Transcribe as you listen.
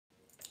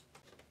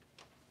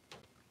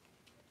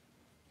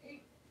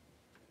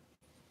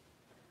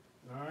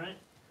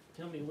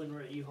Tell me when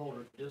you hold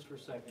her just for a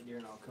second, dear,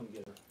 and I'll come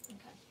get her. Okay.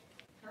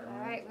 All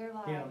right, we're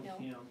live.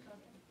 Yeah.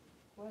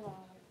 We're live.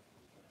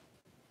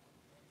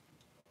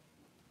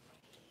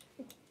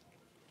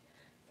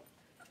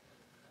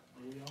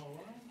 Are we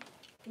all right?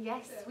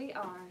 Yes, we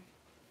are.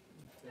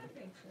 I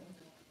think so.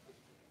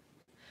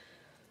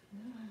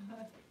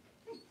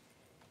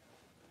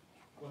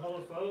 Well,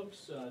 hello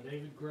folks,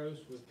 David Gross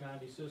with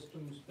Condi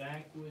Systems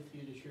back with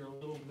you to share a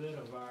little bit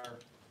of our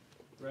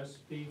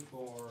recipe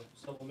for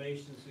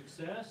sublimation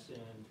success,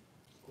 and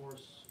of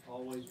course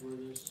always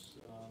with us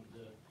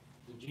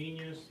the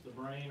genius, the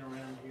brain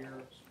around here,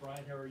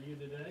 Sprite. How are you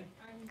today?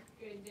 I'm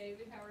good,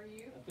 David. How are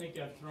you? I think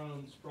I've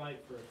thrown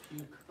Sprite for a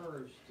few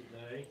curves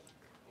today,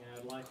 and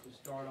I'd like to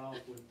start off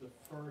with the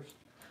first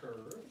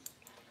curve.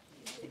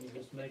 Let me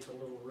just make a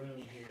little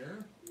room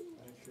here,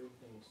 make sure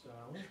everything's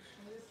silent.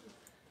 This is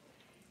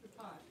the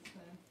pot. So.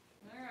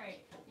 All right,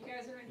 you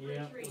guys are in for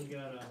Yeah, a treat. we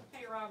got a.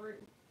 Hey,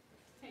 Robert.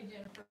 Hey,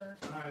 Jennifer.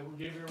 All right, we'll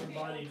give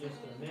everybody just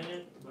a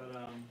minute, but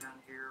Down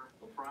here,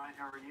 Brian,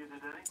 how are you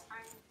today?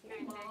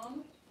 Hey,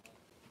 Mom.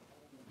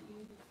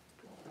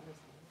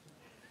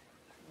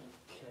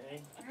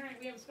 okay. All right,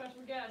 we have a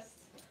special guest.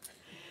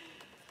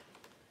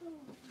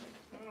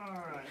 All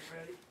right,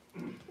 ready?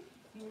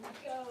 Here we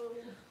go.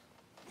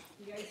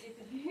 You guys get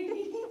the.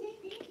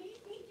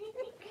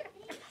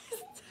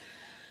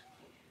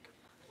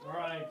 All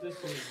right, this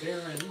is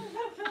Baron.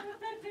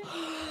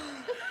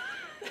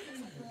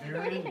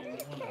 Baron,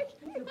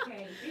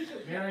 Okay.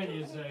 Baron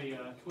is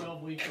a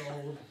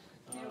 12-week-old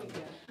There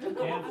we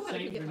go. half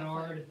Saint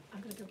Bernard,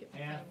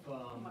 half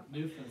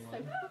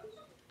Newfoundland,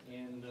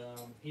 and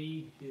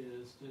he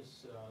is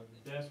just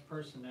the best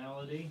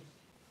personality,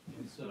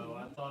 and so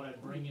I thought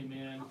I'd bring him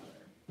in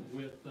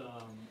with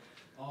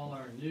all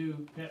our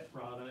new pet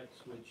products,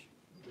 which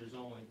there's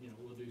only,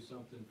 we'll do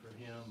something for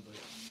him, but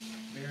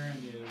Baron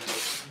is,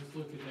 just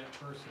look at that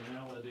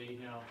personality,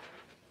 how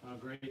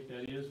great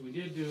that is. We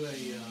did do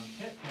a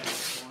pet tag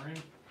for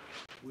him,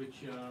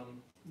 which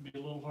would be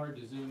a little hard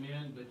to zoom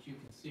in, but you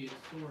can see it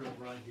sort of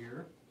right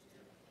here.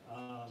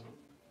 Wow,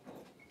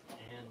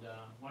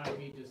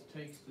 he just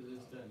takes to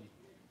this, doesn't he?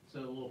 So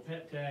a little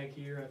pet tag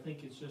here, I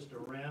think it's just a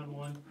round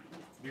one,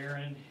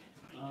 Baron,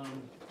 There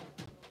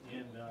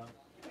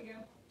we go.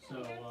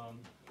 so,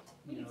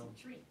 We need some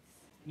treats.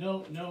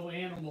 no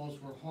animals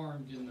were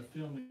harmed in the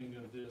filming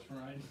of this,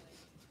 right?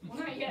 Well,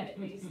 not yet, at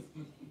least.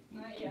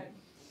 Not yet.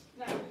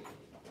 No.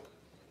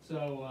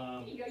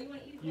 So, Here you go. You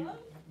want to eat a glove?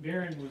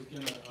 Baron was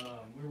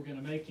gonna, we were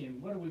gonna make him,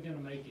 what are we gonna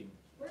make him?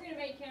 We're going to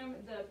make him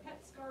the Pet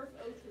Scarf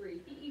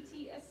 03.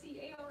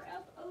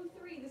 PETSCARF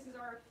 03. This is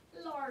our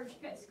large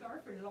pet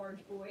scarf for the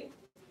large boy.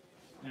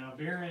 Now,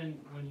 Baron,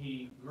 when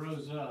he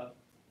grows up,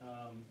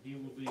 he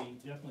will be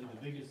definitely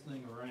the biggest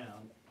thing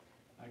around.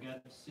 I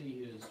got to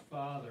see his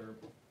father,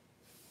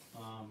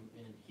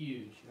 and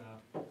huge.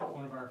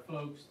 One of our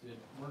folks that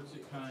works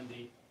at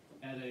Condi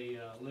had a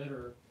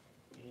litter,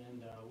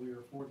 and we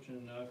were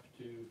fortunate enough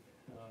to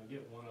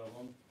get one of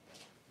them.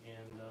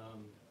 And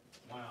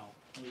wow,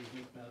 what do you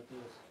think about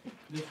this?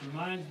 This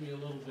reminds me a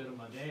little bit of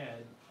my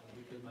dad,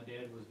 because my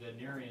dad was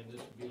veterinarian.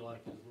 This would be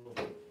like his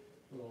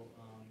little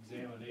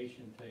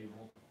examination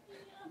table.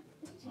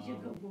 She's a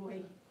good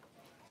boy.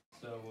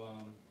 So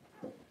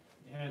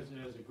it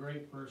has a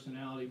great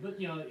personality, but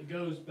it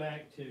goes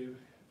back to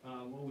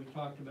what we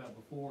talked about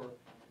before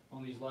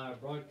on these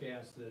live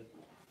broadcasts,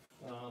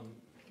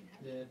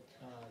 that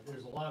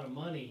there's a lot of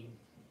money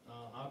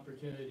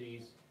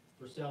opportunities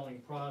for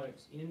selling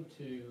products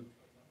into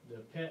the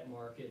pet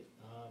market.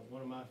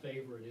 One of my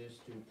favorite is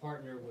to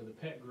partner with a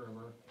pet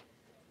groomer,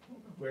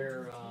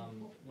 where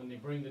when they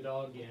bring the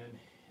dog in,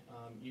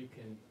 you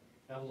can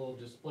have a little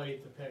display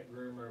at the pet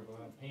groomer of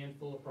a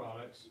handful of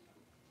products,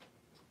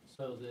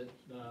 so that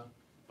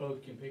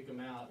folks can pick them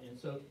out. And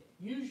so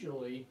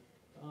usually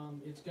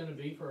it's going to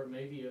be for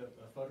maybe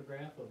a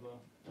photograph of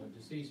a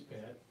deceased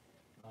pet.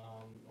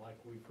 Like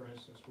for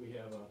instance, we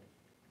have a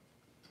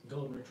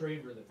golden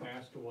retriever that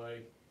passed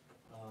away,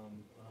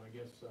 I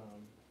guess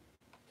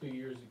 2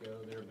 years ago,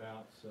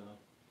 thereabouts,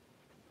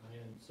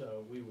 and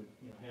so we would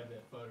have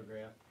that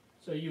photograph.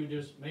 So you would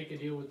just make a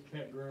deal with the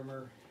pet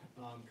groomer,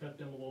 cut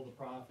them a little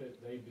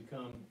profit, they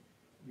become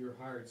your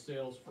hired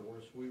sales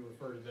force. We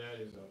refer to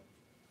that as a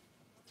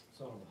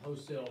sort of a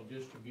wholesale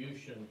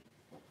distribution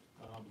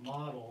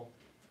model.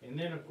 And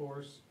then of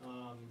course,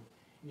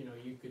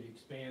 you could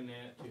expand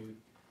that to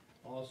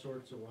all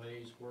sorts of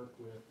ways, work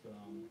with,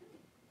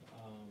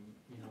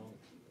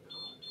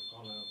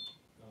 on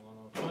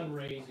a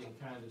fundraising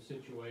kind of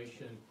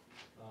situation,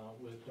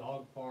 with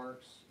dog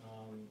parks,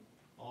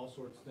 all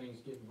sorts of things,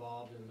 get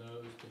involved in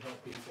those to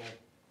help people,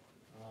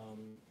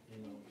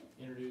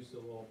 introduce a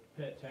little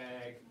pet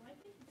tag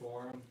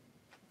for them.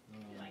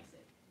 He likes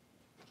it.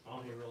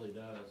 Oh, he really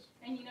does.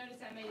 And you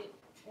notice I made it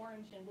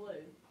orange and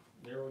blue.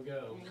 There we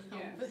go.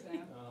 There you go. So.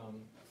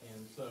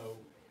 And so,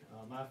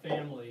 my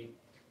family,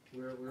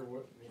 we're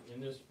in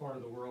this part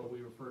of the world,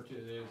 we refer to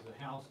it as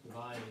the house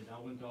divided. I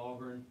went to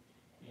Auburn,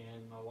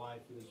 and my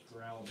wife is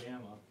from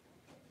Alabama.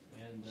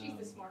 And She's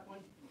the smart one.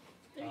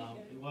 There you go.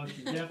 Well,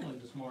 she's definitely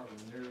the smart one,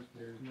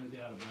 there's no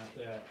doubt about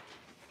that.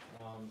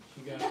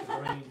 She got the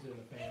brains in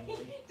the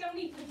family. Don't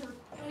eat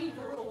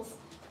the rules.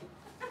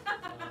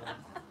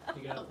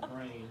 She got the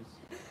brains.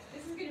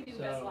 This is gonna be the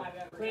best live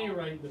ever. At any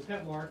rate, the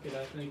pet market,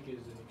 I think, is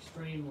an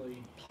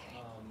extremely,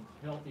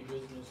 healthy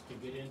business to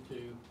get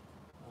into,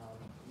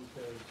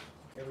 because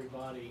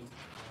everybody,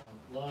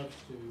 loves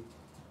to,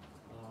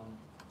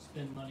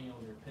 spend money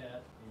on their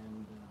pet,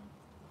 and,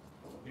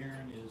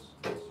 Baron is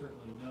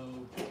certainly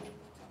no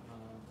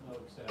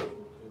exception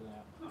to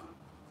that.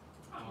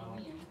 Oh,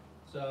 man.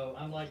 So,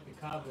 unlike the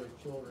cobbler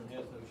of children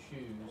has no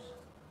shoes,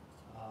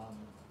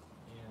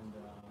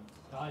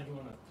 Todd, you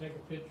wanna take a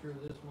picture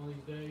of this one of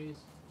these days?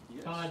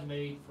 Yes. Todd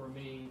made for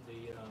me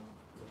the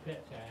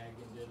pet tag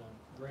and did a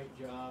great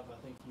job. I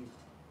think you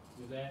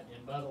do that.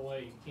 And by the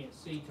way, you can't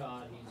see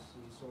Todd, he's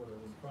sort of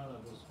in front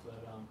of us,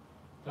 but,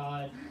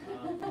 Todd,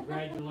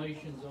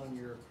 congratulations on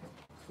your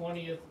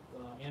 20th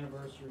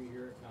anniversary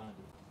here at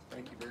Condi.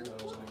 Thank you very So,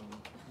 much.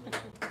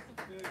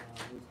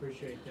 we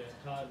appreciate that.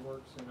 Todd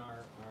works in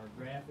our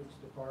graphics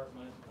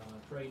department,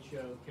 trade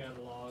show,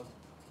 catalog.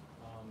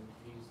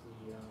 He's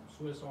the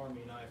Swiss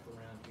Army knife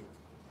around here.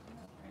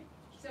 Right.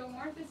 So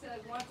Martha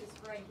says, watch this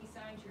Sprite, he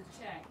signs your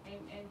check,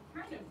 and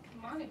kind of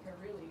Monica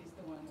really is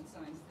the one that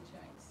signs the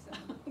checks, so,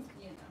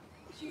 you know,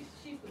 she's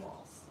the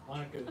boss.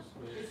 Monica's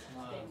is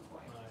my Thank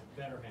you.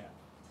 better half.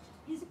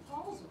 His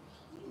paws are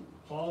huge.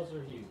 Paws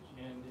are huge,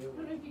 and I it don't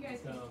will know if you guys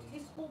can, become,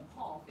 his whole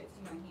paw fits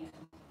in my hand.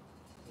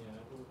 yeah,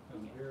 it will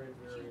become very,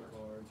 very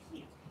large.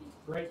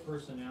 Great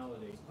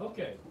personality.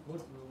 Okay,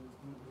 what,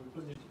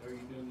 are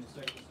you doing the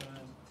second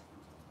sign?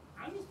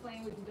 I'm just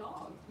playing with the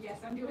dog. Yes,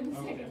 I'm doing the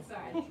Okay. second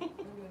side. I'm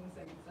doing the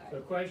second side. So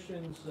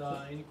questions,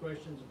 any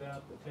questions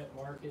about the pet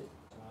market?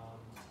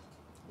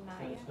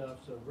 Kind of stuff,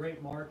 so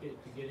great market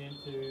to get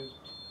into,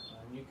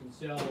 you can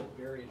sell at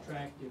very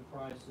attractive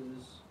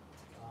prices.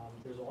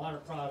 There's a lot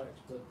of products,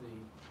 but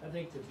I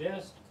think the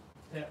best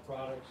pet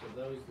products are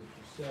those that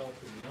you sell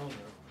to the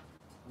owner,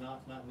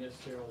 not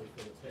necessarily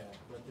for the pet,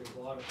 but there's a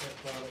lot of pet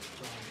products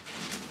from,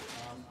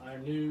 our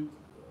new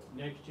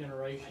next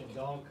generation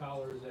dog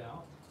collar is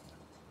out.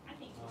 I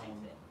think he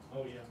likes it.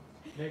 Oh, yeah.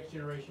 Next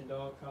generation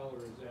dog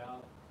collar is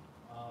out.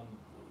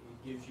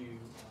 It gives you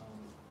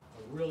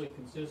a really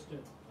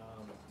consistent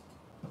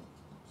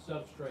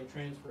substrate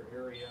transfer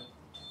area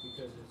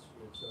because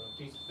it's a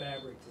piece of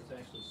fabric that's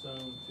actually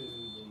sewn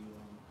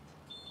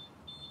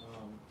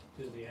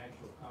to the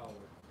actual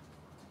collar.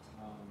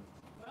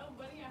 Well,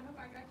 buddy, I hope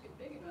I got you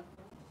big enough.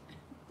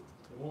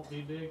 It won't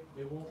be big.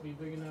 It won't be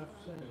big enough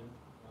soon.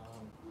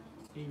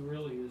 He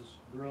really is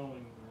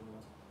growing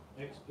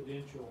at an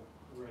exponential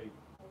rate.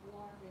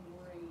 Alarming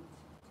rate.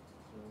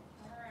 So,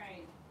 All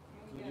right, here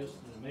we he's go. just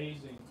an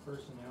amazing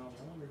personality.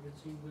 I wonder if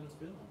it's even gonna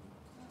fit on him.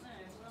 I don't know,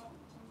 well,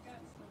 we've got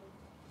some.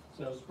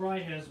 So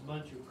Sprite has a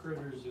bunch of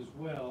critters as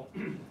well,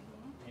 and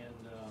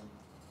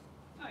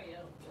Oh,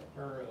 yeah.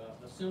 her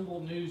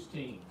assembled news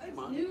team.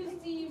 News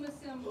team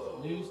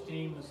assembled. News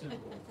team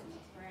assembled.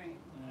 Right.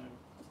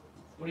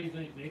 What do you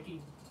think,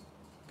 Vicki?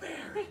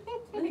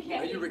 Okay.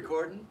 Are you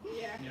recording?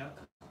 Yeah. Yeah.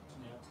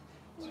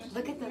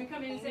 Look at Can we the,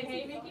 come in and say,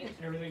 hey, Mickey?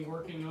 Everything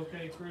working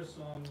okay, Chris,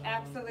 on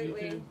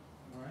Absolutely. YouTube?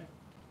 All right.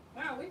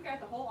 Wow, we've got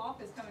the whole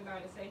office coming by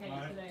to say hey All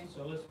right. today.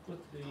 So let's put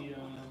the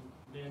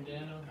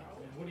bandana,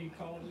 and what do you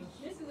call this?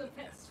 This is a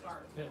pet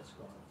scarf. Pet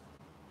scarf.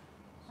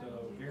 So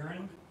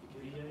Baron,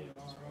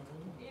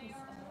 B-A-R-O-N. Yeah.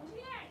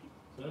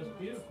 So that's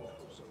beautiful.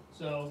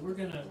 So we're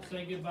gonna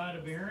say goodbye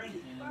to Baron,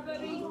 and Bye,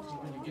 buddy. we're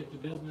gonna get to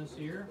business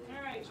here.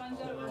 All right, fun's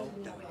over.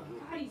 God,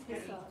 he's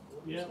heavy.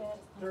 Yep,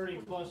 30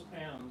 plus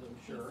pounds, I'm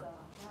sure.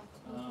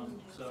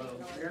 So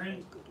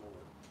Baron,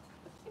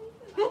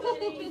 Bye,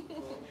 buddy.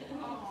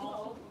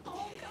 Oh,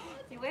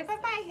 say wave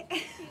bye-bye.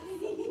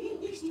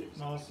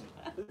 awesome.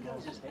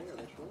 That's his hair,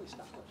 that's really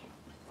stylish.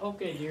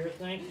 Okay, dear,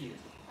 thank you.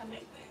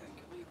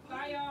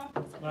 bye, y'all.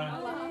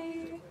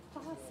 Bye.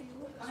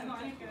 Bye,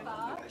 Monica.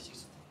 Guys,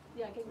 he's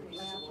Yeah, I can read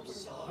that.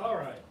 All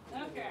right.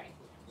 Okay.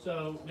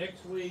 So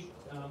next week,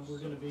 we're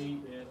gonna be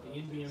at the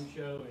NBM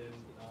show in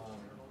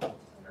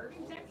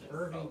Irving, Texas.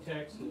 Irving,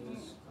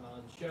 Texas.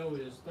 The show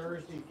is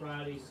Thursday,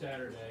 Friday,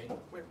 Saturday.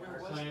 Wait, where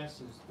Our was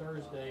class is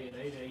Thursday at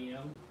 8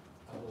 a.m.,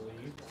 I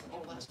believe.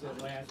 I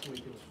said last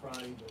week it was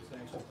Friday, but it's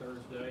actually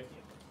Thursday. I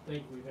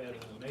think we've had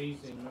an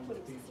amazing number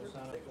of people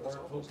sign up for it.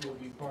 Hope you'll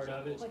be part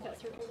of it. Like that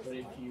circle. But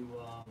if you,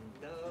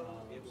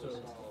 so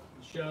the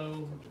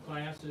show, the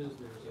classes,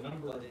 there's a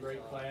number of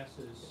great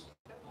classes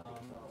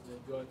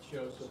that go at the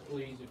show, so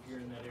please, if you're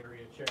in that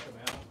area, check them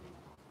out.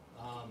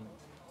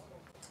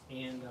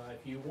 And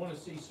if you want to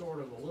see sort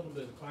of a little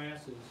bit of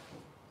classes,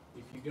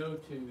 if you go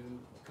to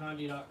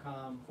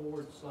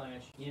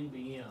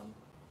condi.com/NBM,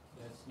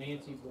 that's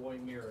Nancy Boy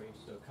Mary,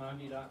 so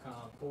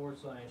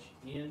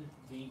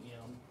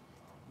condi.com/NBM,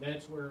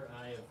 that's where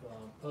I have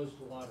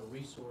posted a lot of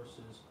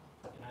resources,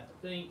 and I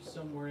think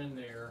somewhere in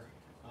there,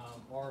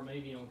 or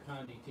maybe on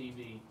Condi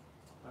TV,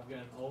 I've got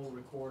an old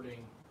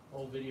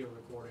video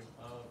recording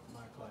of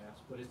my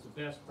class, but it's a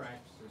best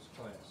practices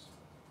class.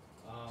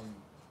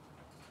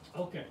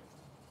 Okay.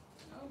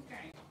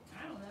 Okay. I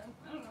don't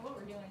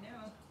doing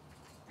now.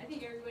 I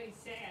think everybody's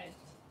sad.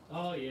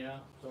 Oh, yeah,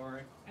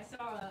 sorry. I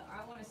saw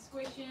I want to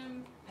squish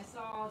him. I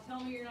saw tell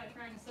me you're not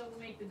trying to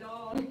sublimate the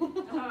dog.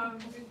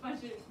 There's a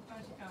bunch of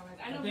comments.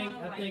 I don't know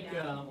I like think,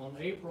 that. on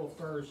April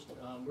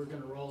 1st, we're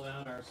gonna roll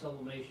out our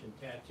sublimation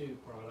tattoo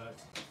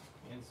product.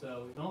 And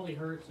so it only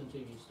hurts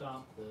until you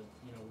stop remove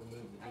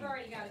the I've heat.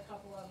 already got a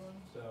couple of them.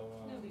 So,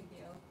 No big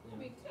deal. I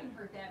mean, it doesn't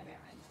hurt that bad.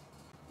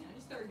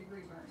 Just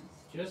 3rd-degree burns.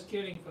 just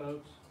kidding,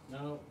 folks.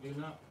 No, do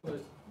not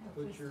put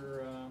please.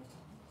 your,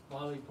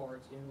 body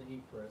parts in the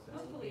heat press.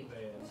 That would be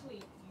bad. Hopefully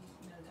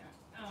you know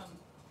that.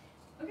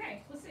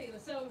 Okay, let's see.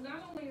 So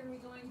not only are we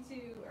going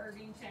to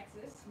Irving,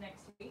 Texas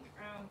next week,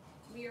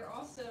 we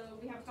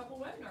have a couple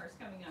webinars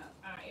coming up.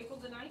 April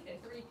the 9th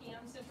at 3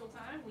 p.m. Central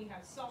Time, we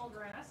have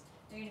Sawgrass.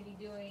 They're going to be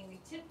doing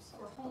tips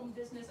for home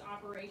business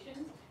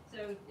operations.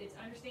 So it's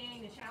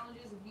understanding the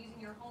challenges of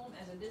using your home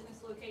as a business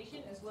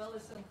location, as well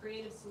as some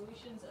creative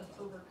solutions of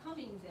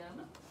overcoming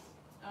them.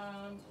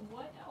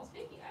 What else?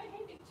 Hey,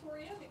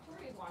 Victoria.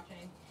 Victoria's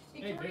watching.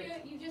 Hey, Victoria,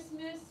 you just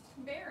missed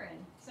Baron.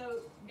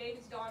 So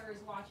David's daughter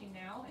is watching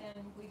now,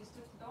 and we just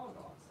took the dog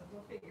off, so go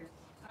figure.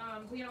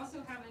 We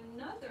also have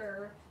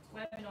another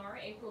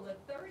webinar, April the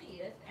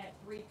 30th at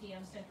 3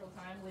 p.m. Central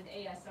Time with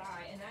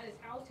ASI, and that is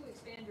how to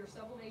expand your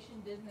sublimation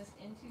business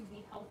into the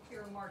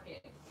healthcare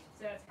market.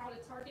 So that's how to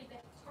target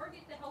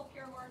the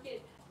healthcare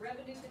market,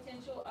 revenue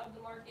potential of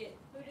the market,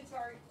 who to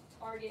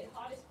target,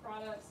 hottest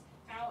products,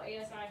 how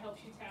ASI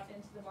helps you tap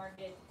into the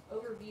market,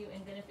 overview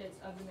and benefits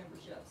of the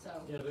membership. So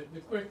Yeah, the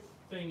quick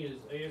thing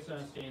is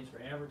ASI stands for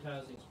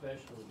Advertising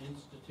Specialty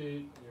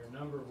Institute. There are a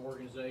number of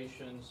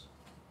organizations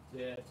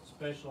that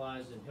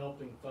specialize in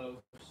helping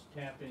folks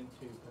tap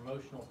into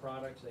promotional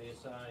products.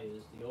 ASI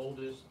is the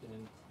oldest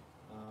and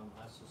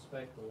I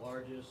suspect the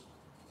largest.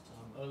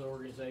 Other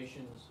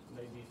organizations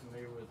may be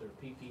familiar with their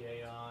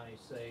PPAI,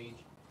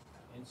 SAGE.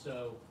 And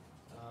so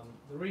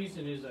the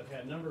reason is I've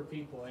had a number of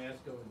people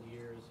ask over the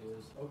years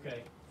is,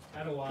 okay,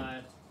 how do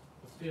I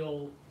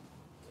fulfill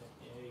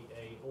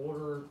a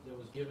order that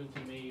was given to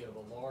me of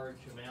a large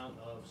amount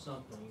of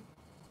something,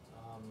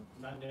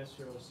 not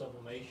necessarily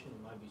sublimation,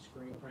 it might be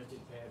screen printed,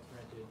 pad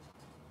printed,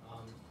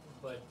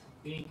 but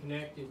being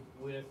connected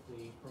with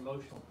the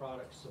promotional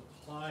product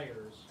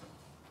suppliers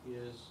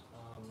is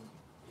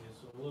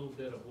a little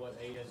bit of what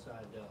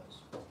ASI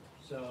does.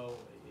 So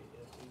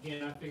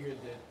again, I figured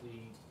that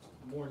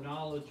the more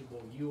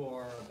knowledgeable you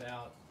are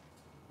about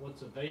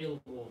what's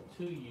available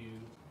to you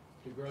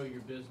to grow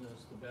your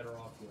business, the better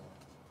off you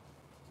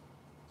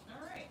are.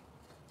 all right.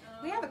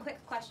 We have a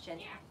quick question.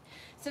 Yeah.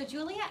 So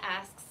Julia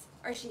asks,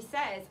 or she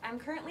says, I'm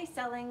currently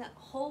selling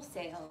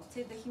wholesale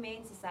to the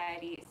Humane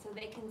Society so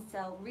they can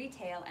sell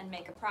retail and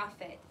make a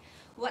profit.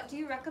 What do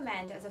you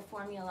recommend as a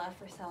formula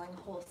for selling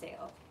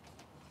wholesale?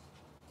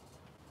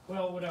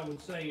 Well, what I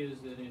would say is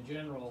that in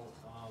general,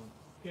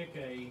 pick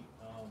a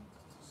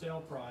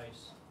sale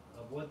price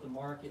of what the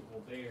market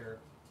will bear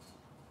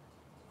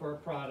for a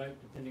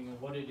product, depending on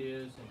what it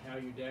is and how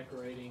you're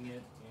decorating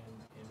it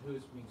and who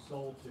it's being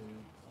sold to.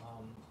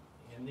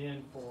 And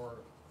then for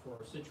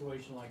a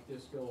situation like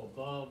this, go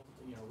above,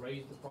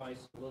 raise the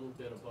price a little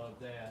bit above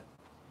that,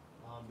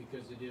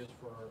 because it is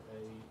for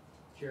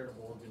a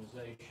charitable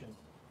organization.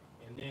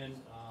 And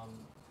then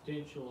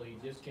potentially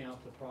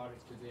discount the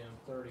product to them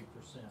 30%.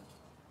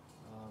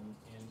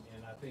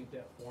 And I think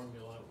that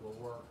formula will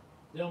work.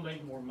 They'll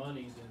make more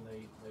money than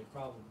they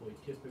probably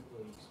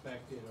typically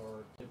expected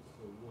or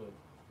typically would.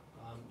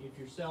 If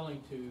you're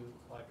selling to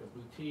like a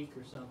boutique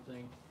or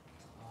something,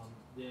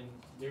 then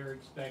they're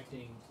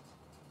expecting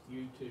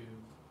you to,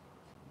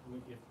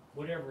 if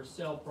whatever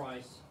sell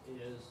price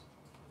is,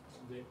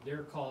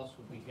 their cost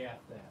would be half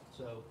that.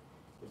 So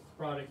if the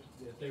product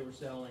that they were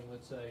selling,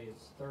 let's say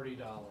it's $30,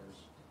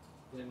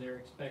 then they're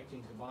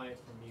expecting to buy it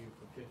from you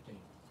for $15.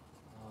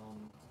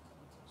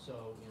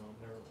 So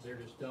they're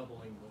just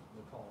doubling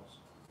the cost.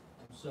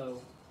 And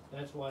so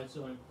that's why it's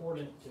so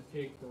important to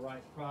pick the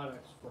right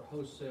products for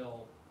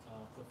wholesale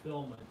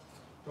fulfillment,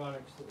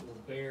 products that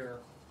will bear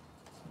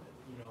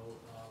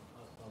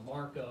a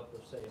markup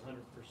of say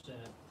 100%.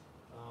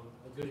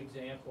 A good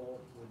example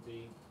would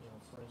be,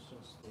 for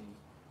instance,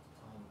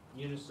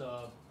 the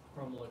Unisub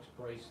Chromolux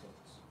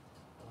bracelets.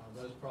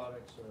 Those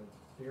products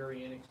are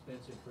very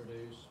inexpensive to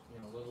produce,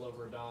 a little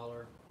over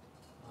 $1.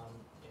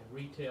 At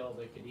retail,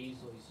 they could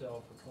easily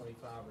sell for $25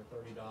 or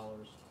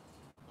 $30,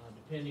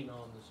 depending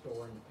on the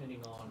store and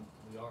depending on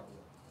the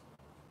artwork.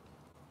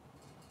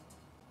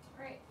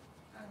 All right.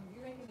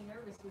 You're making me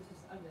nervous with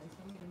this oven, so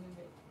I'm going to move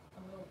it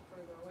a little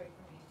further away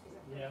from me because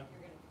I feel Yeah. like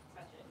you're going to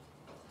touch it.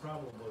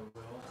 Probably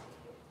will.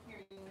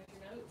 Here, you with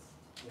your notes.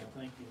 Yeah,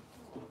 thank you.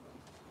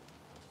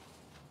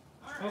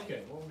 All right.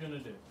 Okay, what we're gonna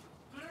do.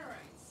 All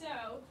right.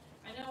 So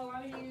I know a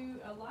lot of you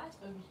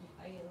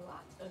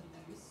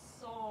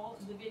saw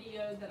the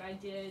video that I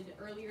did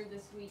earlier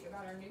this week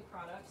about our new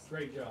products.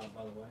 Great job,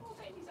 by the way. Well,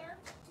 thank you, sir.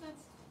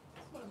 That's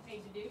what I'm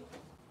paid to do.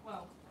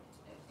 Well,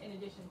 in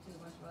addition to a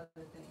bunch of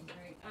other things,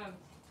 right?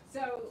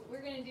 So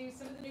we're gonna do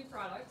some of the new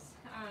products,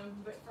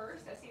 but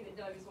first, I see that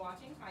Doug is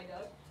watching. Hi,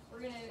 Doug.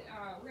 We're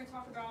gonna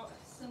talk about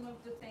some of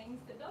the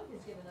things that Doug has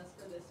given us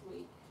for this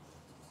week.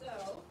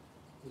 So,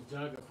 Is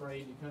Doug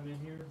afraid to come in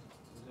here?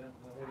 Is that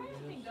I what don't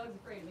it think is? Doug's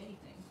afraid of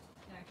anything,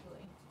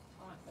 actually,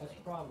 That's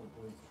honestly.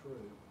 probably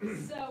true.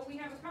 So we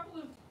have a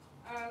couple of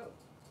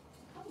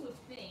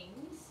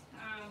things.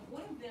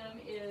 One of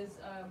them is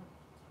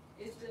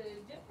the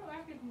Jet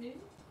Proactive new?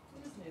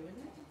 It is new,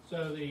 isn't it?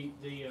 So the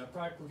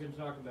product we're gonna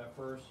talk about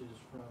first is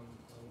from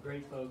the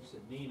great folks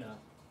at Nina,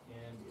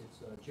 and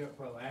it's Jet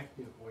Pro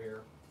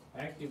Activewear.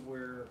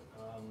 Activewear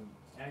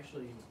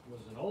actually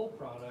was an old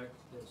product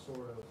that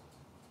sort of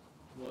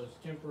was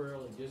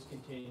temporarily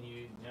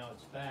discontinued, now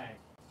it's back.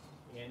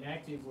 And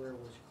Activewear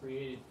was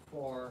created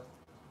for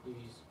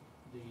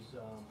these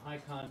high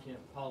content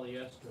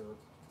polyester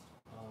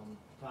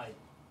type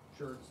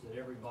shirts that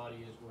everybody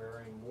is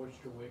wearing,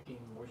 moisture wicking,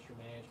 moisture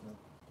management.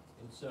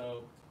 And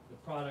so the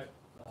product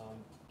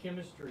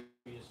chemistry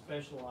is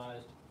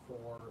specialized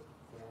for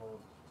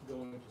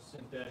going to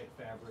synthetic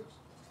fabrics,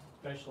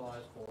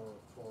 specialized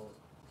for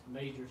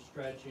major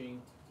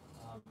stretching,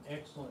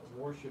 excellent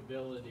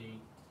washability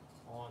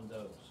on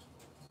those.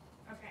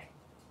 Okay.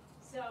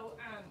 So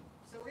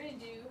we're gonna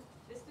do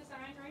this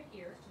design right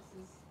here.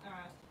 This is,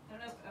 I don't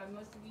know if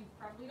most of you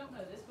probably don't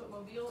know this, but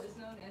Mobile is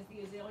known as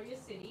the Azalea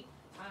City.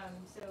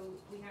 So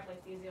we have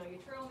like the Azalea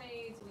Trail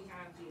Maids, we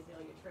have the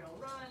Azalea Trail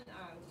Run,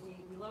 we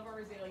love our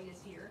azaleas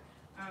here.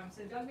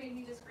 So Doug made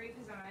me this great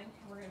design,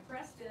 and we're gonna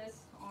press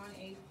this on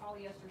a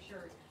polyester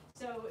shirt.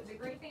 So the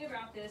great thing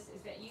about this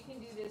is that you can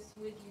do this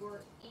with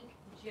your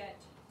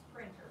inkjet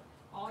printer.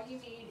 All you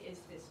need is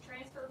this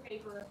transfer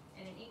paper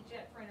and an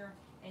inkjet printer,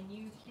 and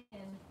you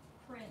can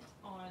print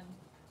on.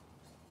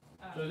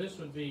 So this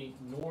would be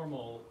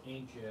normal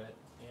inkjet,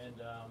 and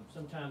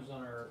sometimes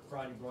on our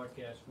Friday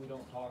broadcast, we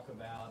don't talk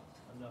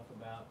enough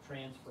about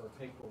transfer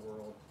paper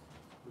world,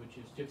 which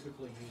is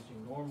typically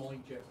using normal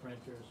inkjet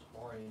printers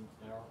or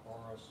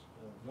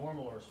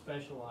normal or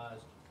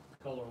specialized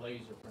color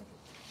laser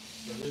printers.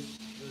 So this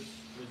is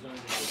under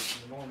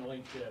the normal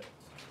inkjet.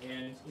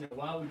 And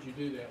why would you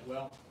do that?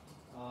 Well,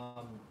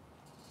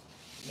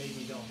 maybe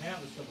you don't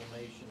have a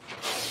sublimation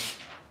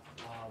system.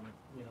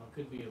 It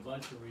could be a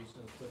bunch of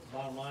reasons, but the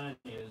bottom line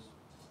is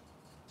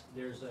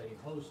there's a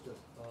host of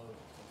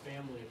a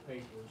family of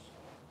papers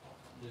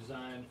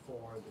designed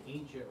for the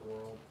inkjet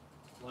world,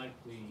 like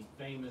the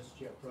famous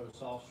Jet Pro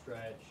Soft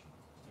Stretch,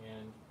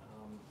 and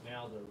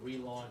now the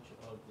relaunch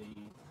of the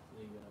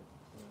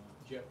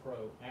Jet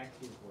Pro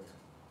Activewear.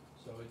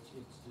 So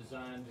it's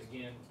designed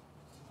again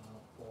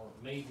for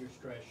major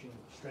stretching.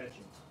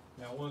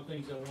 Now, one of the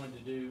things I wanted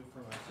to do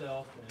for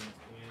myself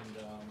and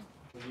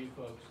for you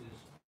folks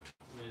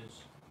is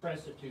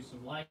press it to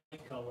some light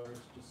colors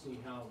to see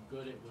how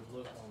good it would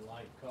look on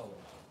light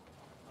colors.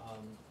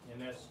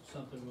 And that's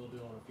something we'll do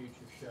on a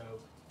future show,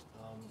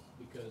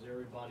 because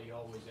everybody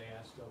always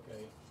asks,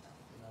 okay,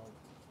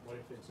 what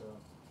if it's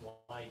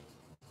a light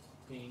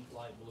pink,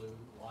 light blue,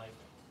 light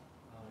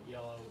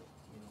yellow,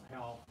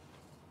 how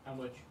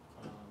much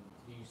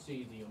do you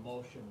see the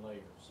emulsion layer?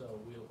 So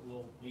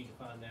we'll need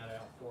to find that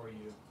out for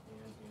you,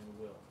 and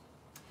will.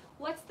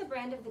 What's the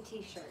brand of the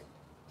t-shirt?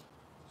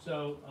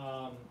 So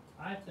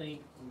I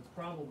think we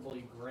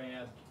probably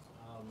grabbed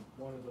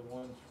one of the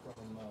ones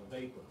from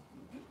Vapor.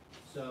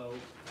 So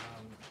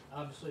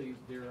obviously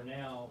there are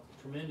now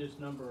a tremendous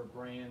number of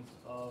brands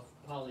of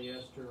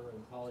polyester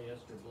and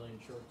polyester blend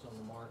shirts on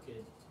the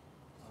market,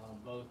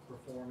 both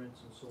performance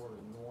and sort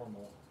of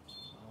normal.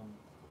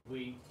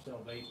 We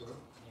sell Vapor,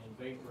 and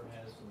Vapor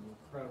has an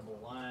incredible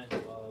line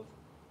of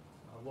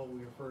what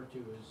we refer to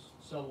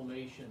as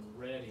sublimation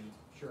ready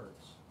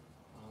shirts.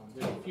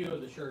 There's a few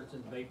of the shirts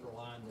in the Vapor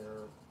line that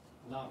are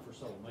not for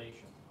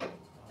sublimation,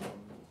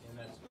 and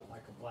that's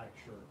like a black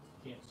shirt.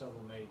 You can't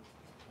sublimate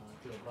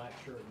to a black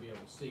shirt and be able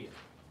to see it.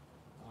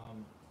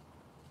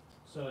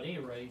 So at any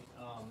rate,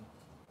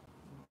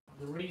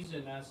 the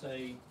reason I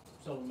say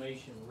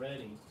sublimation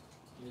ready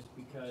is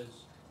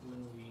because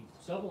when we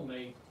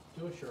sublimate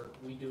to a shirt,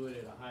 we do it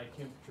at a high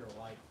temperature,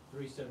 like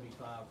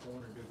 375,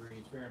 400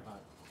 degrees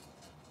Fahrenheit.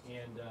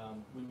 And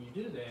when you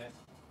do that,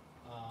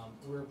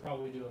 we're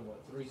probably doing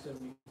what,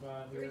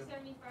 375 here?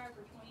 375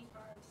 for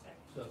 25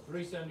 seconds. So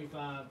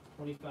 375,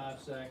 25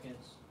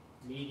 seconds,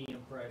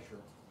 medium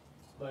pressure.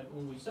 But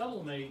when we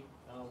sublimate,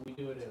 we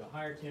do it at a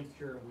higher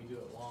temperature, and we do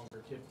it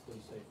longer,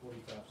 typically say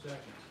 45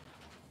 seconds.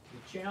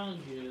 The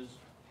challenge is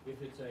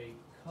if it's a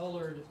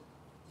colored,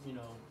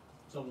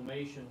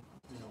 sublimation,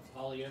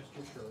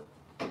 polyester shirt,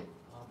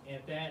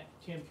 at that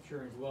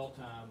temperature and dwell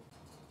time,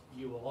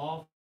 you will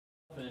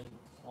often,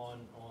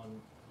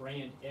 on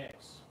brand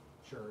X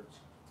shirts,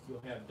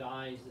 you'll have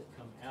dyes that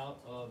come out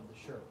of the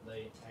shirt.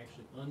 They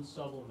actually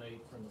unsublimate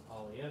from the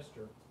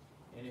polyester,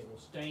 and it will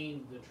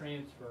stain the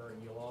transfer,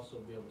 and you'll also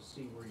be able to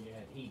see where you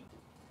had heat.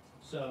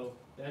 So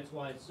that's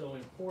why it's so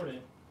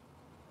important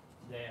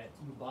that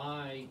you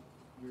buy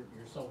your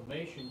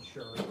sublimation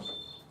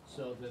shirts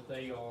so that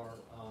they are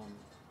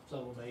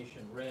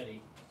sublimation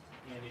ready.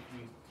 And if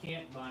you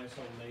can't buy a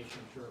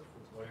sublimation shirt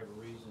for whatever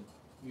reason,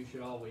 you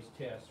should always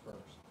test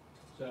first.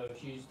 So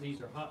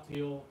these are hot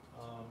peel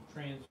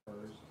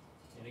transfers.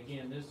 And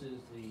again, this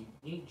is the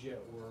inkjet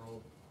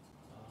world,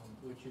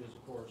 which is,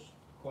 of course,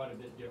 quite a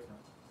bit different.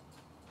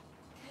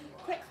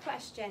 Quick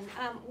question.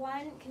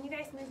 One, can you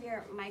guys move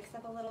your mics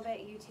up a little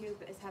bit? YouTube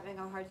is having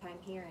a hard time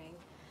hearing.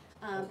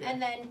 Okay.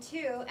 And then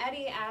two,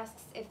 Eddie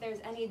asks if there's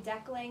any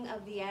deckling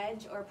of the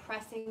edge or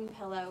pressing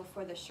pillow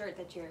for the shirt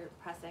that you're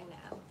pressing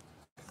now.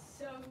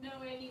 So no,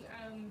 Eddie,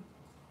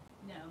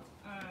 no.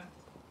 I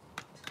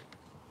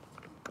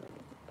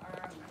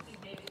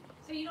think David.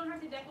 So you don't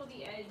have to deckle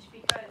the edge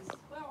because,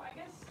 well, I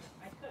guess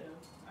I could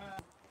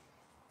have.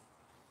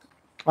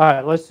 All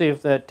right, let's see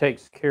if that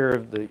takes care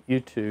of the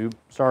YouTube.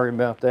 Sorry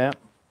about that.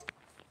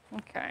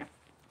 Okay.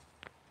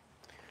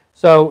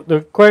 So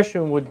the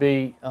question would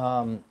be,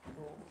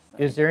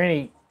 is there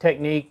any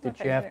technique that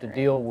you have to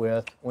deal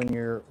with when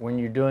you're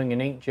doing an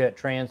inkjet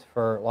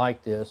transfer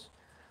like this?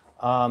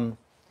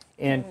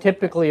 And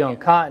typically on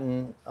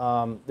cotton,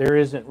 there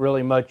isn't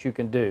really much you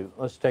can do.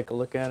 Let's take a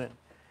look at it.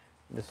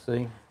 Let's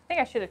see. I think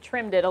I should have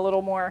trimmed it a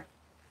little more.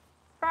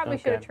 Probably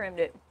should have Okay. trimmed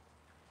it.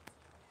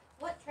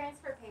 What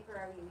transfer paper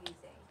are you using?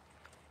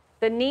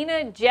 The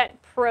Nina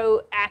Jet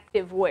Pro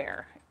Active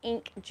Wear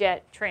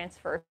inkjet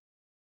transfer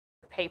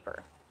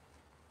paper.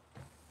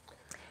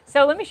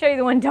 So let me show you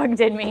the one Doug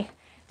did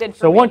for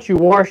So me. once you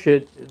wash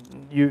it,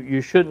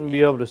 you shouldn't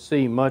be able to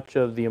see much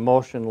of the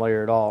emulsion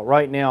layer at all.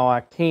 Right now I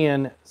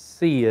can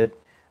see it,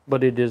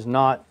 but it is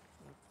not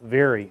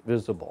very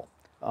visible.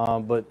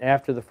 But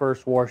after the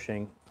first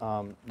washing,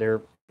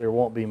 there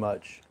won't be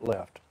much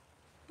left.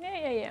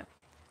 Yeah.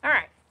 All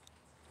right.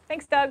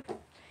 Thanks, Doug.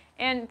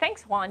 And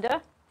thanks,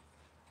 Wanda.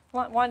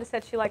 Wanda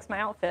said she likes my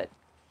outfit.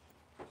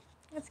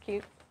 That's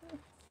cute.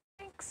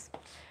 Thanks.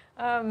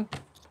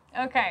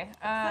 Okay.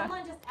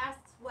 Someone just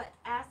asked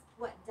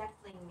what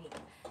deckling means.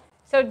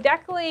 So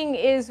deckling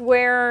is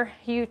where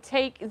you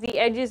take the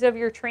edges of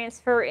your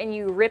transfer and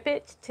you rip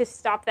it to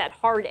stop that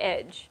hard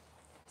edge.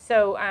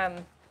 So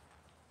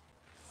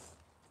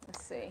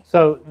let's see.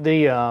 So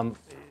the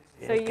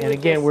So you and would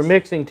again, just- we're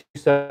mixing two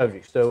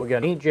subjects. So we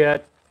got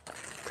inkjet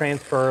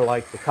transfer,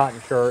 like the cotton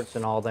shirts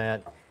and all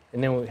that,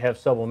 and then we have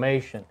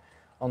sublimation.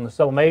 On the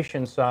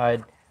sublimation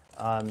side,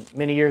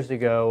 many years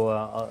ago,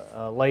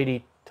 a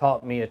lady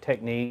taught me a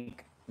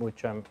technique,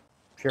 which I'm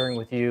sharing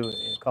with you,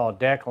 called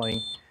deckling,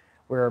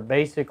 where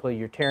basically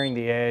you're tearing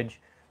the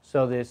edge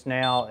so that it's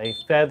now a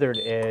feathered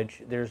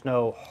edge. There's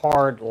no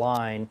hard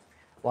line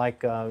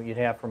like you'd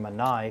have from a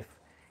knife.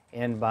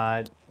 And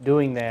by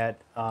doing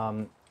that,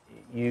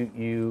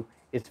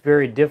 it's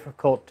very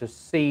difficult to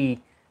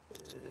see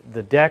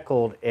the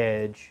deckled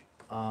edge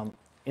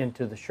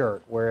into the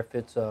shirt. Where if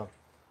it's a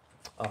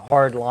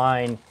hard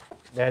line,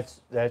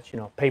 that's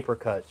paper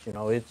cuts.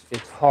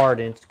 It's hard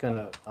and it's going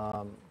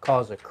to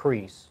cause a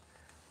crease.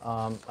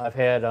 I've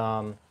had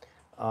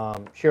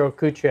Cheryl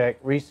Kuchek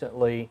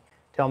recently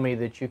tell me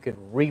that you could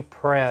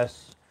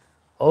repress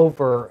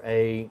over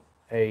a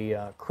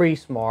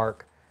crease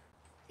mark,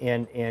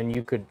 and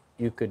you could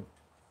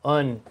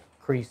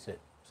uncrease it.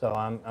 So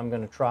I'm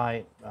going to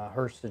try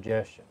her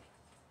suggestion.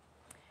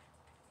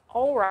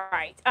 All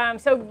right.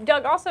 So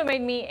Doug also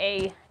made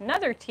me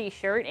another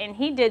T-shirt, and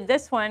he did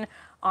this one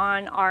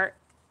on our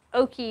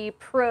Oki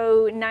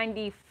Pro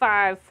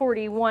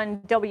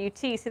 9541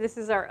 WT. So this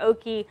is our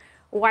Oki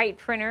white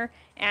printer,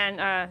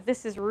 and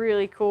this is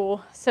really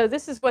cool. So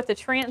this is what the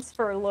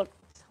transfer looked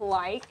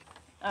like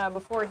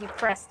before he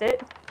pressed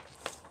it.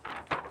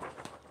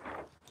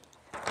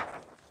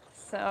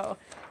 So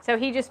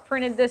he just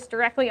printed this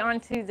directly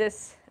onto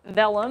this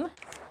vellum,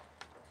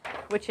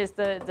 which is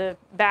the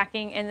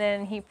backing, and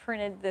then he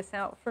printed this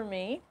out for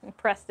me and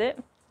pressed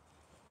it.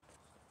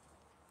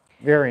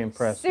 Very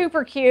impressive.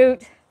 Super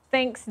cute.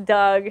 Thanks,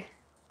 Doug.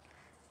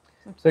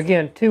 So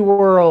again, two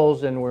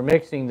whirls, and we're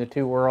mixing the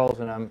two whirls,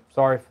 and I'm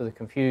sorry for the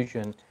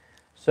confusion.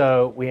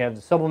 So we have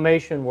the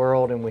sublimation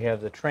world and we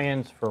have the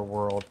transfer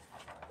world.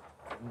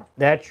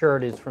 That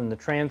shirt is from the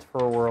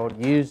transfer world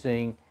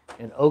using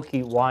an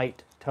Oki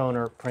white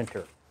toner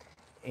printer.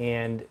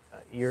 And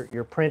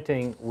you're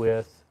printing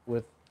with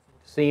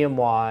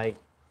CMY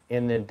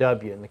and then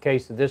W. In the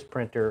case of this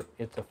printer,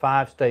 it's a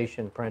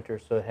 5-station printer,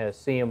 so it has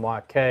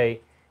CMYK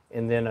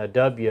and then a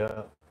W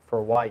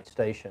for white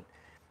station.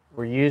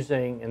 We're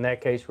using, in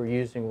that case, we're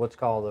using what's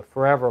called the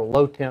Forever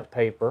Low Temp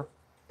paper,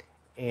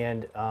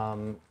 and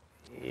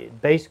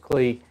it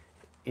basically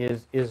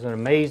is an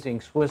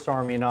amazing Swiss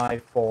Army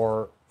knife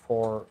for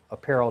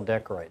apparel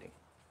decorating.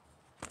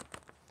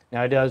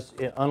 Now it does,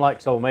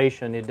 unlike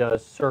sublimation, it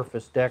does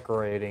surface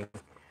decorating,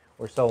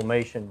 where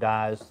sublimation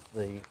dyes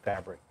the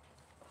fabric.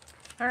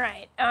 All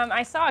right.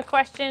 I saw a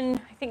question.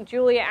 I think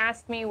Julia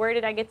asked me, where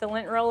did I get the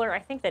lint roller? I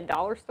think the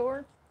dollar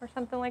store or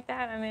something like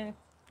that. I mean,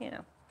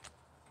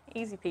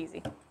 easy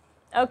peasy.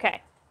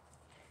 Okay.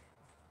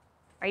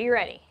 Are you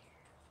ready?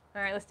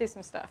 All right, let's do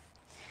some stuff.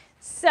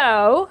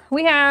 So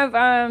we have,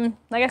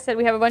 like I said,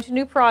 we have a bunch of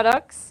new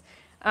products.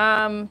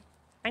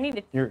 I need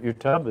to. Your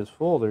tub is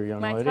full there, young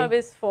lady. My tub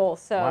is full,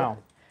 so. Wow.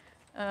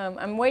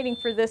 I'm waiting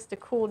for this to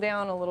cool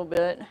down a little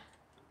bit.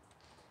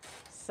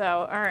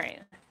 So, all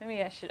right,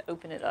 maybe I should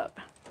open it up.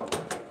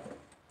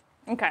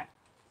 Okay.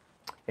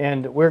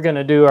 And we're going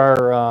to do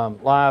our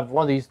live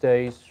one of these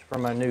days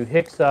from our new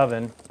Hicks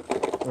oven.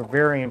 We're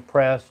very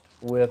impressed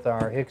with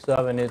our Hicks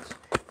oven. It's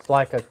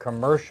like a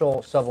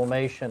commercial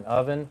sublimation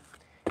oven,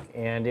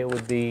 and it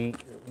would be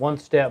one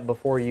step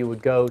before you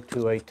would go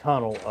to a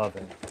tunnel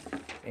oven.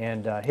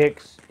 And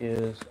Hicks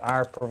is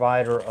our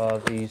provider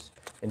of these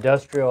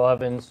industrial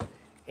ovens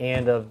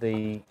and of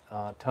the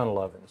tunnel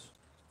ovens.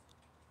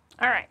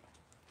 All right.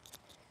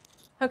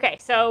 Okay,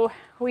 so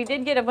we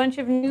did get a bunch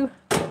of new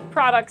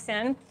products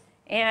in,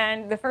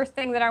 and the first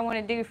thing that I want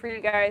to do for you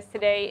guys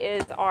today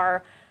is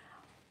our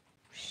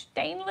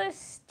stainless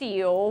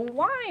steel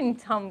wine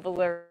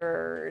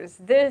tumblers.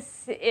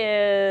 This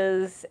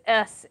is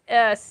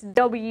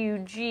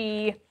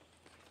SSWG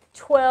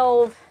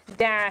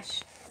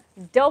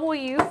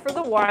 12-W for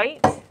the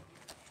white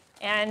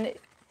and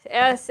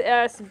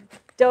SSWG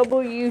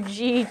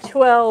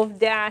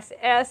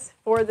 12-S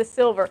for the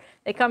silver.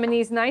 They come in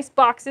these nice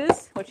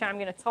boxes, which I'm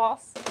going to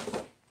toss.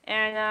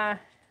 And,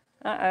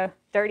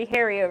 dirty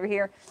Harry over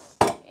here.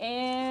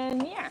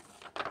 And, yeah.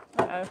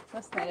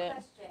 That's not it.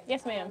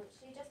 Yes, ma'am.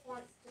 She just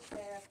wants to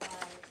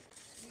clarify,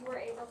 you were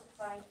able to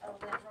find a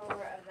lint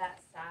roller of that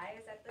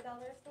size at the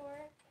dollar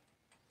store?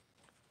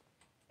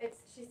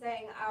 She's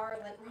saying our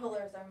lint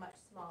rollers are much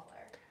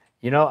smaller.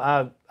 You know,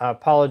 I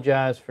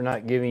apologize for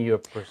not giving you a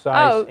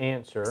precise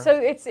answer. So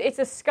it's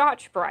a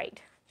Scotch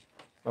Brite.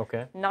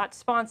 Okay. Not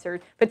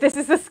sponsored, but this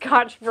is the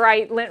Scotch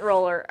Brite lint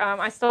roller.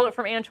 I stole it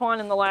from Antoine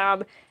in the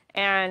lab,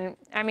 and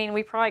I mean,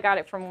 we probably got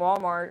it from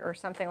Walmart or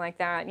something like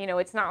that. You know,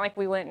 it's not like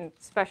we went and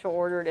special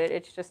ordered it.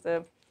 It's just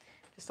a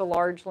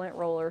large lint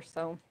roller.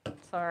 So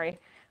sorry.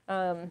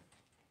 Okay.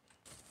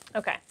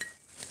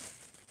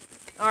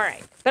 All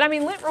right, but I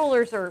mean, lint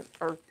rollers are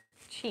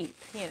cheap,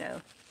 you know.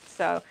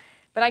 So,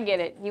 but I get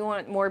it. You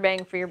want more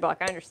bang for your buck.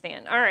 I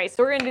understand. All right,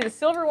 so we're gonna do the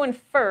silver one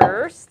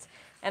first.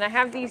 And I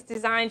have these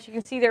designs. You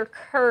can see they're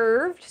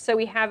curved, so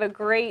we have a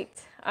great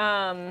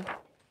template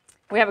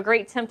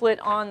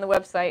on the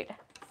website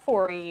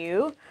for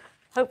you.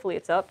 Hopefully,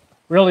 it's up.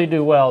 Really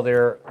do well.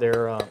 They're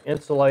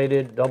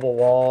insulated, double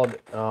walled,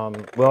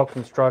 well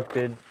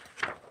constructed,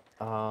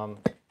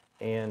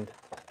 and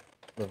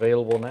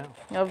available now.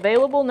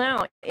 Available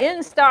now,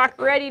 in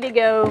stock, ready to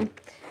go.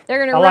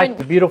 They're gonna. I like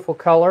the beautiful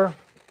color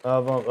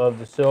of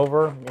the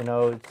silver. You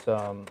know, it's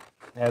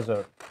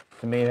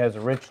to me, it has a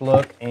rich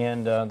look,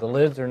 and the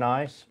lids are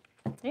nice.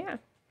 Yeah.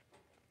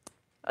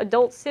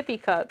 Adult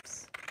sippy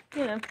cups,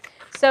 you know.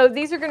 So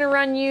these are going to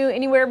run you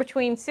anywhere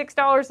between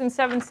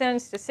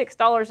 $6.07 to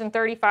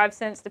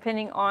 $6.35,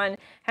 depending on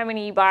how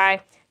many you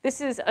buy. This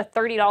is a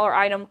 $30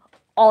 item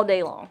all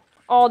day long,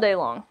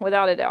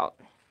 without a doubt.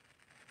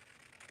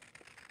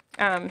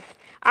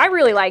 I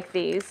really like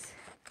these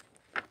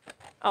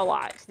a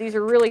lot. These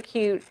are really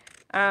cute.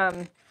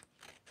 You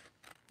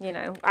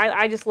know,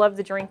 I just love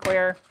the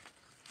drinkware.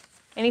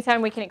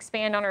 Anytime we can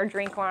expand on our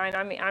drink line,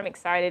 I'm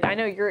excited. I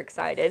know you're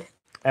excited.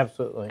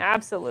 Absolutely.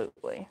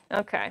 Absolutely.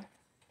 Okay.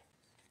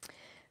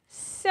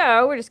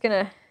 So we're just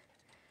going to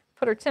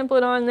put our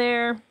template on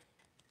there. I'm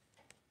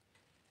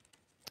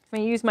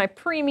going to use my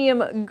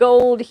premium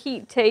gold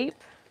heat tape.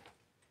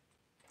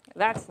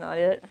 That's not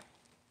it.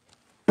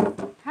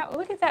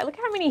 Look at that. Look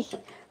how many.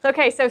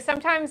 Okay, so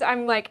sometimes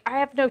I'm like, I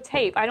have no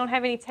tape. I don't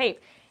have any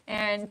tape.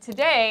 And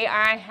today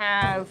I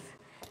have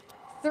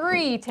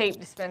 3 tape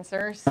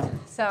dispensers,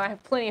 so I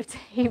have plenty of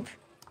tape.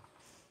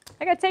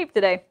 I got tape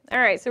today. All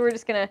right, so we're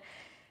just gonna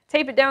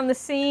tape it down the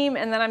seam,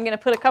 and then I'm gonna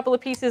put a couple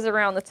of pieces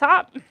around the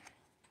top,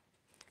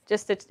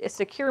 just to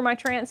secure my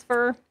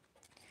transfer.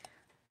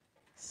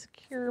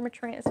 Secure my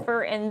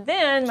transfer, and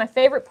then my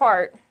favorite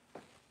part.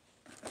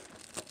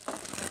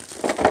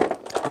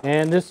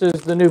 And this is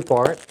the new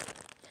part.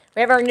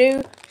 We have our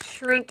new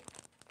shrink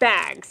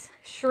bags,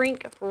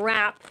 shrink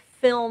wrap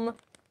film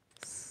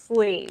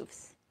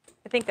sleeves.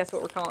 I think that's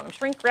what we're calling them,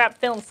 shrink wrap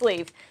film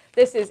sleeves.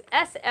 This is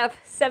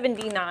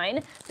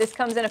SF79. This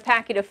comes in a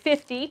packet of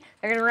 50.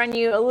 They're going to run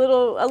you a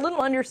little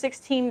under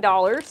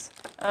 $16.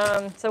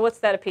 So what's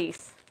that a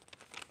piece?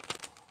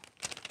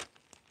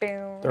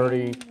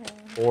 30,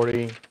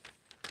 40,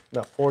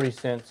 about 40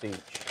 cents each.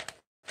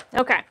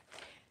 Okay.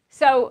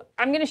 So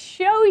I'm going to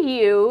show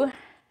you.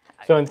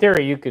 So in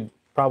theory, you could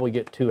probably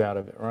get 2 out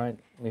of it, right?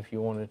 If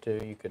you wanted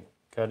to, you could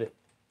cut it,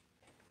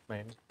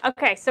 maybe.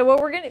 Okay. So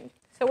what we're going to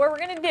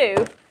do.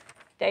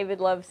 David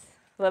loves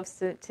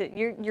to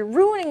you're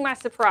ruining my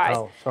surprise.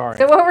 Oh, sorry.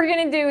 So what we're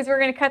going to do is we're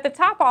going to cut the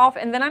top off,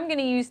 and then I'm going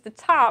to use the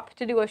top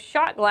to do a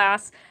shot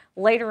glass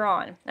later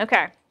on.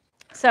 Okay.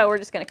 So we're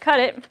just going to cut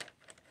it.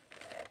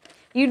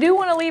 You do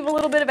want to leave a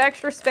little bit of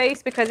extra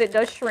space because it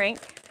does shrink,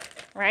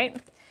 right?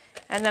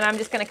 And then I'm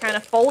just going to kind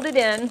of fold it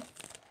in.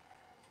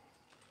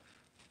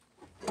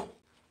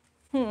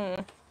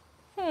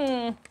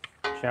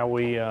 Shall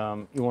we,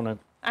 you want to?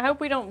 I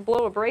hope we don't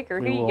blow a breaker.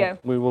 Here you go.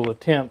 We will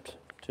attempt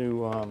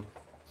to.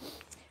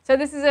 So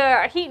this is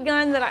a heat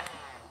gun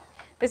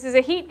This is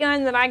a heat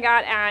gun that I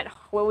got at,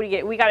 what would you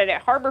get? We got it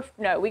at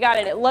we got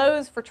it at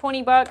Lowe's for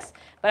 20 bucks,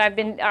 but I've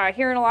been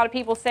hearing a lot of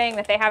people saying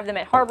that they have them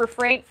at Harbor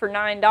Freight for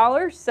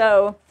 $9.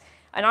 So,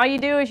 and all you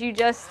do is you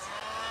just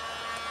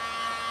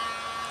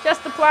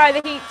apply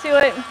the heat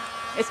to it.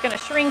 It's going to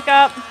shrink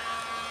up.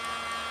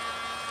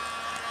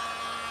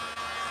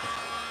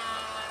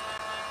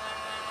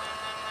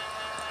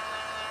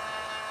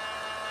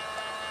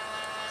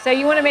 So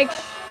you want to make,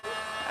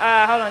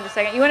 hold on just a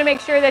second. You want to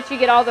make sure that you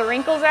get all the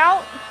wrinkles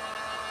out.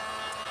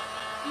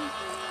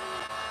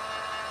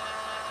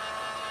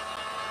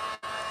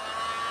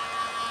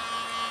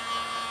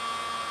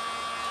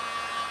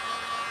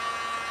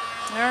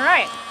 All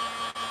right.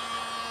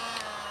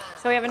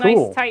 So we have a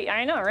nice tight,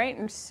 I know, right?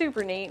 And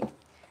super neat.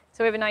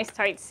 So we have a nice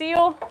tight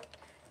seal.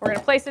 We're going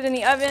to place it in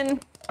the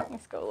oven.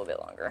 Let's go a little bit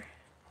longer.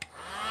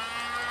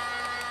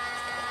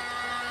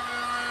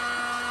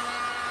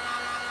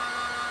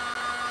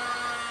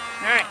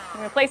 All right, I'm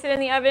going to place it in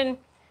the oven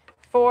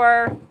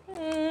for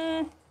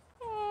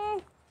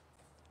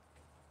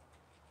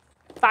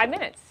 5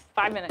 minutes.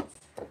 5 minutes.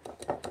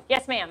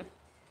 Yes, ma'am.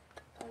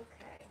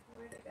 Okay,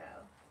 where'd it go?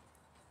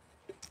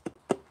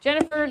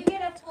 Jennifer. Did you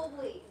get a full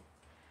bleed?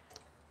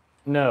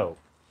 No.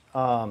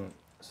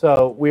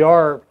 So we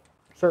are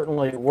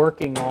certainly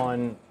working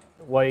on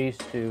ways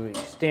to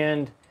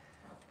extend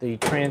the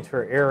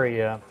transfer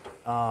area,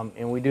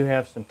 and we do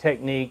have some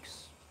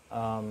techniques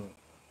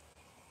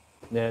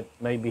that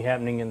may be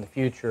happening in the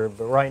future.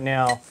 But right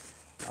now,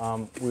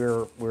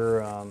 we're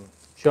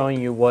showing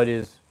you what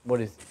is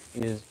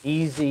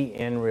easy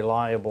and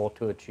reliable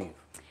to achieve.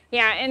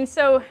 Yeah, and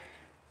so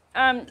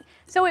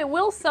so it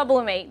will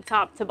sublimate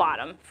top to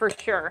bottom for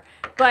sure.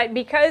 But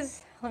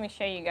because, let me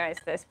show you guys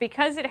this,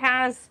 because it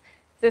has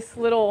this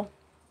little,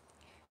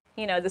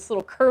 you know, this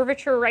little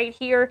curvature right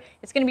here,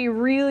 it's going to be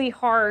really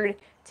hard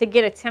to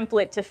get a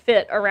template to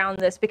fit around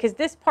this because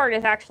this part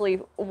is actually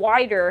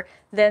wider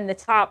than the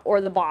top or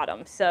the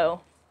bottom.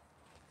 So,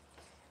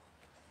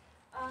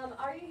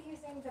 Are you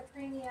using the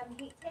premium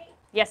heat tape?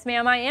 yes,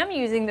 ma'am, I am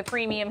using the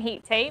premium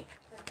heat tape.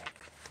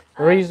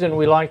 The reason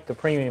we like the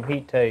premium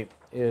heat tape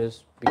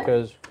is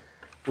because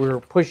we're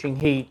pushing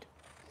heat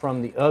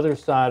from the other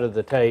side of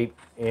the tape,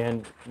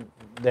 and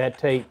that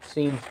tape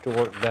seems to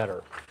work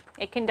better.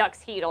 It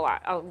conducts heat a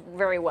lot,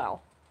 very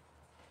well.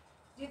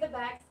 Do the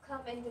bags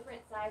come in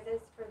different sizes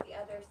for the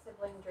other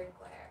sibling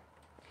drinkware?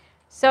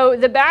 So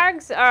the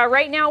bags,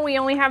 right now we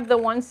only have the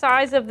one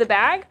size of the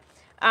bag,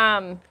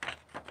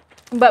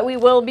 but we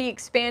will be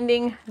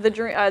expanding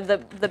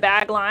the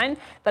bag line.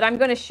 But I'm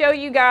going to show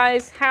you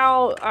guys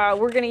how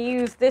we're going to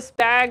use this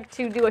bag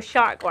to do a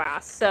shot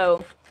glass.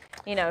 So,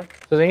 you know.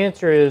 So the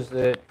answer is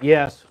that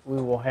yes, we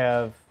will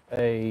have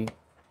a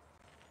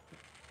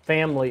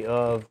family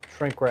of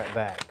shrink wrap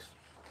bags.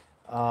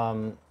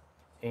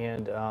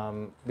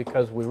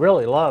 Because we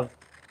really love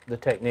the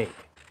technique.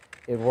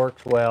 It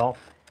works well,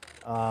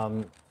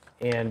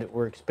 and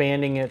we're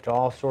expanding it to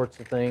all sorts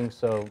of things,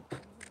 so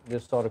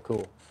just sort of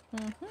cool.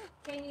 Mm-hmm.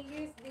 Can you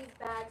use these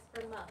bags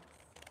for mugs?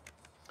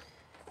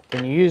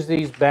 Can you use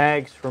these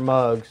bags for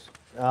mugs?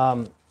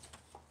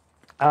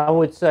 I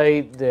would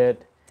say that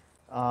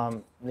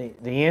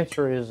the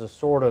answer is a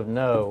sort of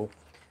no,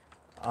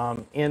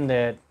 in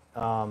that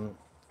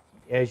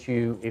if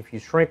you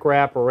shrink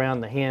wrap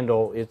around the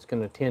handle, it's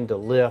going to tend to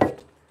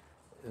lift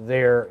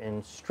there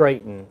and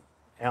straighten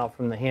out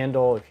from the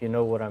handle, if you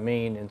know what I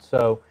mean. And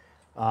so,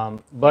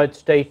 but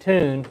stay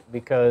tuned,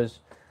 because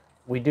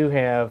we do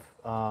have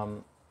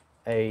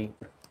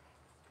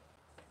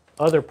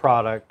another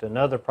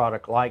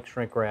product like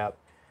shrink wrap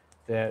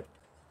that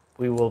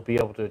we will be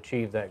able to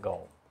achieve that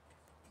goal.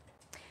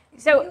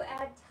 So, do you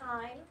add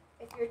time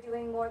if you're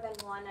doing more than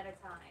one at a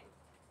time?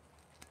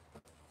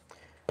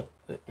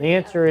 The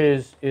answer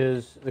is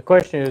the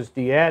question is,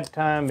 do you add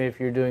time if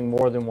you're doing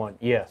more than one?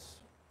 Yes.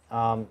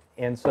 And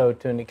so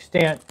to an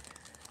extent,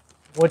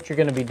 what you're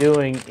going to be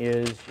doing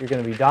is you're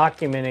going to be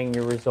documenting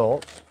your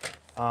results,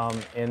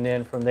 and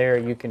then from there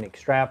you can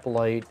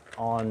extrapolate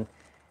on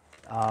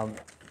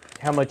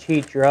how much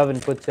heat your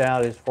oven puts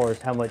out as far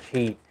as how much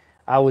heat.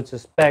 I would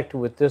suspect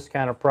with this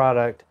kind of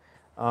product,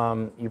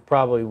 you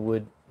probably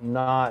would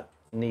not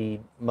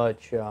need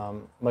much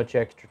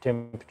extra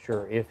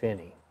temperature, if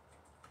any.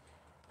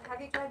 Have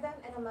you tried them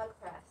in a mug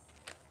press?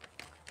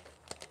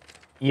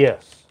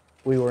 Yes,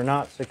 we were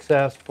not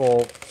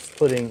successful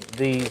putting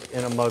these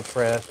in a mug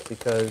press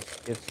because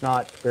it's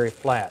not very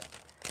flat.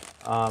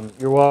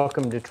 You're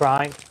welcome to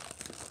try,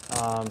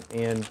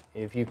 and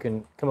if you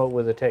can come up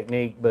with a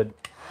technique, but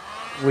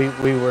we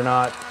were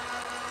not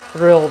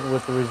thrilled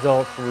with the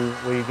results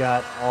we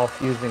got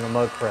off using a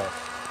mug press.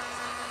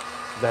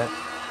 That.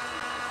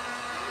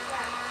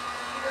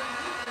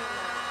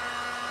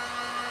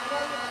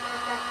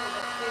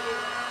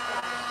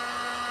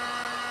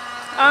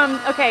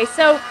 Okay,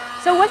 so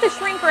what the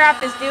shrink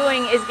wrap is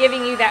doing is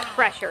giving you that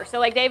pressure. So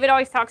like David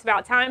always talks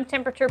about, time,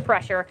 temperature,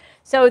 pressure.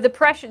 So the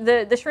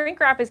pressure, the shrink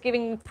wrap is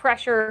giving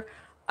pressure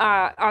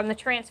on the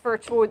transfer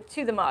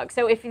to the mug.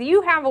 So if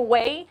you have a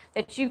way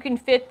that you can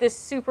fit this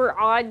super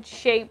odd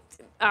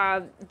shaped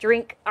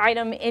drink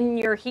item in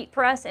your heat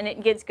press and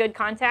it gets good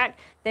contact,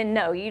 then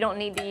no, you don't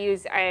need to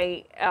use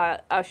a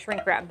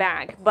shrink wrap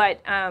bag.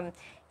 But I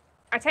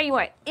tell you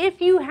what, if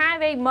you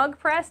have a mug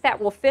press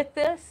that will fit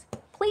this,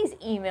 please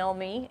email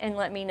me and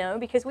let me know,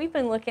 because we've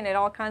been looking at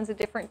all kinds of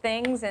different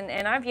things,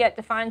 and I've yet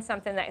to find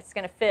something that's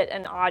going to fit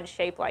an odd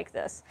shape like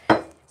this.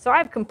 So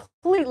I've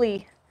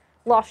completely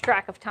lost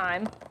track of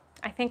time.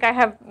 I think I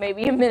have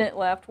maybe a minute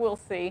left. We'll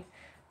see.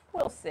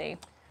 We'll see.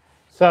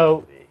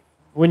 So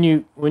when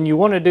you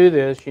want to do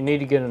this, you need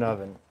to get an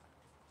oven.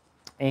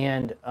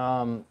 And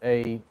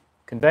a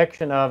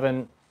convection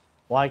oven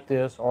like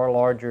this or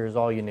larger is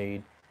all you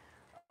need.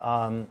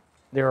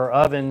 There are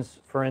ovens,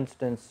 for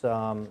instance,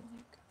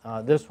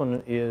 this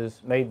one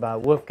is made by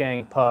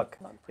Wolfgang Puck.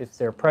 It's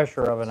their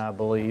pressure oven, I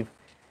believe.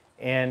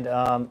 And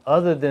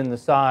other than the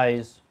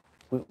size,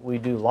 we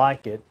do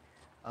like it.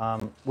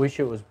 Wish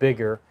it was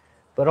bigger.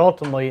 But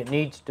ultimately, it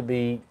needs to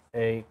be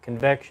a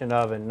convection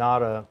oven,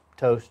 not a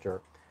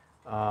toaster.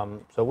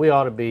 So we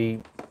ought to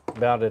be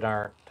about at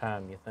our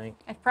time, you think?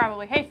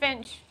 Probably. Hey,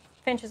 Finch.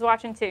 Finch is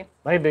watching too.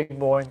 Hey, big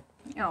boy.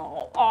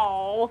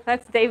 Oh,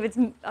 that's David's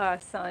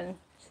son.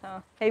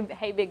 So,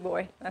 hey, big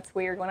boy. That's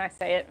weird when I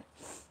say it.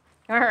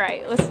 All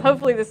right,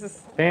 hopefully this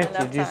is Finch,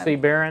 enough did you time. see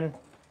Baron?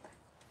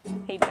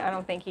 I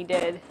don't think he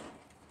did.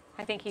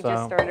 I think he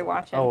just started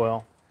watching. Oh,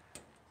 well.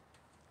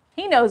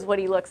 He knows what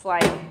he looks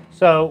like.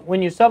 So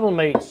when you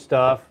sublimate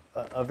stuff,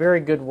 a very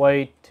good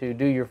way to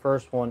do your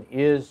first one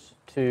is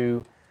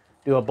to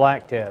do a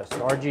black test,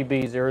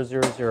 RGB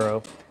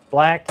 000.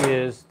 Black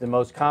is the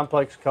most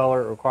complex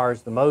color. It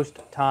requires the most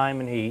time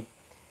and heat.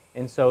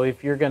 And so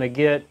if you're going to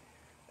get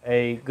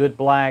a good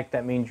black,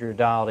 that means you're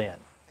dialed in.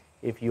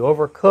 If you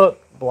overcook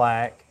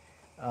black,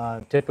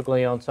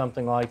 typically on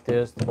something like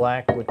this, the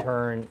black would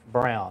turn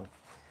brown.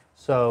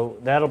 So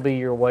that'll be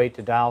your way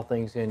to dial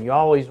things in. You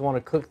always want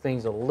to cook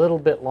things a little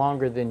bit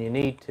longer than you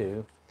need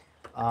to,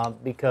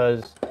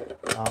 because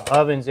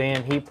ovens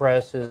and heat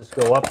presses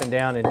go up and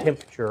down in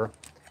temperature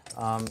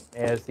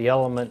as the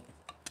element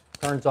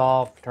turns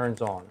off, turns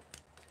on.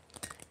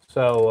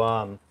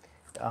 So,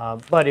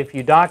 but if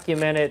you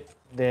document it,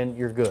 then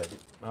you're good.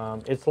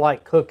 It's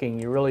like cooking.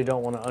 You really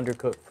don't want to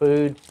undercook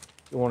food.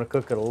 You want to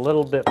cook it a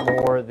little bit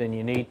more than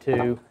you need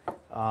to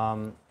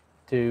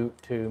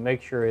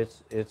make sure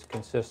it's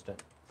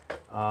consistent.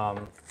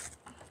 So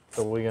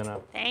we're gonna.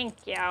 Thank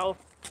you.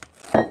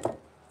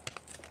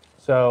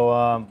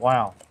 So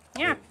wow.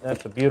 Yeah.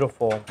 That's a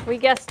beautiful. We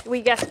guessed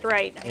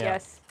right, I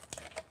guess.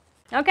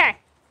 Okay.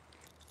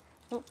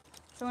 So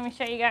let me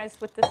show you guys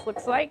what this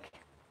looks like.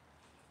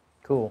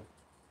 Cool.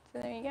 So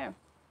there you go.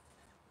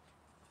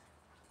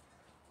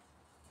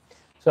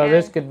 So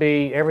this could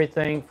be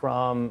everything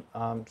from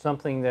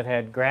something that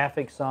had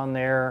graphics on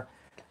there,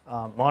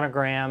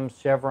 monograms,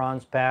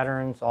 chevrons,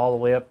 patterns, all the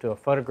way up to a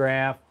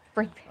photograph.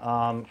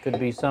 Could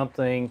be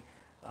something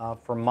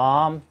for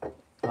mom,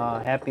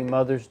 Happy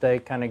Mother's Day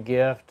kind of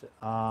gift.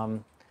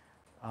 It's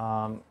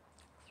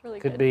really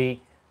Could good.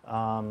 be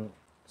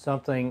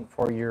something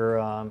for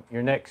your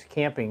next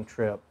camping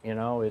trip. You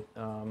know,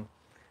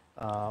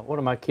 what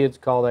do my kids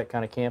call that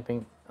kind of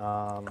camping?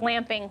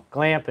 Glamping.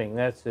 Glamping.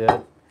 That's it.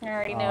 I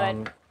already knew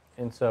it.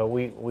 And so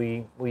we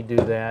do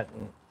that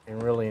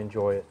and really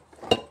enjoy it.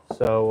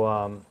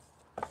 So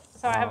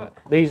So I have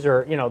these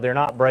are, they're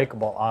not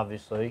breakable,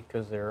 obviously,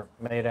 because they're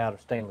made out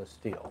of stainless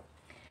steel.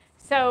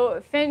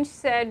 So Finch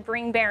said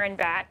bring Baron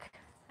back.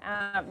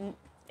 And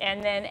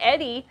then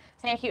Eddie,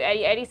 thank you,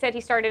 Eddie. Eddie said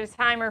he started a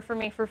timer for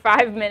me for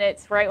 5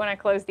 minutes right when I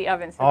closed the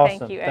oven. So Awesome.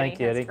 Thank you, Eddie. Thank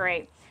you, Eddie. That's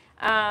great.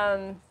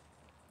 All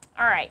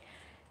right.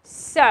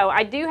 So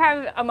I do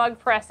have a mug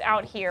press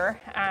out here,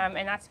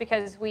 and that's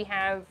because we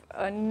have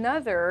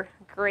another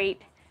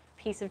great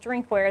piece of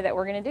drinkware that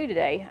we're going to do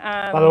today.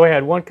 By the way, I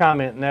had one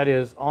comment, and that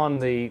is on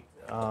the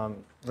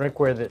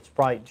drinkware that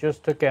Sprite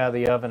just took out of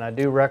the oven. I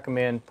do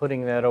recommend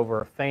putting that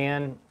over a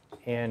fan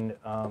and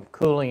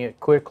cooling it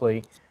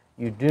quickly.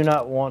 You do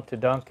not want to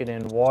dunk it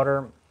in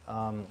water.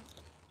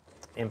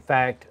 In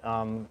fact,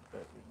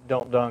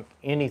 don't dunk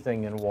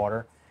anything in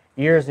water.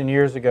 Years and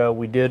years ago,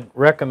 we did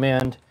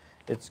recommend.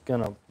 It's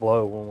going to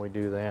blow when we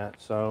do that.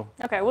 So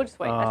Okay, we'll just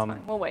wait. That's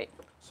fine. We'll wait.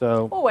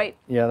 So We'll wait.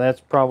 yeah,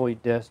 that's probably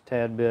just a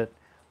tad bit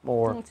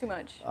more. Too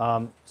much.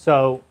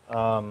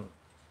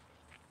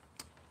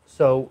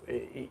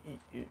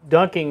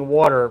 Dunking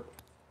water,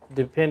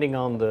 depending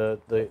on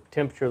the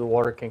temperature of the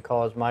water, can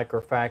cause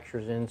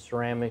microfractures in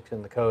ceramics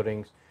and the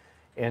coatings.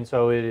 And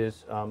so it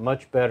is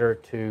much better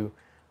to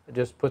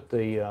just put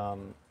the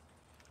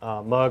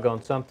mug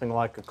on something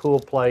like a cool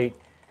plate,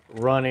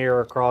 run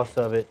air across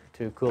of it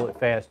to cool it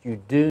fast. You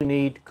do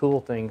need to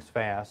cool things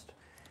fast.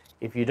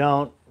 If you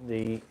don't,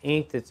 the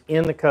ink that's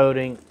in the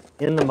coating,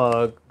 in the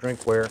mug,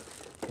 drinkware,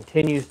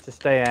 continues to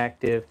stay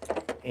active,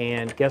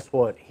 and guess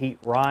what? Heat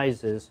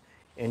rises,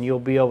 and you'll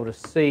be able to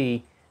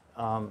see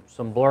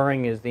some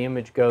blurring as the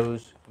image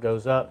goes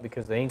up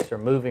because the inks are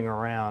moving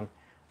around.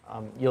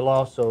 You'll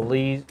also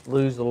lose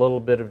a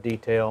little bit of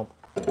detail,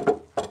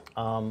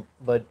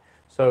 but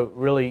so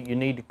really you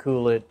need to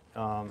cool it,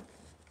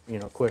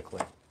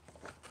 quickly.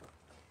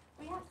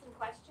 We have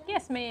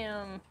Yes,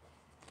 ma'am.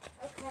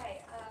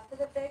 Okay, for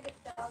the big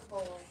dog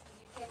bowls,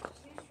 you take 2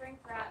 shrink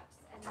wraps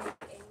and make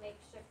a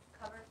makeshift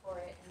cover for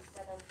it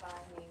instead of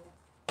buying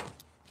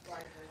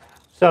larger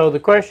wraps. So the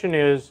question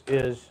is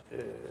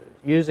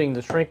using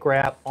the shrink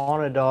wrap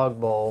on a dog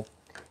bowl,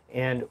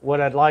 and what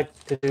I'd like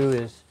to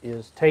do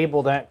is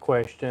table that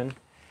question.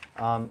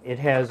 It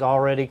has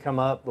already come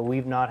up, but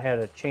we've not had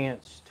a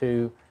chance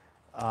to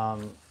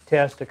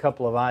test a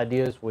couple of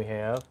ideas we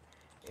have,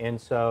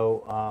 and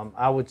so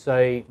I would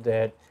say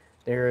that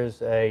there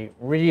is a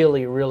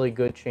really, really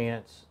good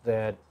chance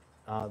that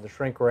the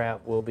shrink wrap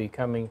will be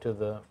coming to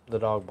the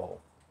dog bowl.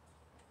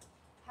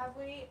 Have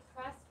we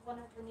pressed one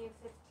of the new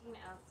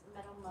 15-ounce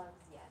metal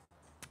mugs yet?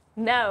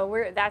 No,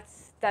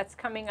 that's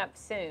coming up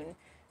soon.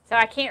 So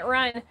I can't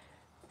run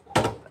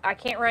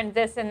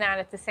this and that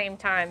at the same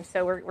time.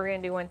 So we're gonna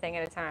do one thing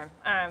at a time.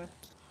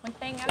 One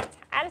thing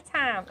at a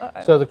time.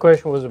 Uh-oh. So the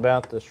question was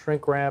about the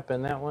shrink wrap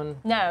in that one?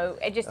 No,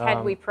 it just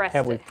had we pressed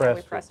had we it. pressed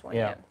Had we pressed it, one?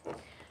 yeah.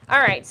 All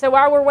right. So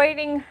while we're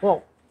waiting,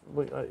 Well,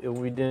 we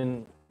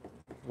didn't,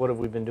 what have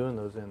we been doing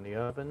those in the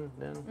oven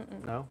then?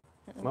 No?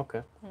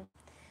 Okay.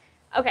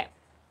 okay.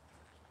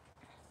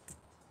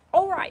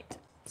 All right.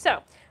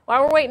 So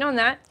while we're waiting on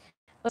that,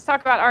 let's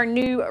talk about our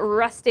new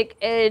rustic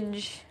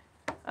edge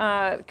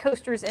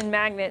coasters and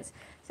magnets.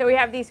 So we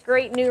have these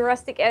great new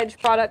rustic edge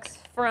products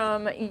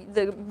from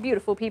the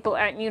beautiful people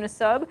at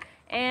Unisub,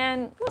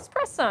 and let's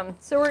press some.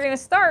 So we're going to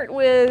start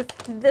with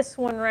this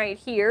one right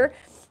here.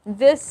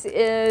 This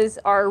is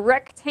our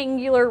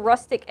rectangular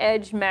rustic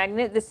edge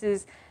magnet. This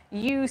is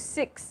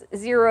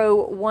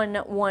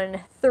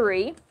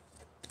U60113.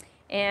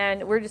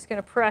 And we're just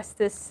going to press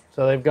this.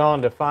 So they've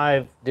gone to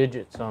 5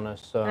 digits on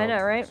us, so I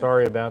know, right?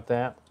 sorry about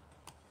that.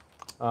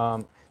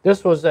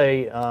 This was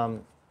a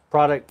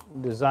product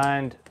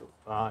designed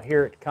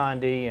here at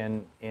Condé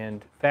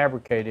and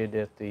fabricated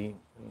at the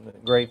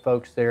great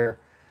folks there.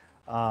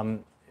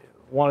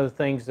 One of the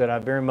things that I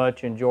very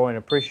much enjoy and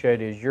appreciate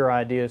is your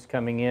ideas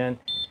coming in,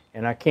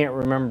 and I can't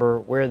remember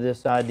where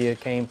this idea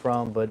came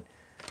from, but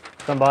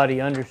somebody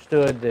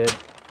understood that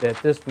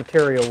this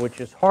material, which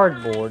is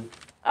hardboard,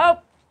 Oh,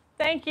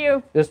 thank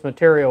you. this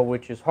material,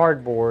 which is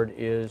hardboard,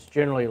 is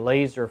generally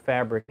laser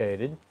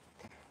fabricated,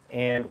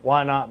 and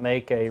why not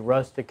make a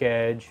rustic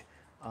edge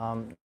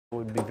that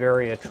would be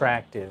very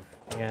attractive?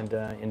 And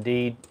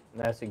indeed,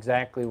 that's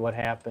exactly what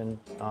happened.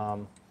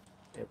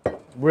 It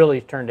really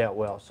turned out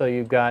well. So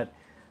you've got,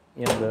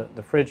 you know,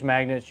 the fridge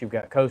magnets, you've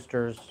got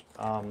coasters,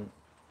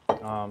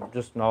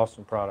 just an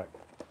awesome product.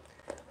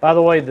 By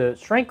the way, the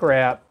shrink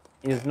wrap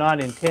is not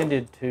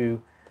intended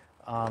to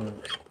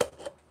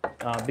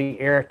be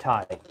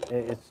airtight.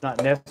 It's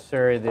not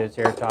necessary that it's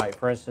airtight.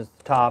 For instance,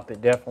 the top,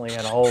 it definitely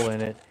had a hole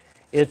in it.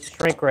 It's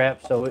shrink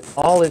wrap, so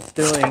all it's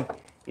doing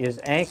is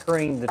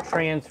anchoring the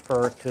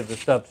transfer to the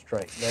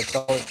substrate. That's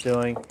all it's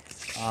doing,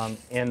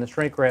 and the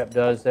shrink wrap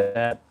does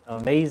that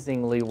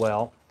amazingly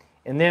well.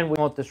 And then we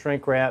want the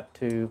shrink wrap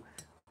to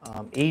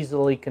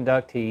easily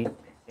conduct heat.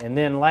 And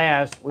then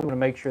last, we want to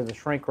make sure the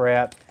shrink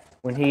wrap,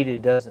 when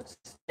heated, doesn't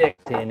stick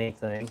to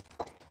anything.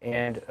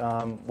 And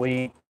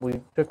we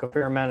took a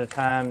fair amount of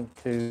time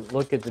to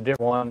look at the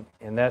different one,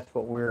 and that's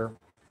what we're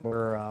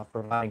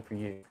providing for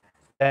you.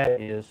 That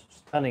is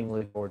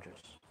stunningly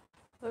gorgeous.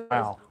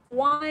 Wow.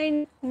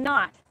 Why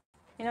not?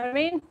 You know what I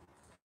mean?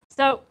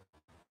 So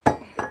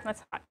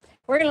that's hot.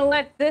 We're going to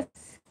let this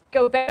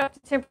go back up to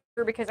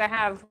temperature because I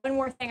have one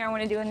more thing I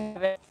want to do in the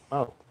oven.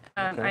 Oh,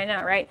 okay. I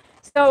know, right?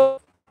 So,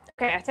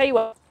 okay, I tell you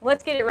what,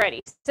 let's get it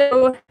ready.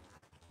 So,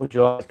 would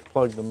you like to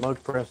plug the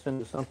mug press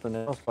into something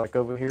else, like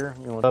over here?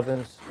 You know,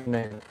 ovens, you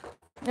name it.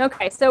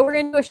 okay, so we're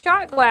going to do a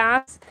shot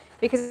glass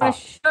because I'm going to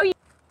show you.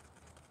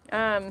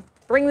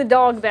 Bring the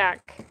dog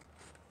back.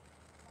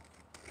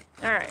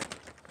 All right.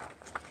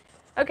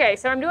 Okay,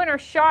 so I'm doing our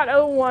shot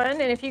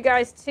 01, and if you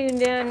guys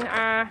tuned in,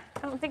 I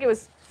don't think it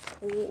was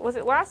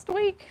it last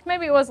week?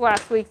 Maybe it was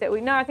last week that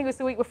no, I think it was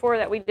the week before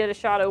that we did a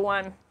shot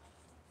 01.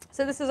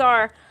 So this is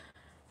our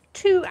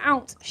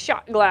 2-ounce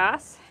shot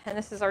glass, and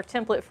this is our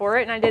template for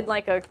it, and I did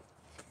like a,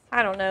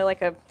 I don't know, like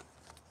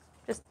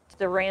just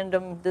a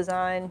random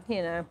design,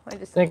 you know. I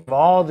just think of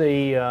all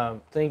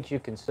the things you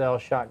can sell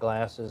shot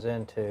glasses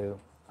into.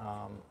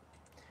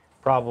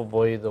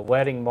 Probably the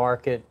wedding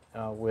market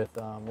with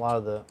a lot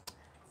of the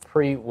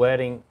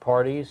pre-wedding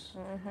parties.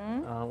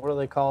 What do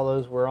they call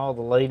those, where all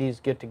the ladies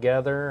get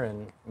together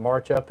and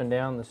march up and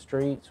down the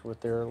streets with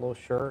their little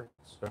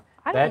shirts?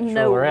 I don't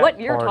know what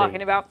you're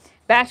talking about.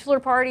 Bachelor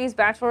parties,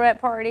 bachelorette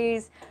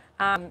parties,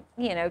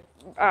 you know,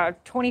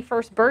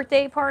 21st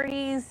birthday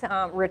parties,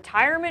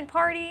 retirement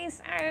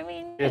parties. I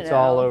mean, it's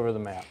all over the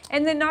map.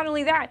 And then not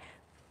only that,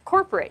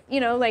 corporate,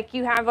 you know, like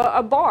you have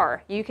a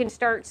bar. You can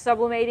start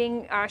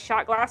sublimating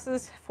shot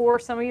glasses for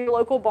some of your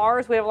local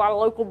bars. We have a lot of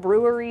local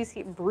breweries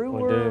here.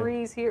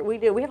 We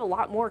do. We have a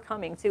lot more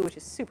coming too, which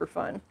is super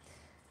fun.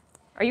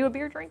 Are you a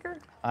beer drinker?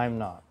 I'm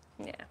not.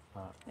 Yeah,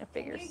 it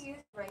figures. Can you use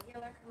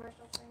regular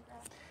commercial shrink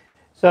wrap?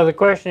 So the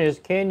question is,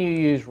 can you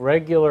use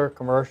regular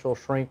commercial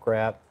shrink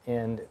wrap?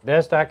 And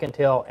best I can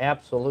tell,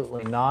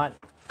 absolutely not.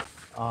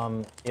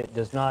 it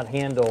does not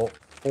handle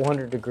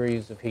 400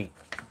 degrees of heat.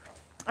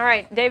 All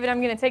right, David,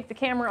 I'm going to take the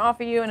camera off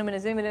of you and I'm going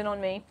to zoom it in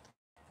on me.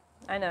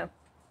 I know.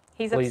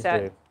 He's Please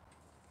upset. do.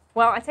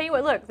 Well, I tell you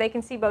what, look, they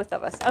can see both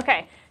of us.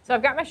 Okay, so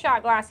I've got my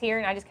shot glass here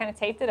and I just kind of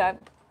taped it up.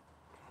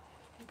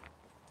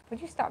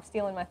 Would you stop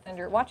stealing my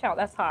thunder? Watch out,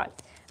 that's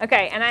hot.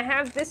 Okay, and I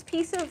have this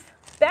piece of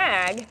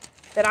bag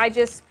that I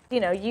just,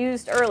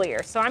 used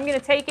earlier. So I'm going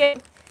to take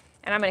it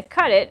and I'm going to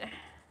cut it.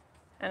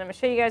 And I'm going to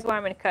show you guys why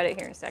I'm going to cut it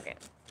here in a second.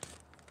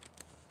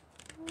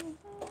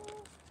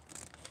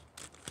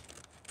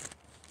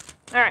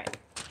 All right.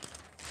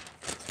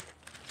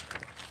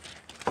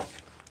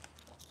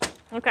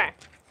 Okay.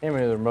 Hand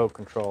me the remote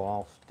control.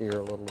 I'll steer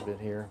a little bit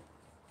here.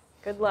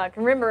 Good luck.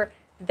 Remember,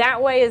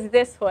 that way is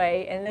this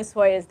way, and this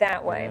way is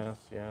that way.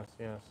 Yes.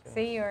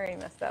 See, you already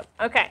messed up.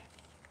 Okay.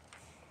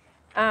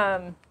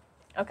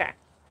 Okay.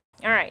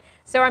 All right.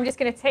 So I'm just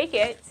going to take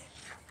it,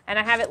 and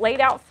I have it laid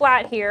out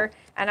flat here,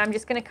 and I'm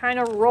just going to kind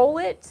of roll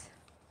it.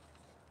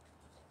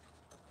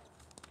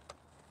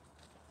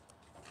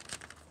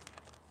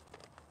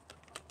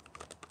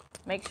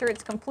 Make sure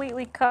it's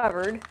completely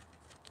covered.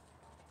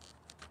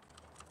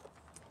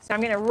 So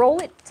I'm going to roll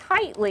it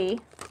tightly,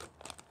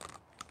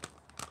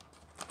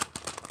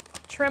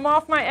 trim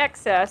off my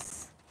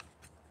excess.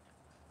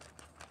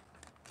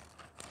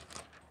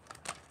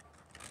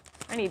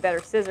 I need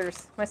better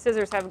scissors. My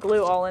scissors have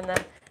glue all in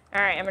them.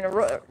 All right, I'm going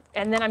to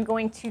and then I'm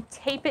going to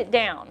tape it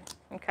down,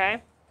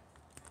 okay?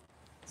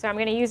 So I'm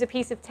going to use a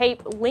piece of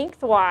tape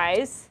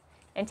lengthwise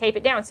and tape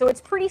it down. So it's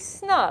pretty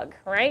snug,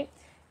 right?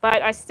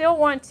 But I still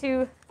want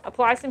to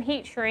apply some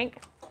heat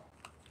shrink,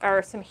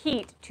 or some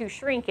heat to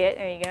shrink it.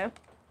 There you go.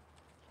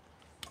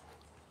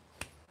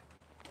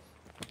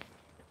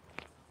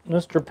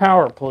 Mr.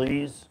 Power,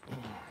 please.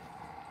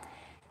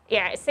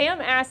 Yeah, Sam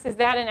asked, is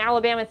that an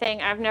Alabama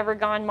thing? I've never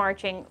gone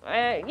marching.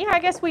 Yeah, I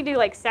guess we do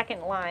like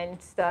second line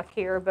stuff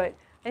here, but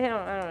I don't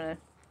know.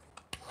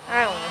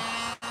 I don't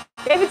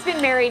know. David's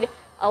been married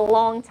a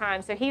long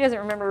time, so he doesn't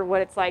remember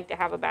what it's like to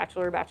have a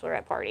bachelor or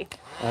bachelorette party.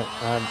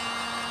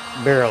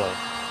 Barely.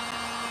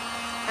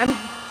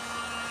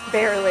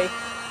 Barely.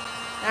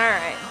 All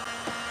right.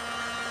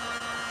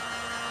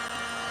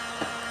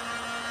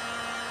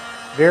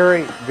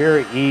 Very,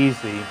 very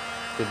easy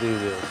to do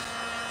this.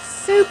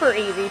 Super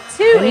easy.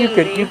 Too And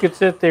easy. you could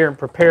sit there and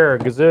prepare a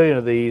gazillion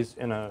of these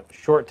in a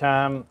short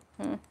time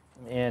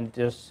and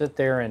just sit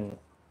there and,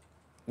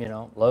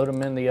 load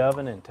them in the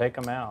oven and take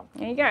them out.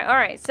 There you go. All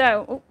right,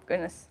 so, oh,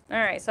 goodness. All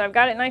right, so I've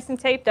got it nice and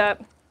taped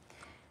up,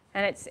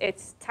 and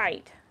it's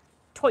tight.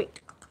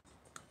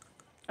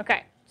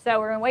 Okay, so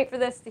we're going to wait for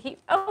this to heat.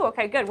 Oh,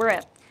 okay, good, we're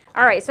in.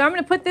 All right, so I'm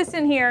going to put this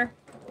in here.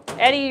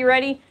 Eddie, you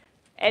ready?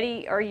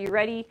 Eddie, are you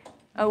ready?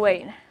 Oh,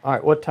 wait. All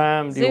right, what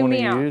time do you want to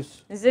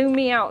use? Zoom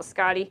me out,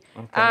 Scotty.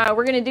 Okay.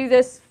 We're going to do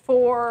this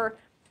for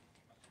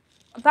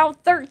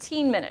about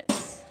 13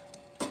 minutes.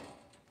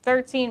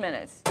 13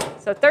 minutes.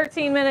 So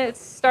 13 minutes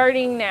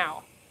starting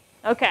now.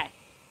 Okay.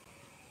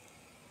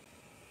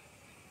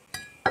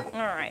 All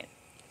right.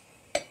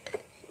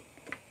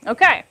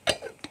 Okay.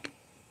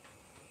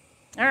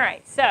 All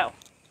right, so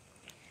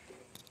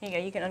here you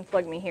go. You can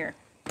unplug me here.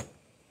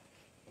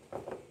 I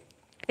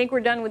think we're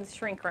done with the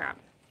shrink wrap.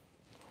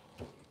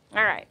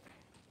 All right.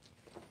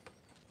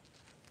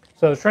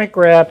 So shrink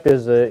wrap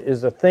is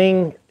a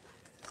thing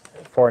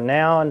for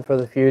now and for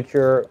the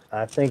future.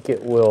 I think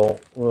it will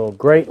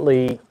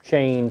greatly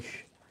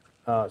change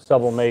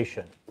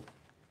sublimation.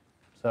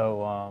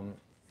 So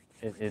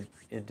it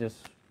just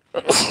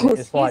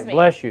it's like, me.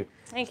 bless you.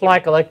 Thank It's you.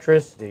 like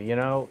electricity.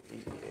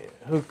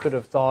 Who could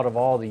have thought of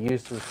all the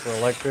uses for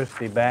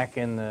electricity back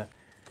in the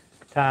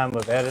time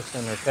of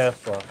Edison or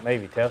Tesla?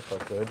 Maybe Tesla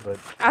could, but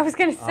I was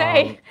going to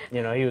say.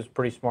 he was a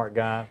pretty smart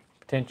guy.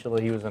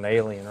 Potentially, he was an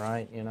alien,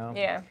 right?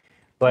 Yeah.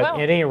 But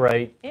Well, at any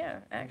rate, Yeah,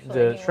 actually.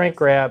 the he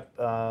shrink was.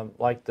 wrap,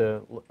 like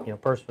the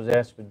person was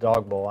asked with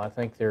dog bowl, I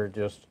think they're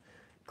just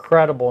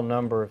credible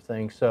number of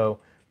things. So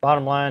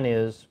bottom line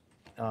is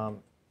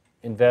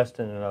invest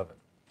in an oven.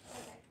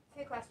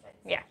 Two questions.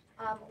 Yeah.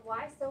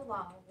 Why so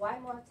long? Why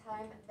more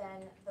time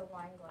than the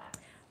wine glass?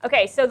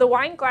 Okay, so the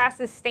wine glass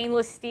is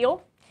stainless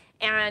steel,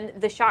 and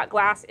the shot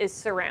glass is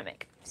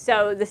ceramic.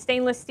 So the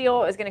stainless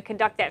steel is going to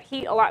conduct that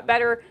heat a lot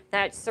better.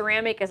 That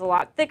ceramic is a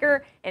lot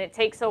thicker, and it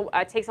takes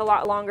a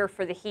lot longer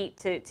for the heat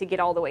to get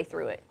all the way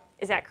through it.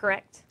 Is that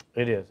correct?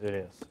 It is.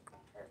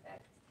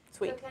 Perfect.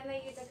 Sweet. So can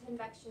they use a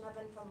convection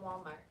oven from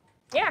Walmart?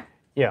 Yeah.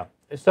 Yeah.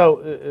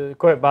 So,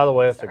 by the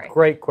way, that's Sorry. a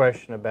great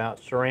question about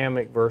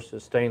ceramic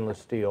versus stainless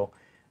steel.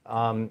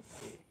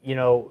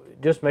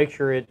 Just make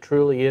sure it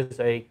truly is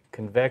a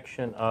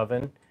convection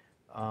oven.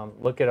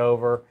 Look it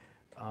over.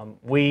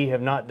 We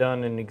have not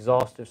done an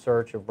exhaustive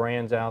search of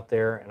brands out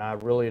there, and I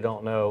really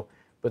don't know.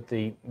 But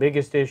the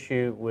biggest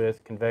issue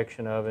with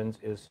convection ovens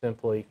is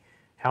simply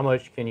how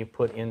much can you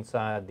put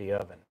inside the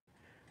oven.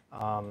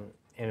 And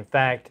in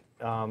fact,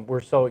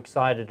 we're so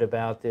excited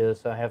about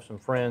this. I have some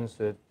friends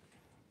that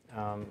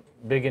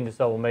big into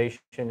sublimation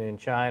in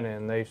China,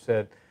 and they've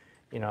said,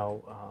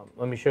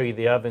 let me show you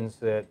the ovens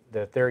that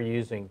they're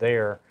using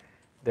there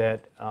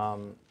that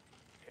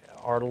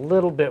are a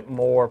little bit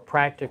more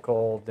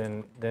practical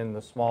than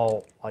the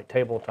small like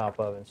tabletop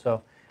oven.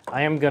 So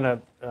I am going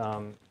to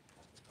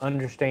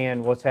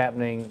understand what's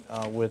happening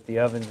with the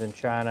ovens in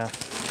China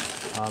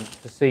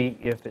to see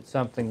if it's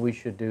something we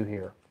should do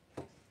here.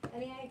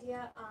 Any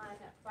idea on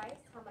price,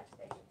 how much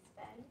they should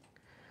spend?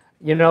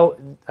 You know,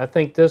 I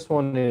think this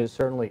one is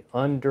certainly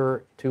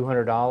under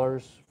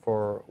 $200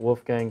 for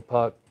Wolfgang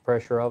Puck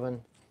pressure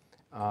oven.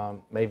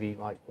 Maybe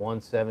like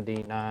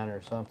 179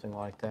 or something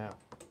like that.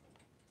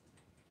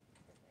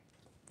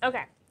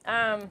 Okay.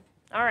 All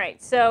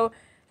right. So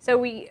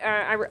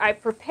I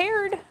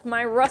prepared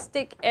my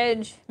rustic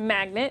edge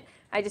magnet.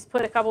 I just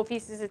put a couple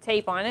pieces of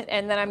tape on it,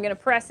 and then I'm going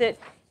to press it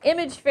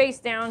image face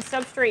down,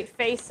 substrate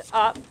face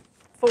up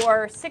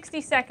for 60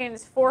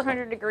 seconds,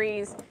 400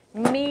 degrees,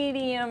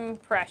 medium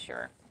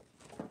pressure.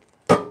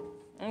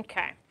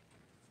 Okay.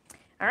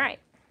 All right.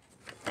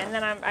 And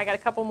then I got a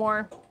couple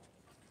more.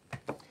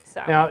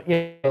 So. Now,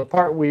 the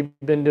part we've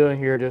been doing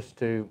here, just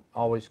to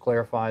always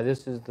clarify,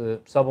 this is the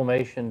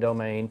sublimation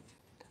domain,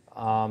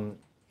 and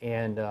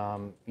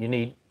you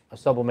need a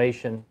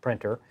sublimation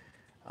printer.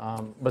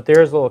 But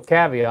there's a little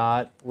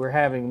caveat. We're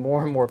having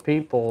more and more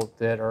people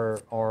that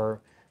are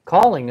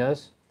calling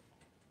us,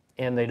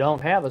 and they don't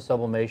have a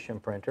sublimation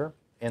printer,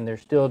 and they're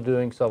still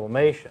doing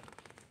sublimation.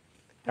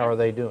 How are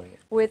they doing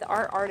it? With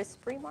our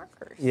artistry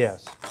markers.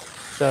 Yes.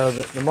 So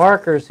the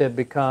markers have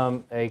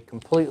become a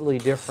completely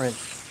different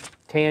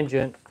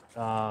tangent,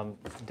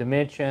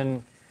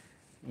 dimension,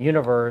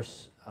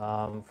 universe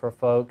for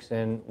folks,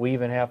 and we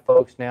even have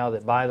folks now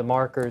that buy the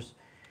markers.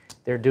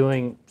 They're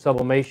doing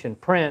sublimation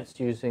prints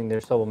using their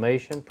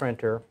sublimation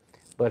printer,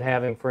 but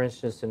having, for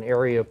instance, an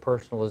area of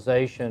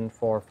personalization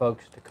for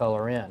folks to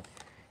color in.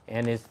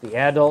 And it's the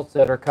adults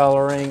that are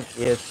coloring,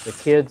 it's the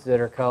kids that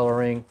are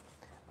coloring,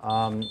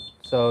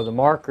 so the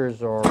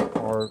markers are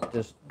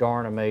just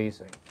darn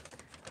amazing.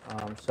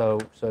 So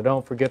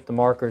don't forget the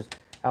markers.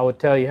 I would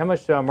tell you, how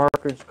much do our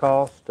markers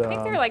cost? I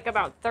think they're like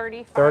about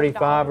 $35.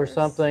 35 or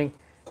something.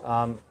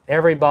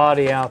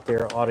 Everybody out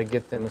there ought to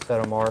get them a set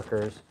of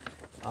markers.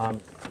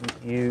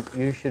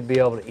 You should be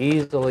able to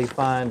easily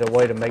find a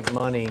way to make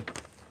money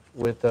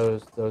with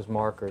those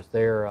markers.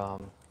 They're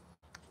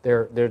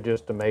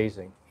just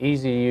amazing.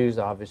 Easy to use,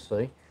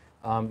 obviously.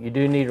 You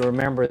do need to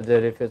remember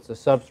that if it's a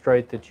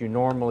substrate that you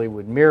normally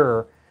would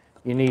mirror,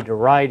 you need to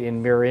write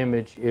in mirror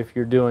image if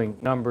you're doing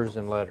numbers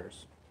and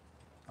letters.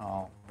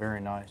 Oh,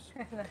 very nice.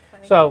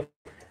 So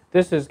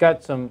this has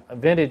got some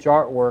vintage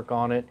artwork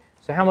on it.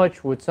 So how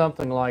much would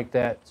something like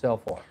that sell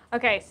for?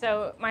 Okay,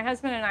 so my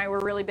husband and I were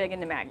really big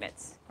into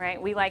magnets,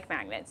 right? We like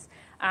magnets.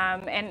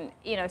 And,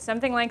 you know,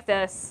 something like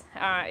this,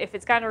 if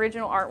it's got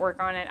original artwork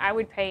on it, I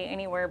would pay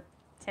anywhere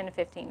 $10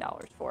 to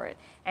 $15 for it.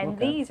 And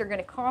Okay. these are going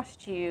to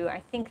cost you,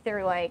 I think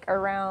they're like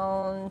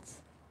around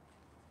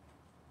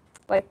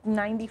like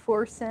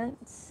 94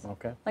 cents.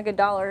 Okay. Like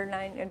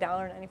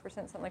 $1.94,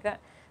 something like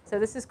that. So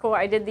this is cool.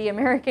 I did the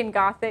American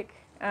Gothic.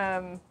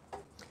 And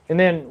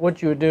then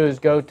what you would do is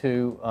go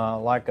to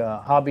like a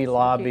Hobby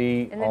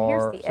Lobby And then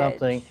here's or the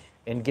something edge.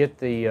 and get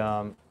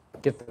the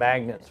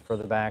magnets for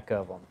the back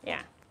of them.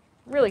 Yeah,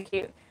 really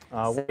cute.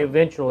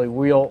 Eventually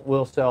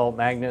we'll sell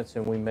magnets,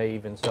 and we may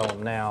even sell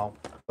them now,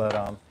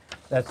 but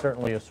that's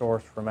certainly a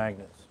source for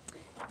magnets.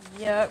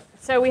 Yep.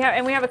 So we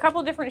have a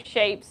couple different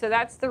shapes. So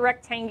that's the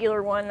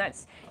rectangular one.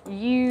 That's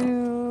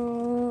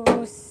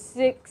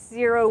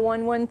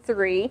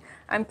U60113.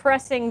 I'm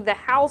pressing the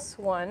house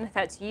one.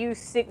 That's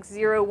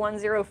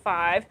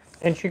U60105.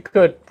 And you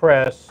could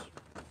press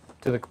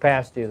to the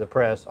capacity of the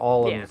press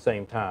all Yeah. at the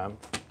same time.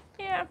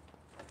 Yeah.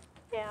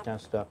 Yeah. Kind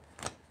of stuff.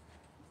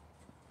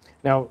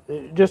 Now,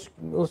 just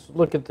let's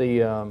look at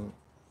the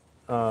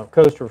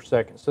coaster for a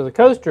second. So the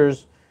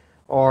coasters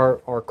are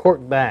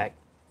corked back,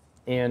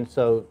 and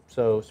so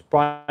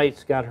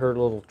Sprite's got her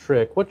little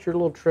trick. What's your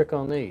little trick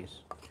on these?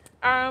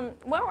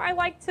 Well, I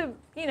like to,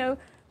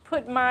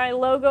 put my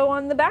logo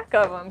on the back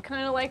of them,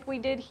 kind of like we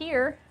did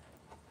here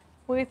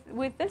with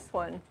this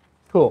one.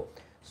 Cool.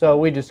 So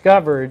we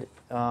discovered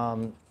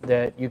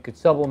that you could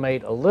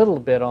sublimate a little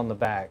bit on the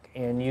back,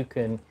 and you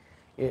can,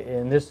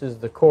 and this is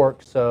the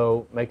cork,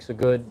 so makes a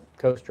good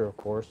coaster, of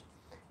course.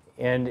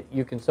 And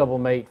you can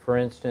sublimate, for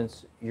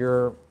instance,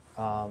 your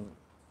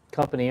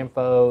company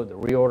info, the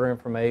reorder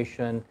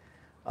information.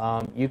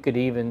 You could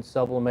even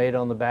sublimate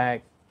on the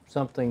back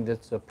something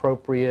that's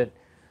appropriate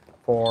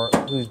for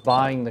who's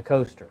buying the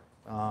coaster.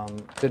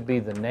 Could be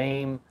the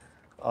name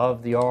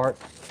of the art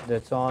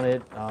that's on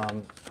it.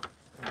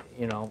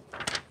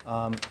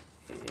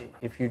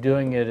 If you're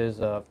doing it as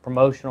a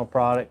promotional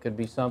product, could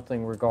be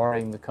something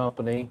regarding the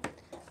company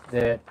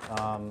that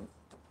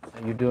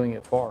you're doing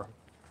it for.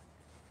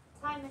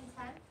 Time and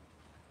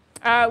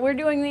 10? We're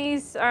doing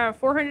these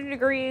 400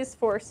 degrees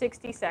for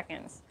 60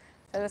 seconds.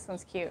 So this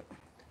one's cute.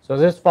 So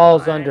this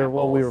falls under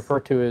what we Pineapples. refer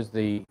to as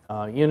the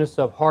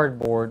Unisub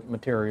hardboard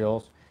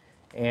materials,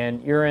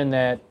 and you're in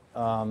that,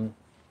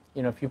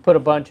 if you put a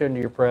bunch under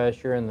your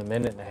press, you're in the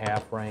minute and a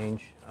half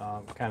range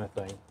kind of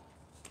thing.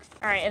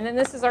 All right, and then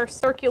this is our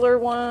circular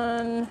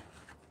one.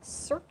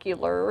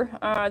 Circular.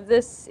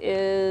 This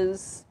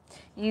is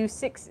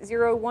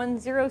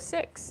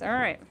U60106. All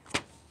right.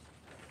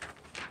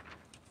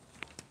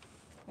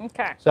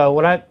 Okay. So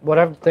what I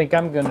think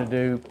I'm going to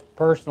do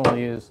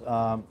personally is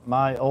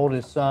my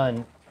oldest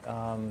son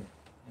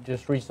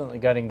just recently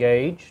got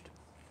engaged,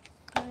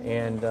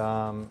 and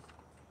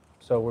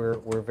so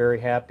we're very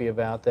happy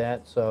about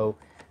that. So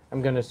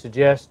I'm going to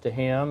suggest to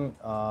him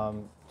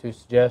to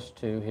suggest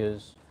to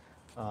his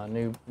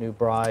new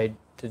bride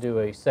to do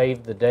a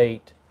save the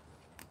date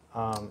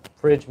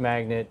fridge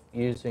magnet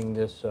using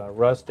this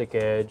rustic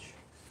edge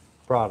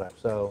product.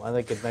 So I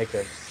think it'd make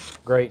a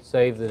great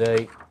save the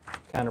date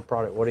kind of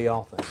product. What do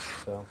y'all think?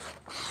 So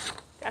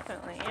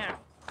Definitely, yeah.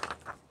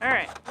 All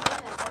right. Again,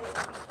 I thought it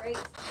would be great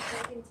to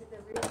break into the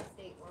real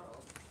estate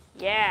world.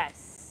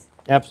 Yes.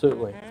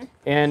 absolutely.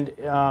 And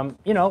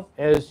you know,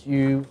 as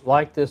you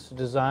like this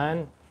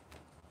design,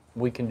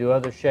 we can do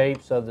other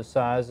shapes, other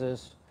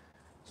sizes.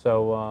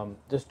 So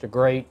just a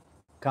great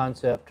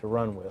concept to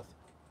run with.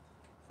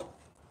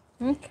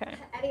 Okay.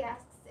 Eddie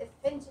asks if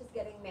Finch is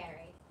getting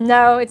married.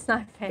 No, it's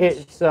not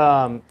finished. It's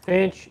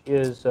Finch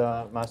is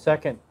my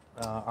second,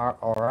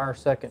 our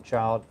second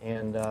child,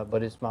 and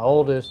but it's my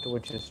oldest,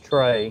 which is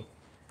Trey,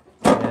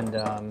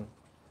 and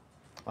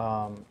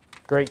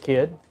great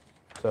kid.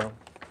 So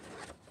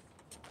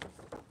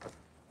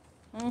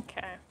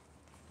Okay.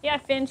 Yeah,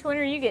 Finch, when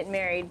are you getting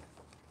married?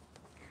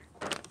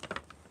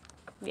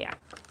 Yeah.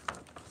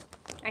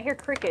 I hear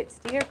crickets.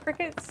 Do you hear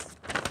crickets?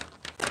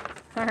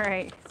 All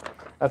right.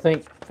 I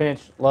think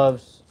Finch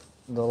loves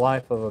the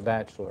life of a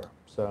bachelor.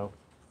 So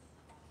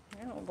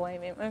I don't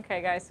blame him.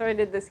 Okay, guys, so I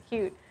did this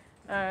cute.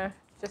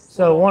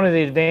 so one of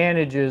the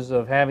advantages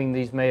of having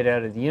these made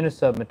out of the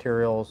Unisub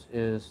materials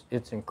is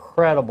its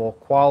incredible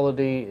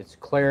quality, its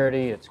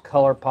clarity, its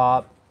color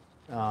pop,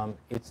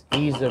 its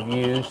ease of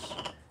use,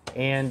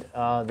 and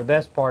the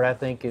best part I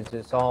think is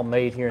it's all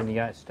made here in the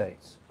United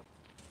States.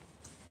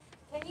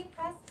 Can you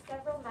press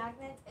several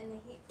magnets in the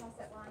heat press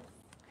at once?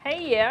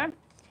 Hey, yeah.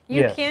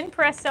 You Yes. can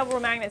press several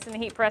magnets in the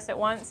heat press at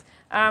once.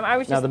 I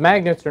was Now just the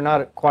magnets are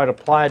not quite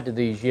applied to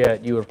these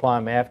yet. You would apply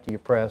them after you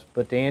press,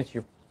 but to answer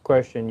your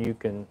question, you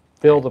can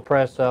fill the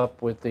press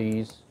up with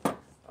these,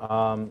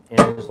 and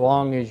as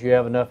long as you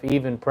have enough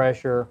even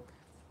pressure,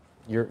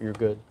 you're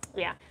good.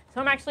 Yeah,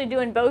 so I'm actually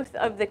doing both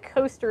of the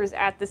coasters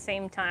at the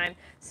same time.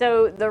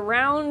 So the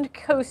round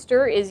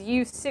coaster is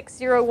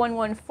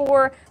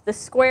U60114. The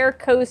square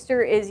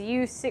coaster is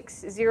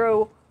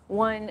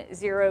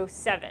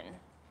U60107.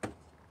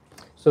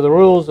 So the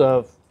rules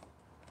of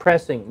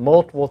pressing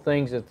multiple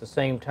things at the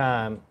same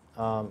time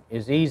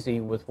is easy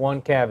with one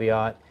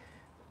caveat.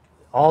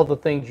 All the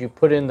things you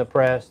put in the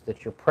press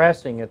that you're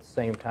pressing at the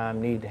same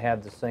time need to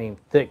have the same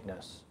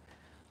thickness,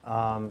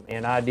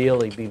 and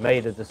ideally be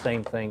made of the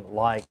same thing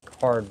like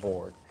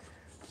cardboard.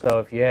 So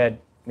if you had,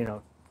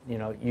 you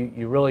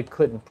really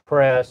couldn't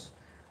press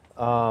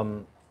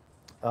one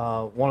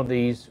of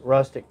these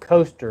rustic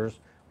coasters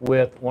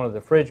with one of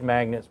the fridge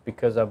magnets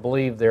because I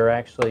believe they're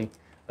actually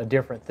a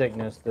different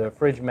thickness. The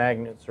fridge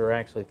magnets are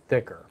actually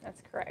thicker.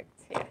 That's correct,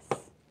 yes.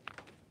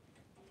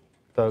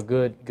 So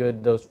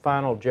good, those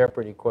final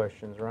Jeopardy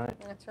questions, right?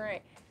 That's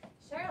right.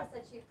 Cheryl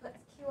said she puts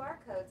QR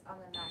codes on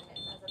the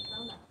magnets as a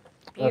promo.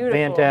 Beautiful.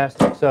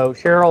 Fantastic. So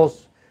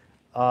Cheryl's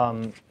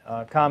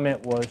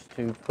comment was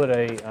to put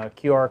a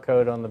QR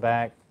code on the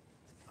back.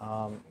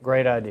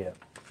 Great idea.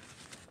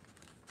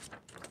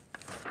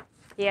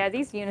 Yeah,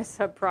 these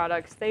Unisub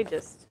products, they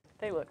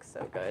look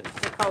so good.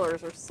 The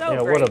colors are so Yeah,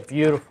 great. what a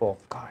beautiful,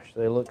 gosh,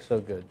 they look so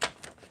good.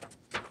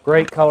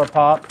 Great color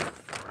pop.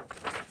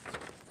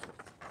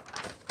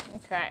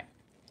 Okay.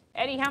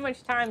 Eddie, how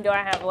much time do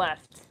I have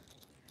left?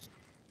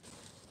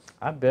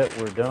 I bet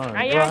we're done.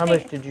 Yeah, Well, I how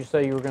think much did you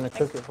say you were going to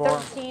cook it for?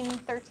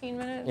 13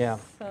 minutes? Yeah.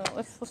 So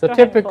let's So go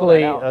ahead and pull that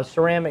typically, out. a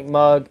ceramic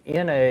mug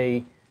in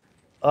a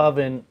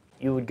oven,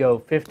 you would go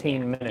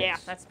 15 minutes. Yeah,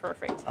 that's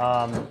perfect.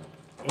 And,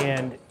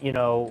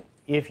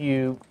 if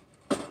you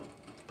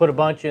put a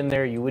bunch in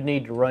there, you would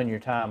need to run your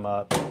time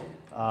up.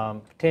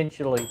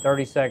 Potentially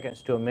 30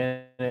 seconds to a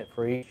minute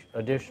for each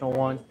additional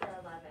one. For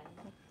 11.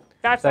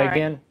 That's Say all right.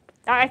 again?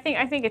 I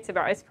think it's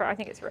about. I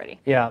think it's ready.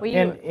 Yeah. Will you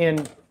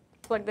And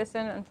plug this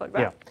in and plug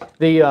yeah, that?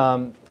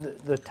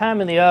 the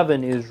time in the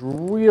oven is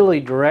really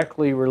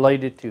directly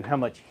related to how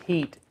much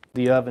heat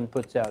the oven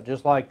puts out.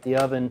 Just like the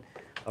oven,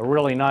 a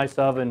really nice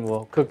oven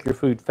will cook your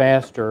food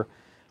faster.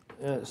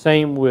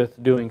 Same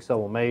with doing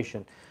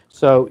sublimation.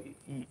 So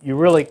you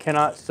really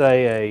cannot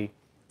say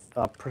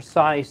a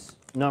precise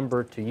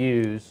number to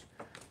use.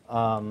 Is it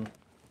on?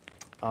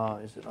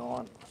 Let's see.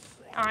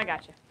 Oh, I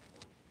got you.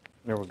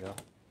 There we go.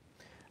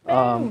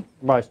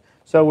 Right.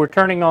 So we're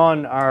turning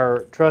on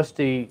our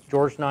trusty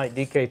George Knight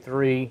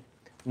DK3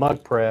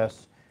 mug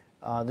press.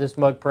 This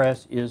mug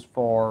press is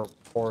for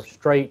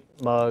straight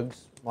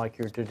mugs, like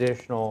your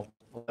traditional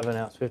 11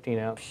 ounce, 15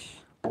 ounce.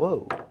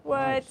 Whoa. What?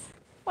 Nice.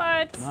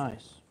 What?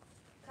 Nice.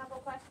 Couple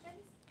questions.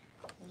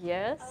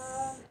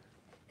 Yes.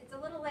 It's a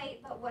little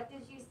late, but what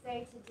did you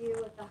say to do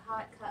with the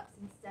hot cups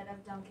instead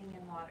of dunking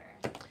in water?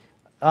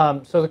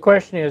 So the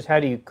question is, how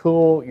do you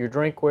cool your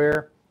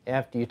drinkware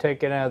after you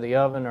take it out of the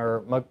oven or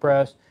mug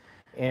press?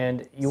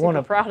 And you Super want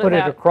to proud of put it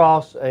that.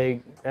 across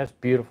that's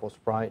beautiful,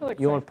 Sprite. It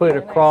looks You want like to put it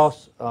really nice.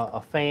 across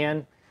a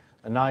fan,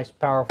 a nice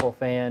powerful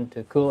fan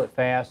to cool it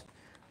fast.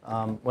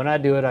 When I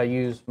do it, I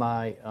use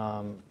my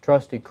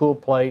trusty cool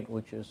plate,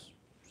 which is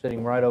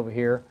sitting right over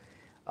here,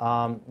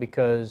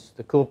 because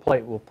the cool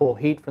plate will pull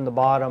heat from the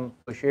bottom,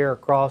 push air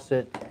across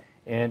it,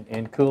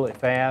 and cool it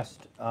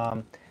fast.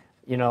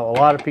 You know, a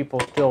lot of people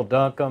still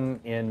dunk them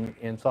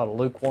in sort of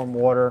lukewarm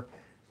water,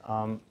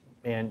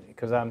 and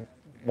because I'm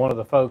one of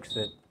the folks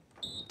that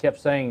kept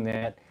saying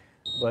that,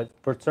 but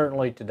for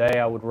certainly today,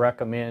 I would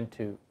recommend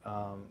to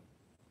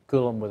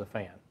cool them with a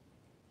fan.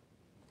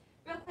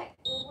 Real quick,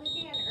 will we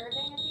be in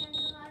Irving at the end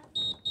of the month?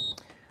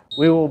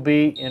 We will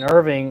be in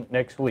Irving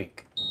next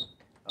week.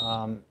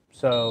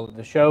 So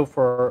the show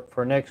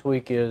for next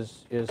week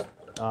is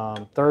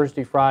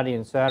Thursday, Friday,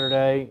 and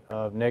Saturday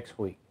of next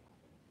week.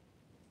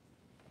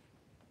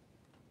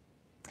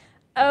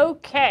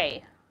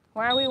 Okay,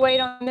 while we wait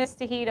on this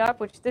to heat up,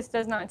 which this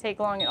does not take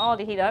long at all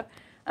to heat up,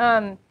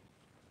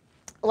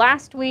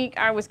 last week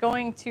I was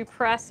going to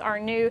press our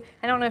new,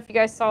 I don't know if you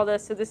guys saw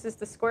this, so this is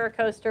the square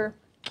coaster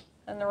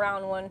and the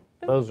round one.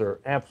 Those are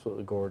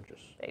absolutely gorgeous.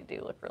 They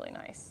do look really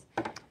nice.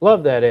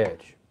 Love that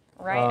edge.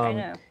 Right, I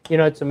know. You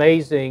know, it's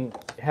amazing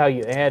how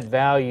you add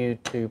value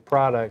to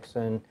products,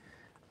 and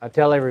I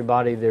tell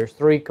everybody there's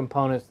 3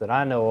 components that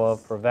I know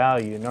of for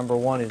value. Number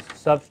 1 is the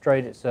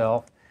substrate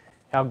itself.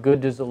 How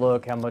good does it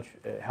look?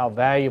 How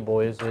valuable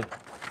is it?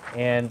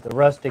 And the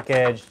rustic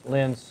edge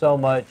lends so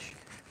much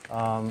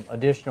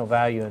additional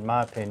value, in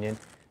my opinion.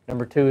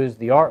 Number 2 is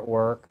the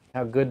artwork.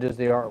 How good does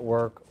the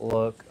artwork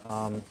look?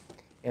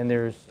 And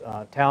there's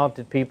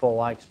talented people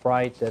like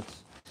Sprite.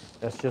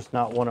 That's just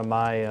not one of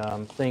my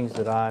things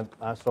that I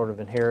sort of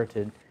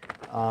inherited.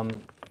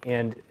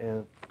 And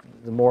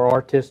the more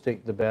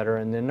artistic, the better.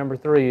 And then number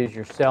 3 is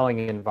your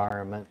selling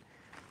environment.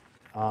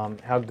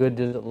 How good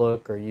does it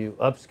look? Are you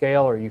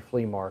upscale or are you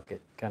flea market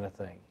kind of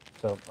thing?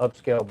 So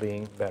upscale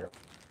being better.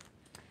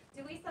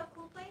 Do we sell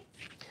cool plates?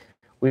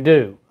 We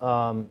do.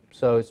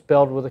 So it's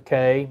spelled with a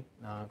K,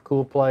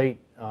 Cool Plate.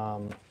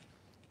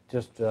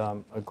 Just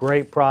a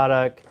great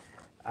product.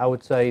 I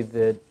would say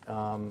that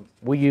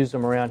we use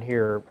them around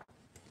here,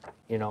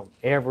 you know,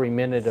 every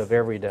minute of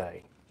every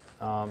day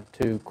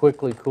to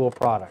quickly cool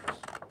products.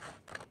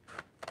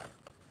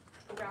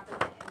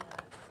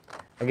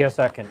 I guess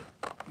I can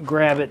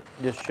grab it,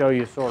 just show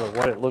you sort of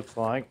what it looks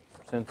like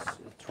since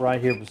it's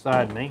right here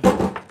beside me.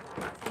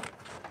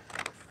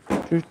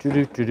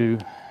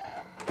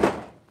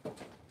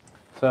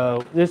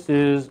 So this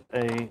is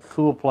a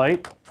cool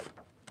plate,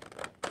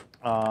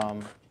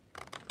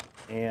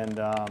 and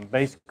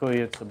basically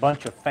it's a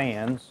bunch of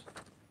fans,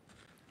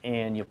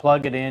 and you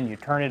plug it in, you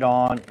turn it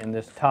on, and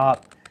this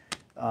top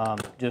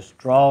just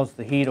draws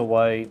the heat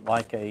away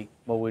like a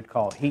what we'd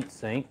call a heat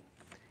sink,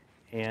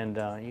 and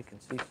you can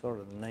see sort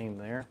of the name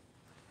there.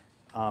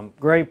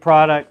 Great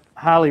product,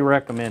 highly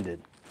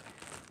recommended,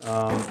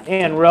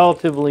 and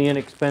relatively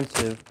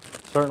inexpensive.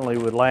 Certainly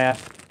would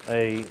last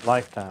a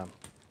lifetime.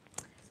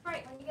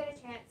 Sprite, when you get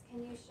a chance,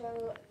 can you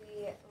show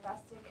the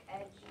rustic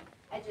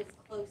edges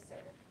closer?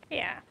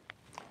 Yeah.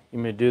 You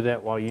may do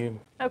that while you.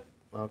 Oh.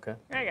 Okay.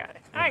 I got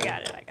it. I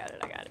got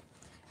it.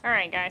 All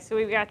right, guys. So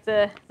we've got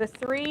the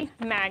 3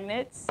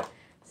 magnets.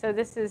 So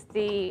this is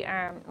the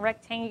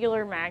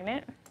rectangular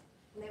magnet.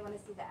 And they want to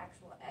see the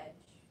actual edge.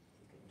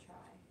 You can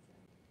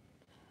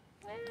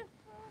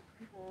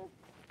try.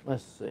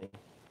 Let's see.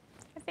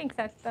 I think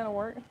that'll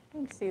work. You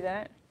can see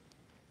that.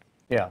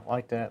 Yeah,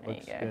 like that. There you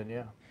Looks go. good.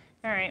 Yeah.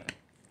 All right.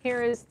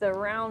 Here is the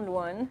round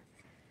one,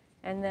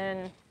 and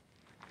then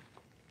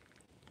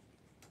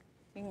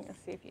you can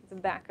see if the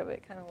back of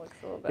it kind of looks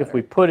a little better. If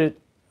we put it,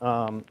 You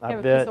I have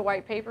a piece bet of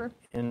white paper.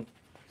 in,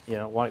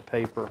 white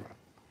paper.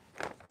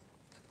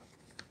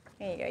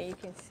 There you go. You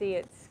can see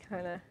it's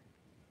kind of,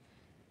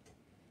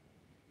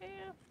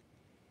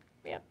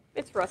 yeah,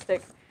 it's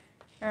rustic.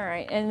 All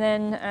right, and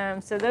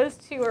then so those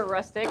 2 are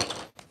rustic.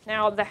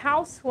 Now the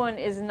house one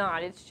is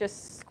not. It's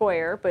just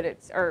square, but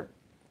it's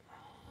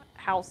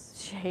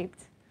house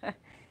shaped.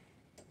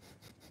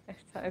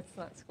 It's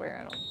not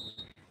square.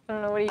 I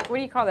don't know. What do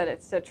you call that?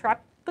 It's a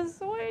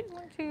trapezoid.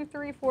 1, 2,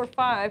 3, 4,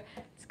 5.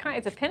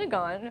 It's a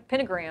pentagon.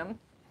 Pentagram.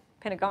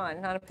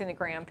 Pentagon, not a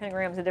pentagram.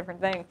 Pentagram's a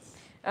different thing.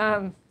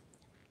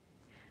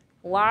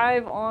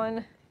 Live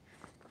on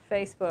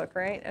Facebook,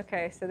 right?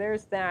 Okay, so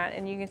there's that,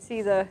 and you can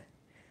see the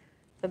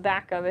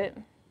back of it.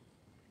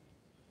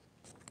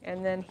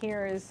 And then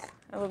here is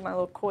my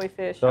little koi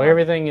fish. So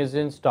everything is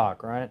in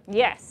stock, right?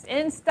 Yes,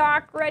 in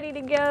stock, ready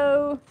to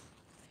go,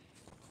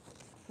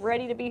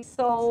 ready to be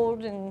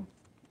sold and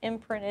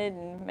imprinted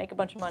and make a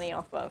bunch of money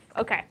off of.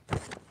 Okay.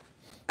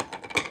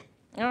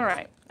 All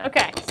right.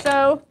 Okay,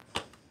 so.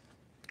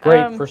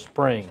 Great for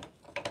spring.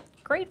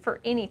 Great for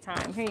any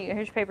time. Here you go.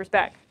 Here's your papers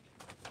back.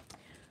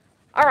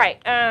 All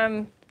right.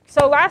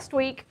 So last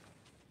week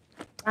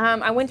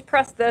I went to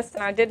press this,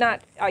 and I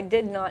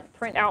did not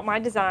print out my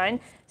design.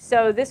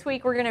 So this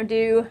week we're going to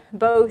do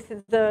both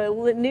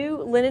the new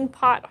linen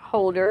pot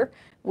holder,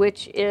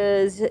 which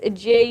is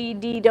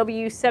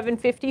JDW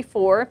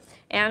 754,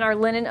 and our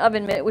linen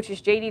oven mitt, which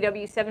is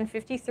JDW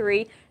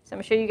 753. So I'm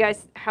going to show you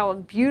guys how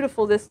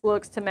beautiful this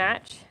looks to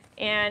match.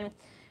 And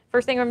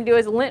first thing I'm going to do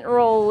is lint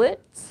roll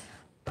it.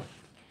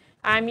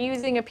 I'm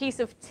using a piece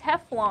of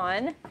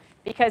Teflon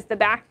because the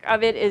back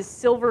of it is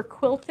silver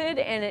quilted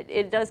and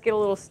it does get a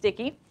little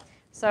sticky.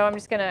 So I'm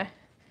just going to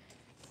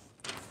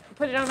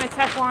put it on my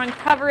Teflon,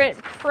 cover it,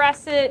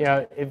 press it.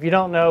 Yeah, if you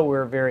don't know,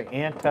 we're very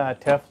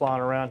anti-Teflon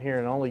around here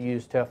and only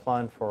use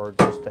Teflon for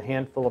just a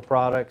handful of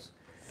products.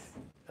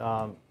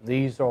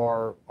 These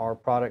are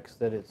products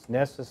that it's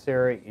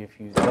necessary. If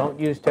you don't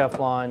use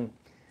Teflon,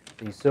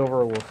 the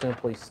silver will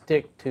simply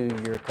stick to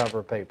your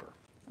cover paper.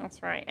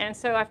 That's right. And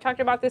so I've talked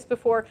about this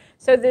before.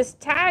 So this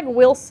tag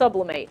will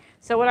sublimate.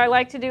 So what I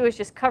like to do is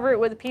just cover it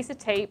with a piece of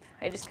tape.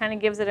 It just kind of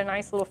gives it a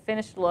nice little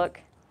finished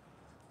look.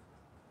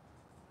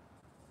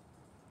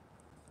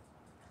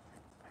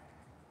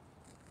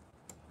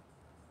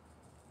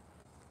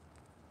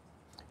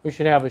 We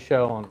should have a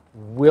show on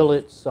Will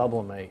It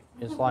Sublimate.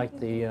 It's like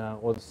the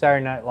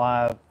Saturday Night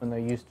Live when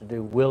they used to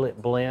do Will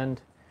It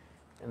Blend,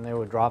 and they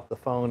would drop the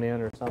phone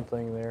in or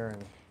something there.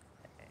 And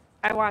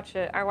I watch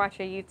a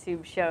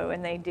YouTube show,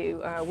 and they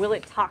do Will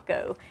It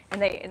Taco,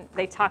 and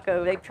they try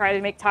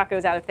to make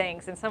tacos out of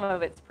things, and some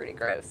of it's pretty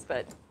gross,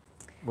 but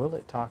Will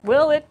It Taco?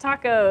 Will It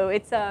Taco.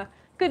 It's a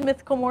good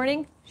mythical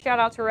morning. Shout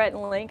out to Rhett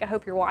and Link. I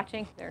hope you're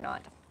watching. They're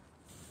not,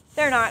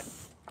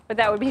 but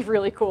that would be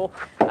really cool.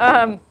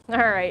 All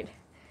right,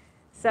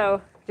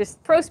 so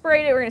just pro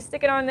sprayed it. We're gonna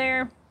stick it on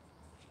there.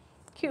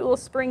 Cute little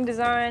spring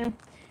design.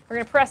 We're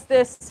gonna press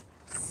this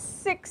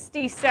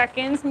 60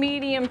 seconds,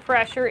 medium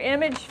pressure,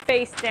 image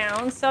face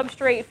down,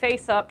 substrate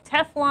face up,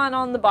 Teflon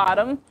on the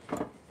bottom.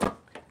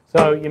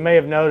 So you may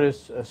have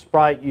noticed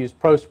Sprite used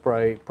Pro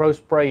Spray. Pro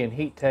Spray and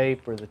heat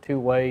tape are the two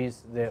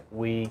ways that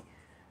we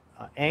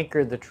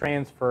anchor the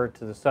transfer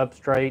to the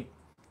substrate.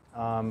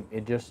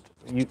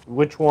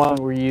 Which one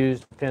we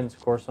use depends, of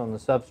course, on the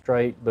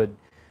substrate, but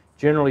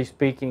generally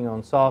speaking,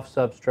 on soft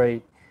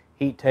substrate,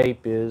 heat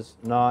tape is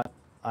not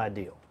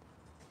ideal.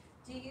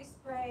 Do you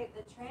spray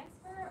the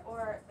transfer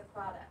or the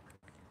product?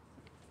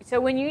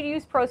 So when you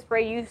use Pro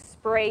Spray, you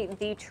spray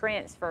the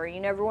transfer. You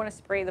never want to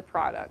spray the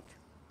product.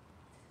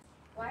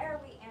 Why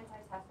are we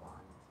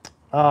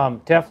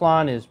anti-Teflon?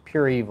 Teflon is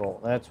pure evil.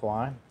 That's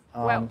why.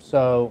 Well-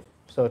 So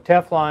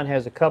Teflon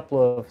has a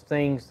couple of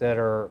things that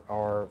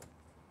are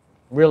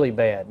really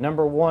bad.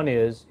 Number one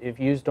is if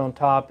used on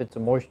top, it's a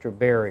moisture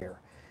barrier.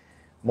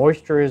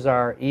 Moisture is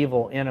our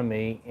evil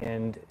enemy,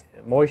 and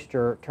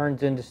moisture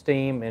turns into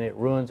steam and it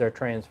ruins our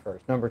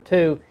transfers. Number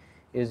two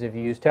is if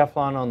you use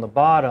Teflon on the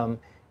bottom,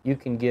 you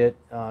can get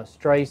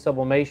stray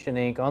sublimation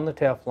ink on the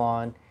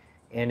Teflon,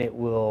 and it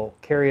will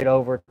carry it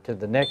over to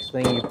the next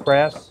thing you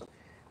press.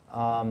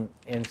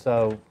 And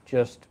so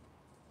just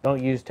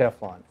don't use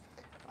Teflon.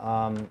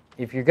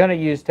 If you're going to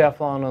use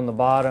Teflon on the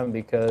bottom,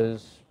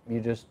 because you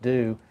just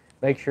do,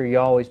 make sure you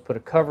always put a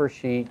cover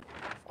sheet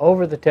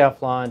over the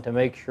Teflon to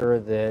make sure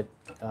that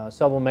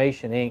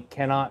sublimation ink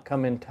cannot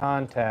come in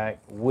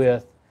contact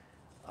with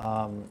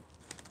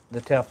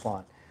the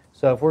Teflon.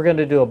 So if we're going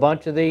to do a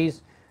bunch of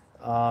these,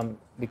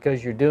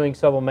 because you're doing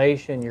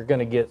sublimation, you're going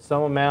to get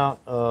some amount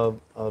of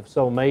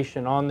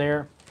sublimation on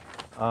there,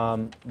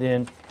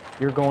 then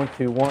you're going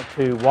to want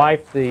to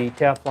wipe the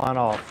Teflon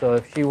off. So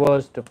if she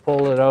was to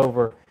pull it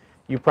over,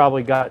 you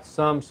probably got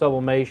some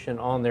sublimation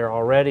on there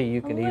already.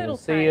 You can even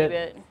see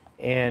it.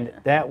 And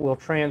that will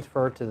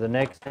transfer to the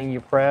next thing you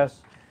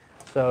press.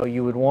 So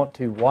you would want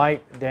to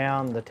wipe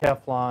down the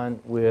Teflon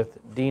with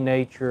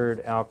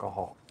denatured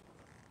alcohol.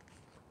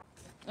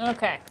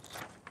 Okay.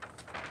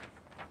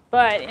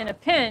 But in a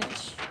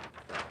pinch,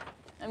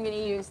 I'm going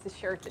to use the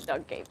shirt that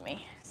Doug gave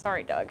me.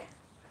 Sorry, Doug.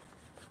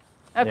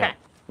 Okay.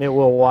 Yeah, it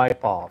will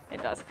wipe off.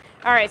 It does.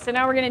 All right, so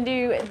now we're going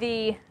to do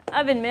the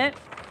oven mitt.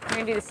 I'm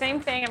going to do the same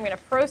thing. I'm going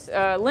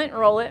to lint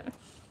roll it.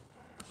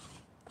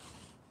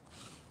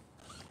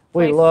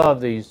 We Place-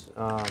 love these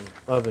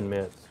oven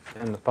mitts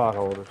and the pot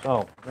holders.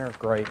 Oh, they're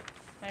great.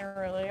 They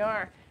really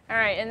are. All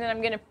right, and then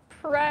I'm going to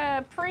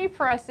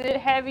pre-press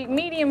it,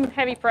 medium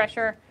heavy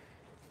pressure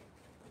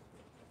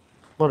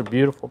What a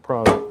beautiful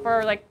product.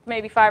 for like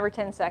maybe 5 or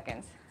 10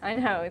 seconds. I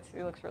know, it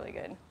looks really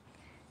good.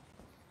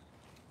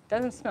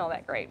 Doesn't smell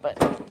that great, but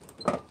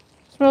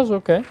Smells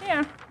okay.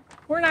 yeah,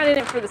 we're not in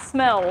it for the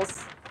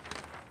smells.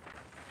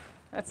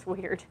 That's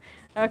weird.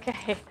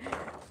 Okay,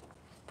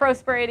 pro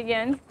spray it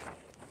again.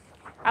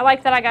 I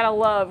like that I got a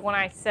love when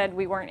I said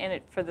we weren't in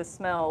it for the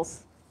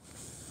smells.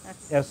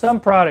 Yeah, some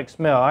products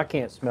smell. I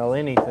can't smell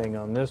anything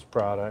on this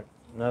product,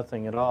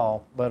 nothing at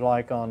all. But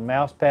like on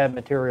mouse pad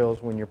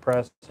materials, when you're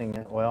pressing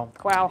it, well,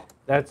 Wow.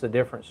 that's a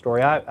different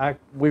story.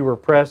 We were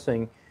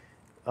pressing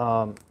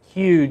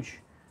huge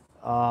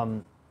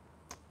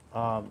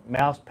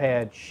mouse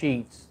pad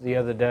sheets the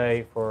other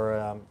day for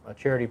a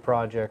charity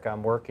project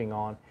I'm working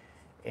on,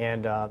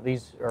 and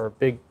these are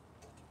big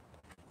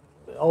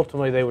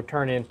ultimately they would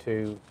turn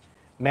into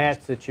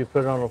mats that you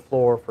put on the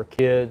floor for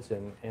kids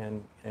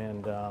and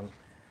a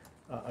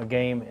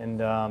game. And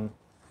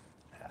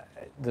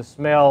the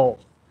smell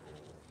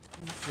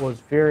was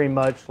very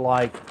much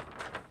like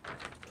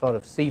sort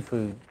of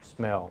seafood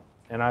smell.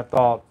 And I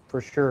thought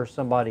for sure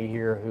somebody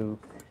here who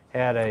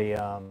had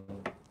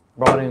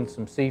brought in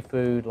some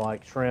seafood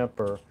like shrimp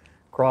or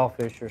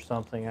crawfish or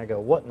something. I go,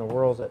 what in the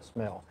world is that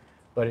smell?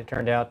 But it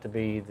turned out to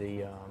be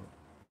the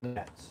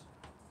mats.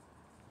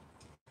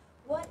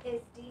 What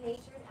is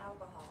denatured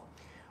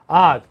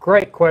alcohol?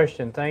 Great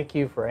question. Thank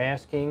you for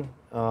asking.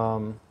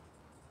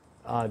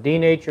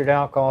 Denatured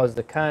alcohol is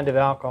the kind of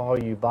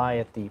alcohol you buy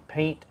at the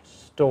paint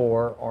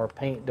store or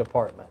paint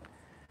department,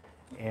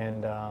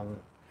 and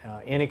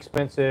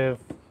inexpensive,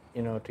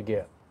 to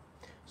get.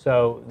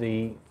 So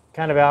the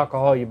kind of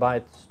alcohol you buy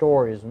at the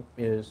store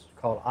is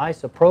called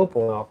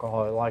isopropyl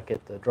alcohol, like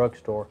at the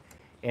drugstore,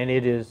 and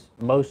it is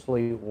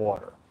mostly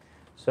water.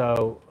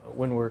 So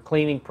when we're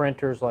cleaning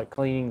printers, like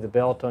cleaning the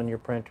belt on your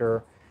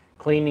printer,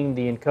 cleaning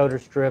the encoder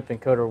strip,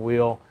 encoder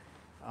wheel,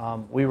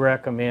 we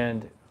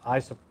recommend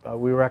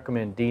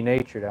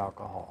denatured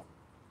alcohol.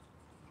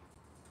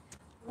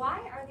 Why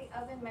are the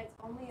oven mitts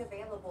only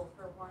available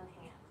for one hand?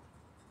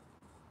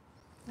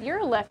 You're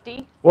a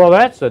lefty. Well,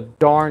 that's a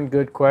darn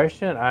good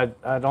question.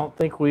 I don't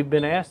think we've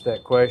been asked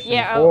that question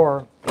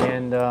before,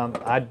 and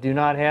I do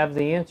not have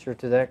the answer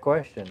to that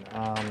question.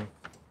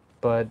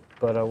 But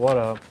what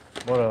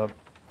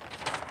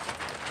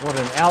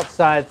an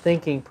outside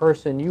thinking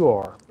person you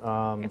are.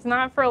 It's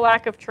not for a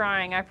lack of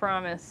trying, I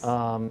promise.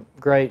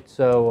 Great.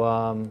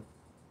 So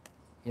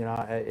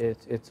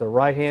it's a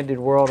right-handed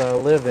world I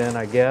live in,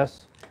 I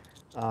guess.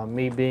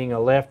 Me being a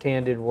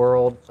left-handed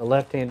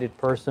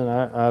person,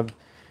 I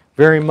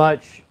very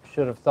much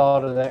should have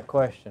thought of that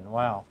question.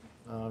 Wow,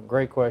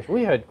 great question.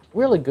 We had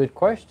really good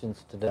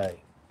questions today.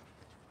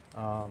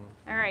 All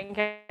right,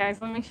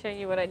 guys, let me show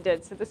you what I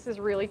did. So this is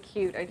really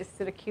cute. I just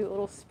did a cute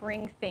little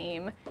spring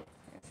theme.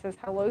 It says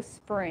Hello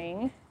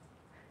Spring.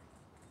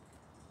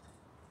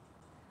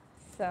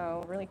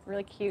 So really,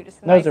 really cute.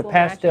 Just a nice Those are little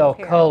pastel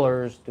matching pair.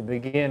 colors to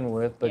begin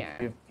with, but Yeah.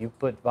 if you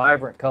put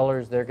vibrant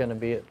colors, they're going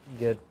to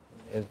get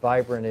as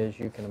vibrant as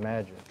you can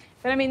imagine.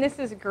 But I mean, this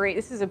is great.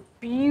 This is a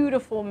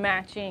beautiful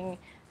matching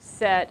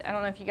set. I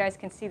don't know if you guys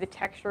can see the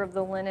texture of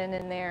the linen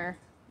in there,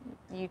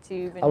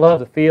 YouTube. And I love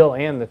the feel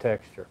and the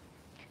texture.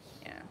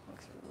 yeah,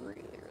 looks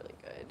really, really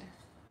good.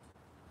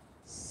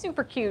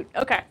 Super cute.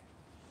 Okay.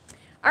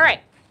 All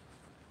right.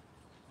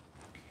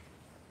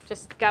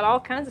 Just got all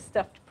kinds of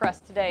stuff to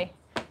press today.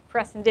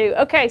 Press and do.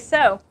 Okay,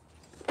 so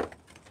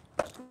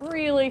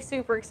really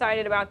super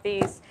excited about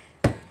these.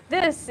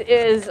 This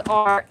is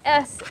our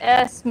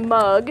SS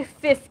mug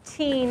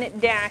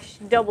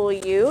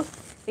 15-W.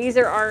 These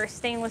are our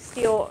stainless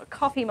steel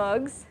coffee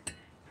mugs.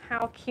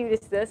 How cute is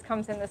this?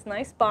 Comes in this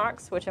nice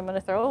box, which I'm going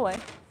to throw away.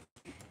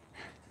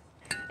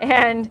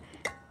 And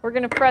we're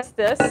going to press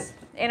this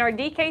in our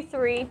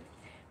DK3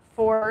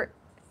 for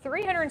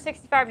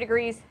 365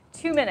 degrees,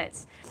 2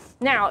 minutes.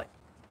 Now,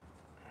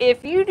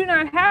 if you do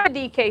not have a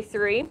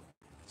DK3,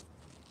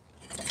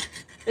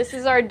 this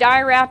is our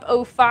Die Wrap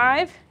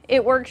 05.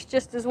 It works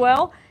just as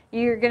well.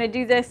 You're going to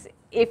do this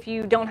if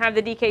you don't have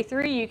the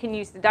DK3. You can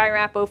use the Die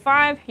Wrap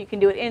 05. You can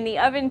do it in the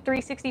oven,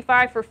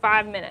 365 for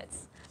 5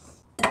 minutes.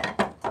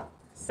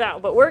 So,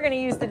 but we're going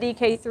to use the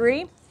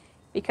DK3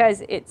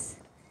 because it's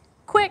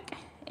quick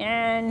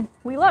and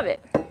we love it.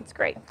 It's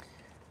great.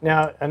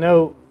 Now, I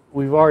know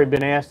we've already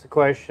been asked the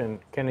question,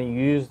 can you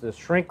use the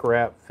shrink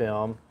wrap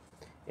film,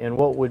 and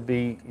what would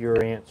be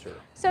your answer?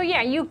 So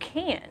yeah, you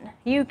can.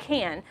 You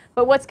can.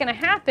 But what's going to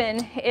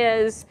happen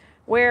is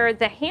where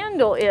the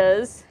handle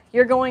is,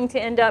 you're going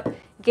to end up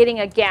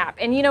getting a gap.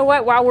 And you know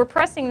what? While we're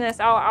pressing this,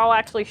 I'll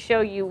actually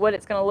show you what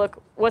it's going to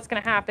look, what's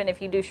going to happen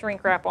if you do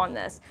shrink wrap on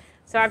this.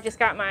 So I've just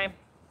got my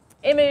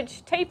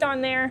image taped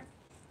on there.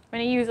 I'm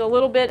going to use a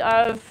little bit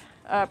of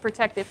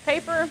protective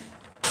paper.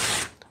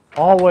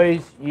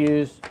 Always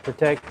use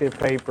protective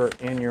paper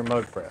in your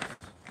mug press.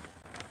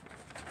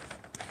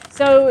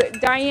 So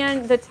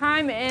Diane, the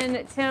time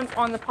and temp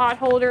on the pot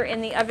holder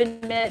in the oven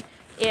mitt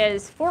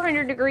is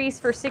 400 degrees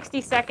for 60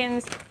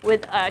 seconds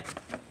with a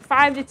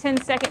 5 to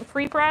 10 second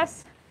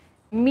pre-press,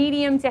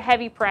 medium to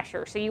heavy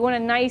pressure. So you want a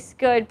nice,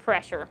 good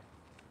pressure.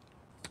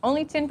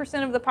 Only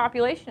 10% of the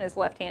population is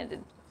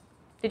left-handed.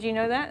 Did you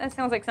know that? That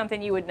sounds like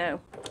something you would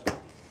know.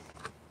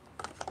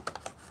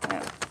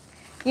 Yeah.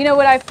 You know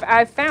what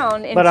I've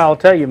found? But I'll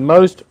tell you,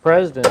 most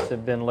presidents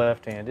have been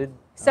left-handed.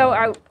 So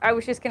I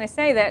was just going to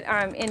say that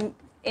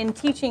in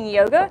teaching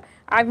yoga,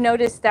 I've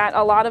noticed that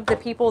a lot of the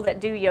people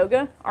that do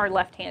yoga are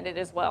left-handed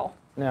as well,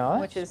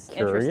 Now, which is that's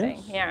curious.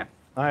 interesting. Yeah.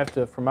 I have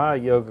to, for my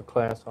yoga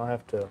class, I'll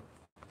have to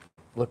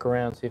look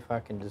around and see if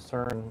I can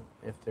discern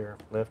if they're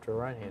left or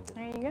right-handed.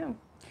 There you go.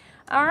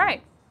 All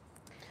right.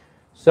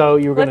 So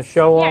you were going to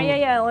show them?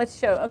 Yeah. Let's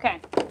show. Okay.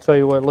 Show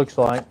you what it looks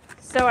like.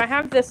 So I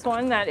have this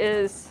one that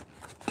is.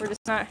 We're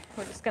just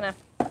gonna.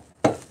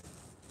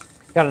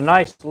 Got a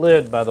nice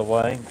lid, by the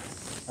way.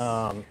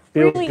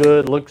 Feels Really-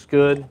 good, looks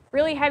good.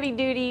 Really heavy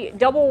duty,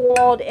 double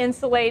walled,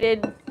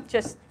 insulated,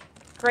 just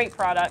great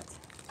product.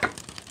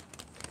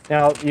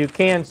 Now, you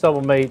can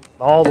sublimate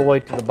all the way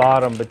to the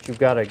bottom, but you've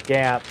got a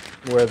gap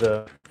where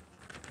the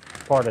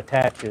part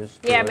attaches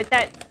to Yeah, it. but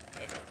that,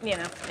 you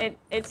know,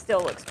 it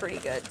still looks pretty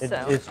good, It,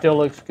 so. it still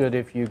looks good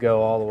if you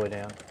go all the way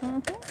down.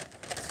 Do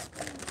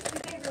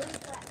they really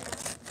flatten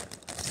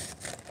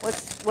out?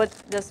 What's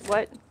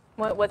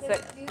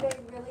that? Do they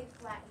really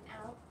flatten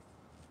out?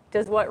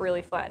 Does what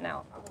really flatten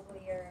out?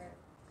 Probably your.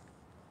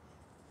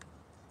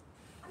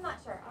 I'm not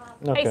sure.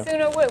 Okay. Hey,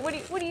 Suna, what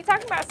are you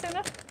talking about,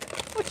 Suna?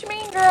 What you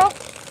mean, girl?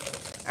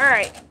 All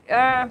right, we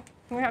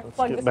have to Let's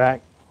plug get this,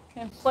 back.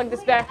 plug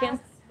this back in.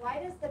 Asks, why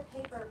does the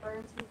paper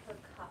burn through her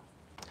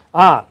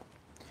cup?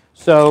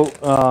 So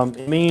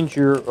it means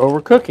you're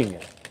overcooking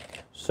it.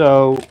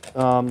 So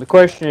the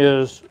question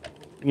is,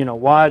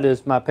 why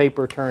does my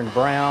paper turn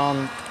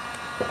brown?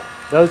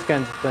 Those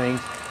kinds of things.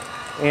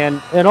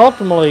 And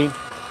ultimately,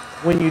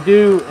 when you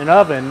do an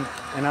oven,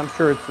 and I'm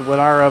sure it's with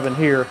our oven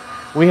here,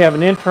 we have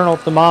an internal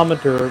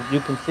thermometer. You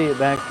can see it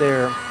back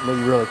there. Well,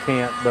 you really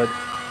can't, but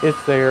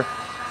it's there.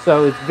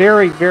 So it's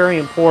very, very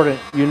important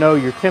you know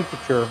your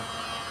temperature.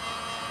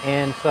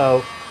 And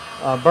so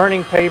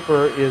burning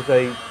paper is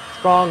a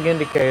strong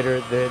indicator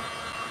that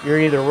you're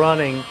either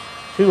running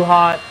too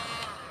hot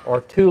or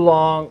too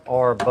long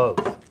or both.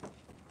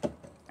 All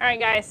right,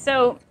 guys,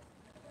 so I'll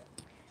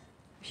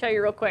show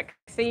you real quick.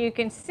 So you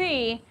can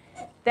see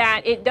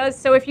that it does,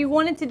 so if you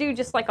wanted to do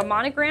just like a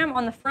monogram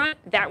on the front,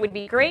 that would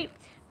be great.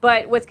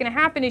 But what's going to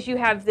happen is you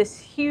have this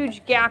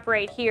huge gap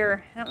right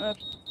here. I don't know if,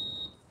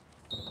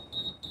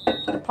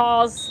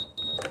 pause.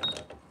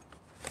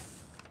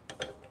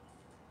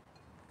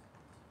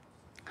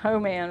 Oh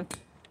man,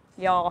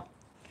 y'all.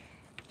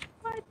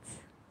 What?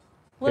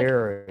 Look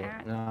Very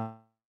at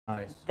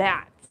nice.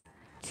 that.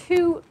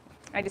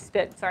 I just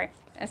spit, sorry.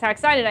 That's how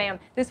excited I am.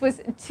 This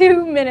was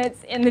 2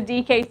 minutes in the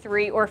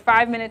DK3 or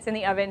 5 minutes in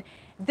the oven.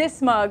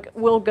 This mug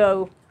will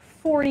go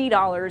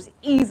 $40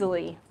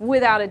 easily,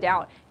 without a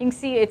doubt. You can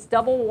see it's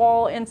double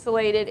wall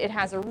insulated. It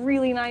has a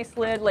really nice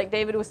lid like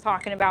David was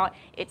talking about.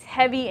 It's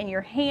heavy in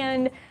your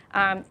hand.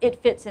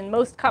 It fits in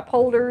most cup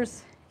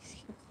holders.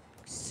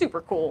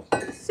 Super cool,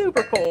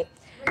 super cool.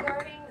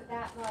 Regarding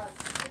that mug,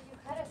 if you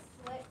cut a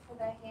slit for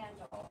the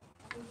handle,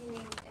 I think you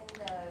mean in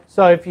the.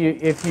 So if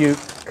you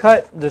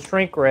cut the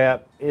shrink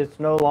wrap, it's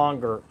no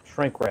longer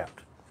shrink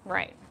wrapped.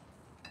 Right.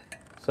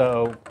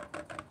 So,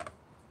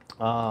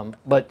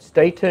 but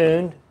stay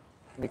tuned,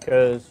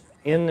 because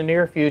in the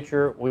near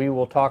future we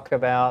will talk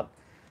about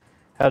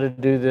how to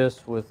do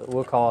this with,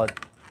 we'll call it,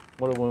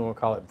 what do we want to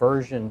call it,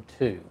 version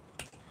 2,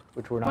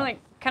 which we're not. More like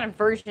kind of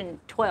version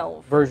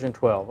 12. Version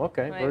 12,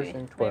 okay, Maybe, version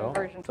maybe 12,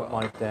 version 12. something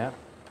like that.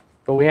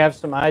 But we have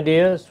some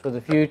ideas for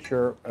the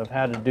future of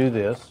how to do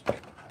this.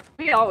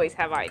 We always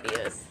have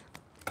ideas.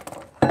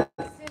 Suna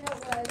was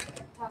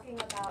talking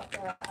about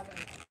the oven.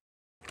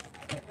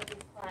 It really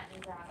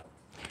flattens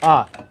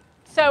out.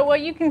 So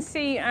what you can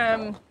see,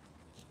 I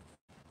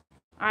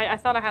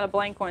thought I had a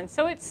blank one.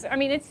 So it's, I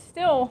mean, it's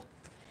still,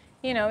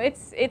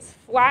 it's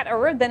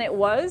flatter than it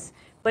was,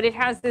 but it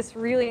has this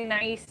really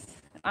nice,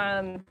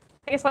 I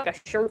guess like a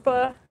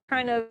Sherpa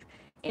kind of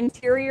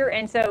interior.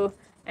 And so,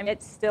 and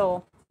it's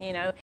still,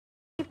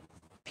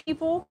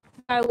 people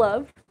I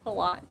love a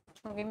lot.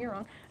 Don't get me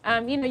wrong.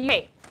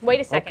 Hey, wait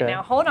a second Okay.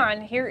 now. Hold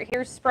on.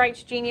 Here's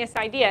Sprite's genius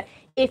idea.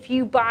 If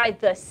you buy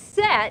the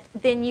set,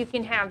 then you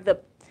can have the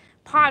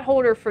pot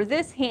holder for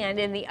this hand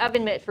and the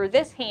oven mitt for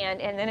this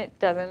hand, and then it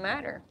doesn't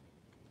matter.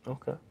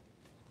 Okay.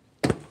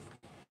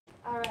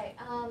 All right.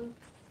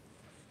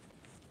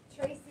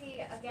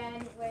 Tracy,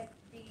 again with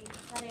the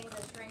cutting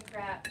the shrink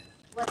wrap.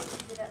 What if you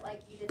did it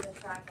like you did the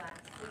shot glass?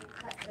 So you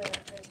cut the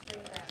shrink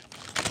wrap.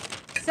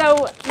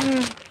 So,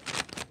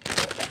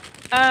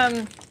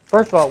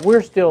 First of all,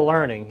 we're still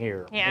learning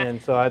here. Yeah.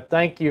 And so I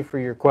thank you for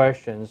your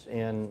questions.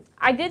 And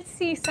I did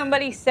see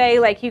somebody say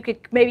like you could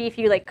maybe if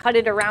you like cut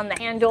it around the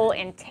handle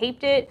and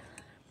taped it,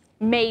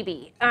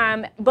 maybe.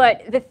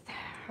 But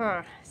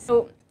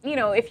so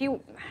if you,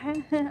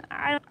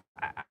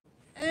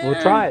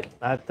 we'll try it.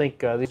 I think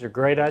these are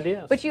great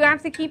ideas. But you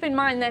have to keep in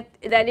mind that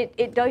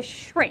it does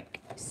shrink.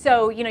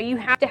 So, you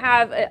have to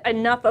have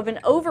enough of an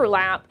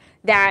overlap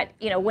that,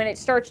 when it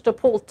starts to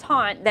pull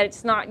taut, that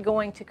it's not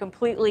going to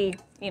completely,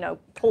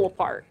 pull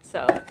apart.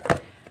 So,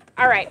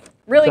 all right,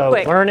 really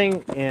quick. So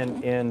learning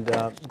and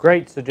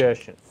great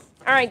suggestions.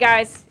 All right,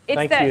 guys.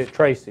 Thank you,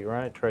 Tracy,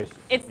 right? Tracy.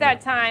 It's that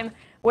time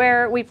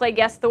where we play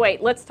Guess the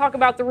Weight. Let's talk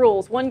about the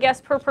rules. 1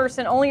 guess per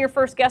person. Only your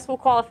first guess will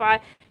qualify.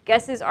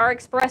 Guesses are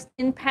expressed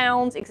in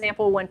pounds.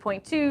 Example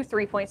 1.2,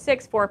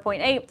 3.6,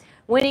 4.8.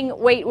 Winning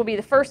weight will be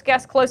the first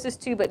guess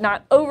closest to, but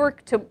not over,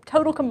 to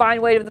total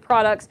combined weight of the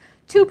products.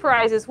 2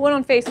 prizes, 1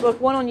 on Facebook,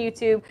 1 on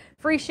YouTube.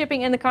 Free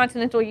shipping in the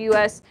continental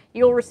U.S.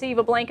 You'll receive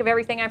a blank of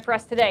everything I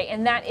pressed today,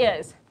 and that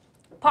is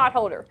pot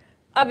holder,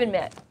 oven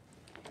mitt,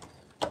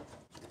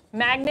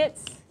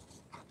 magnets,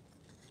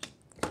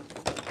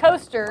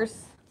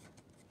 coasters,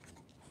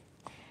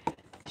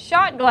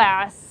 shot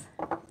glass,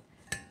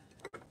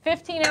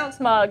 15-ounce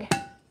mug,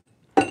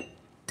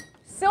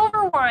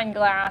 silver wine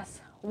glass,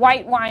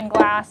 white wine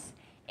glass,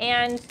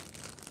 and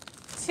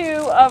 2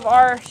 of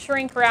our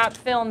shrink wrap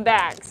film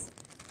bags.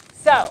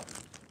 So,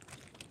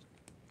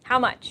 how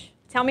much?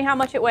 Tell me how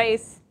much it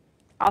weighs.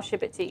 I'll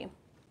ship it to you.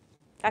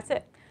 That's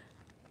it.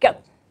 Go.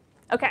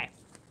 Okay.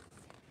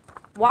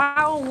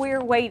 While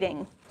we're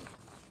waiting,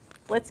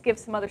 let's give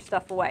some other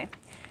stuff away.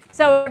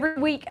 So every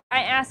week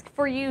I ask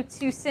for you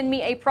to send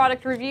me a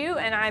product review,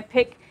 and I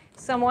pick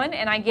someone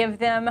and I give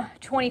them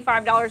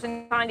 $25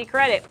 in Condi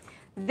credit.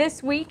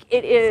 This week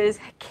it is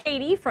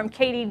Katie from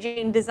Katie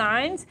Jane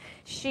Designs.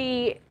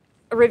 She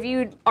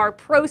reviewed our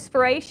Pro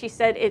Spray. She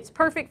said it's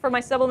perfect for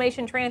my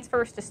sublimation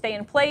transfers to stay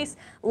in place.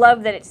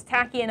 Love that it's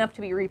tacky enough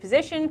to be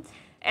repositioned.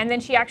 And then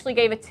she actually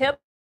gave a tip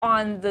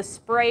on the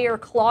sprayer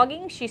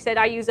clogging. She said,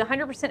 I use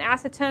 100%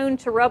 acetone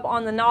to rub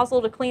on the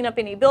nozzle to clean up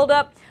any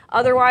buildup.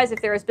 Otherwise,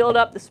 if there is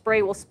buildup, the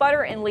spray will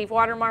sputter and leave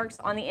watermarks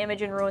on the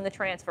image and ruin the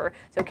transfer.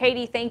 So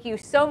Katie, thank you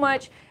so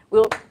much.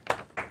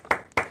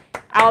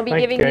 I'll be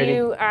giving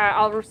you,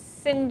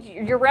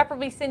 your rep will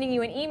be sending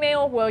you an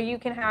email where you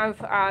can have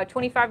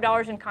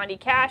 $25 in Condi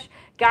cash.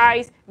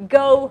 Guys,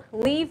 go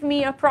leave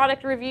me a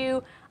product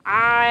review.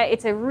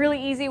 It's a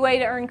really easy way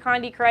to earn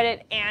Condi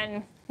credit,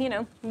 and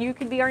you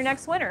could be our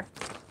next winner.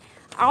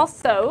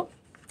 Also,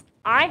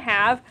 I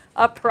have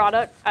a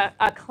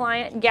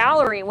client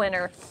gallery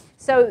winner.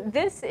 So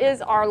this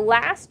is our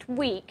last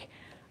week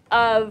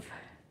of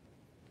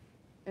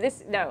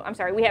this. No, I'm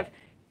sorry. We have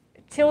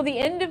till the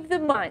end of the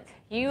month.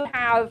 You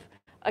have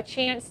a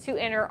chance to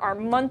enter our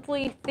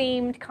monthly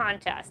themed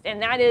contest,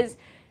 and that is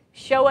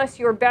show us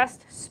your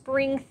best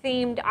spring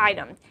themed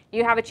item.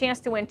 You have a chance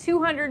to win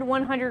 $200,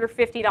 $100, or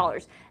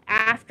 $50.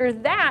 After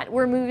that,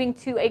 we're moving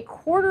to a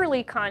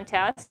quarterly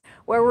contest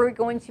where we're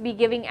going to be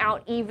giving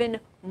out even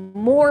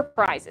more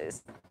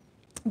prizes.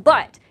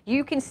 But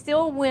you can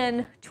still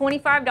win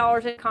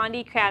 $25 in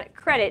Condi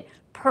credit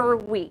per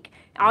week.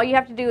 All you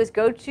have to do is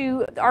go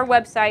to our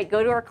website,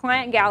 go to our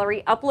client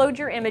gallery, upload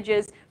your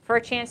images for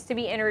a chance to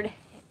be entered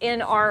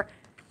in our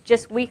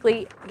just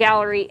weekly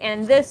gallery.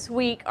 And this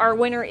week our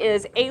winner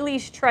is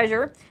Ailey's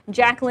Treasure,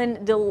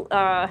 Jacqueline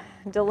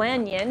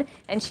Delanyon,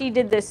 and she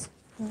did this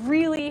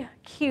really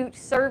cute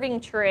serving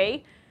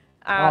tray.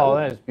 Oh,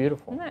 that is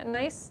beautiful. Isn't that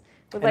nice?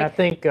 And I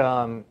think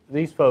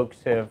these folks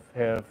have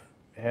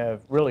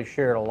really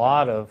shared a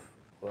lot of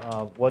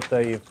what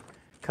they've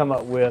come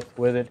up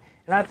with it.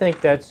 And I think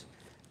that's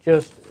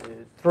just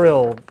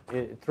thrilled.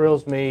 It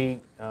thrills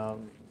me,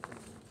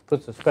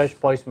 puts a special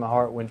place in my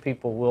heart when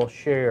people will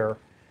share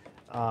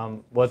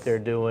what they're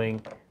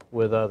doing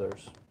with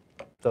others.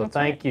 So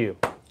thank you.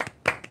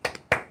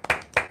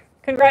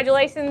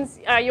 Congratulations.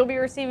 You'll be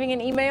receiving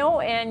an email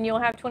and you'll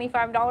have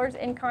 $25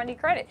 in Condi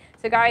credit.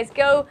 So guys,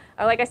 go.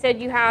 Like I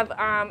said, you have,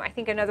 I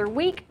think, another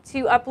week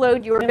to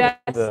upload your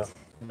best.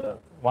 The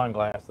wine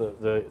glass,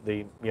 the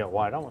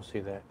white. I want to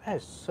see that. That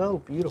is so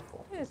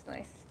beautiful. It is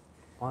nice.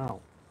 Wow.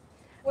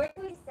 Where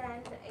do we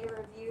send a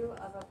review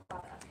of a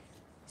product?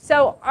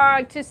 So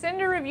to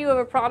send a review of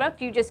a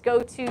product, you just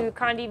go to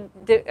Condi.com,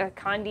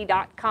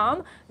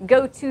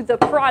 go to the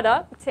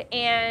product,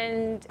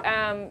 and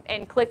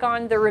click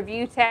on the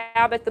review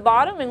tab at the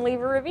bottom and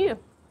leave a review.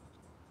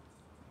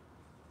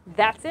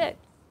 That's it.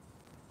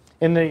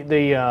 And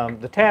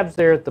the tabs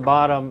there at the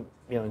bottom,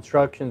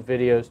 instructions,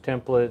 videos,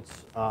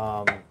 templates,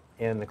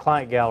 and the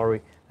client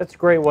gallery. That's a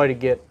great way to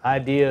get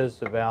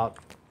ideas about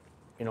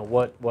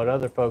what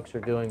other folks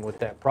are doing with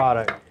that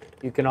product.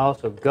 You can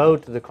also go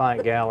to the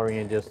client gallery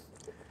and just,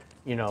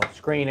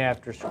 screen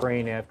after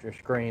screen after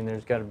screen.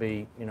 There's got to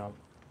be,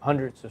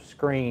 hundreds of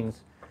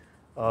screens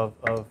of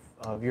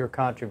your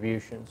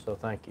contributions, so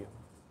thank you.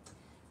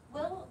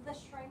 Will the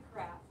shrink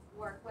wrap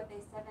work with a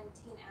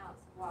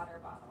 17-ounce water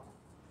bottle?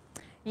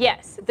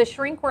 Yes, the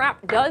shrink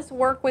wrap does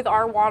work with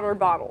our water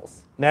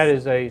bottles. That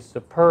is a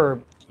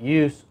superb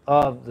use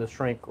of the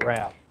shrink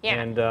wrap.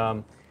 Yeah.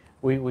 And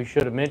we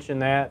should have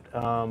mentioned that,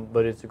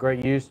 but it's a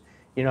great use.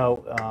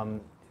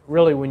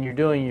 Really, when you're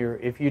doing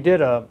if you did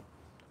a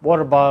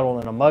water bottle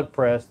and a mug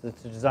press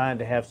that's designed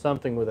to have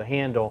something with a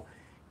handle,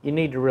 you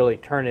need to really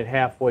turn it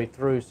halfway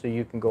through so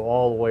you can go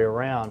all the way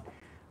around.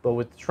 But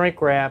with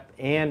shrink wrap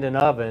and an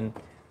oven,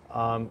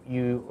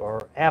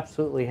 you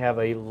absolutely have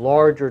a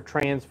larger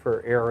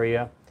transfer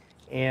area,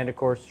 and of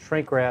course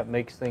shrink wrap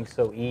makes things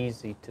so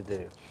easy to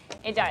do.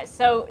 It does.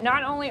 So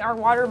not only our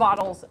water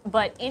bottles,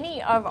 but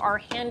any of our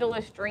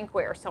handleless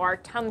drinkware. So our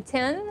Tum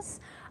 10s,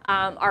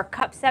 our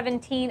Cup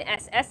 17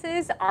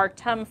 SSs, our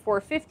Tum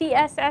 450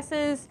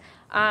 SSs,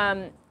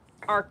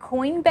 our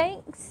coin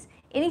banks,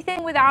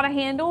 anything without a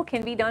handle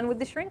can be done with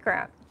the shrink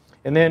wrap.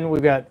 And then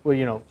we've got,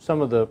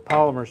 some of the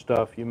polymer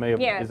stuff you may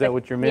have, is that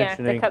what you're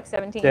mentioning? Yeah, the Cup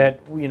 17.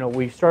 That,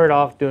 we started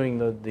off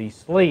doing the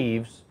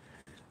sleeves,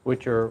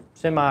 which are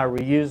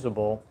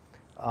semi-reusable.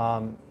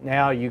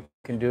 Now you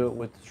can do it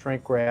with the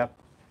shrink wrap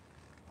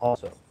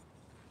also.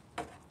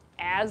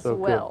 As So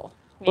well.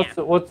 good.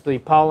 What's the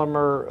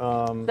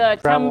polymer The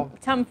travel?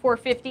 Tum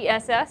 450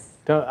 SS.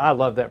 I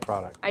love that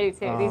product. I do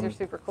too. These are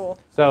super cool.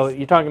 So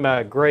you're talking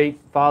about a great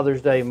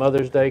Father's Day,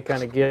 Mother's Day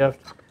kind of gift.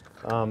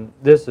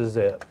 This is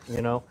it,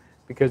 you know,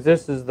 because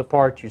this is the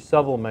part you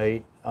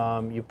sublimate.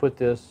 You put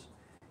this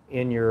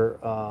in your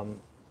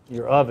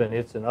oven.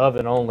 It's an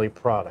oven-only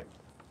product,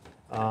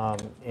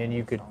 and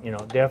you could, you know,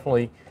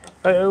 definitely,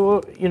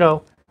 you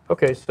know.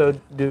 Okay, so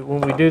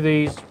when we do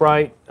these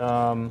Sprite,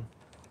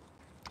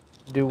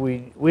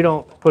 we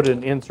don't put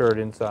an insert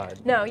inside?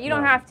 No, you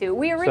don't have to.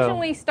 We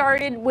originally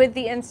started with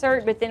the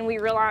insert, but then we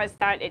realized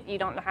that you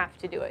don't have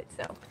to do it.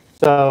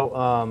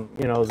 So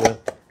you know,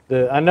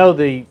 I know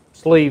the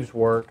sleeves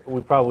work.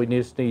 We probably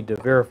just need to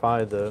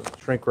verify the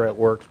shrink wrap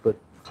works, but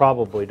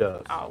probably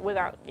does.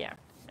 Without, yeah.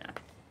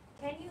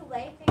 Can you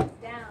lay things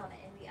down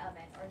in the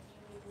oven, or do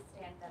you need to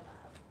stand them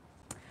up?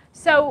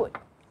 So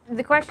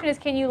the question is,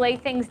 can you lay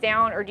things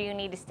down, or do you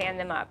need to stand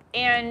them up?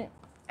 And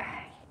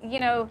you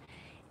know,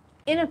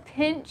 in a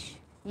pinch,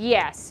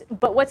 yes.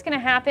 But what's going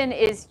to happen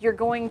is you're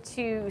going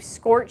to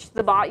scorch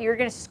the You're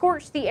going to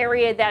scorch the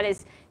area that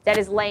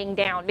is laying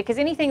down, because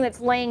anything that's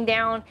laying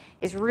down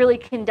is really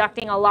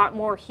conducting a lot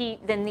more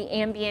heat than the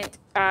ambient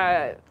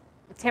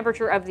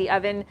temperature of the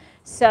oven.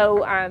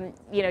 So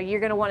you know, you're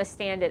going to want to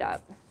stand it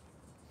up.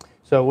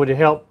 So would it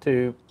help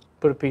to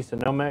put a piece of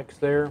Nomex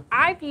there?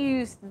 I've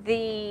used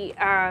the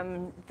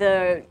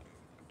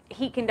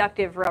heat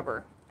conductive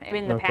rubber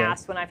in the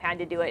past when I've had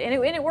to do it, and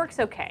it works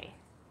okay.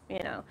 You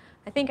know,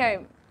 I think I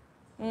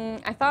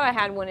thought I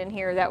had one in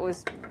here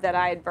that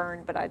I had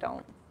burned, but I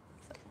don't.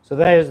 So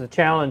that is the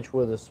challenge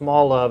with a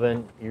small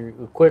oven.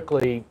 You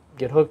quickly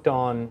get hooked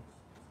on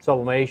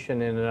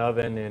sublimation in an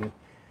oven, and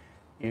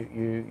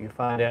you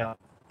find out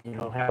you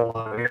don't have a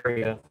lot of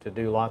area to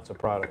do lots of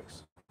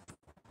products.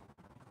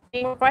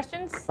 Any more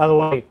questions? By the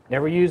way,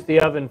 never use the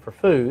oven for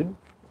food.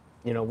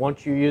 You know,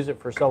 once you use it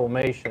for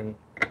sublimation,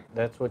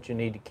 that's what you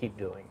need to keep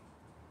doing.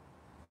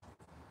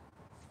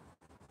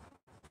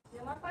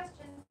 No more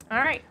questions. All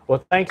right.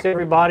 Well, thanks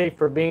everybody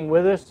for being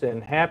with us,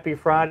 and happy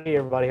Friday.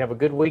 Everybody have a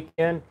good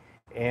weekend.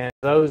 And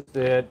those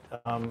that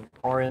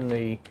are in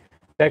the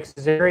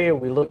Texas area,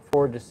 we look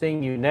forward to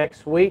seeing you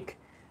next week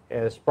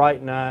as Sprite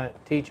and I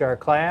teach our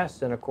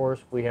class. And of course,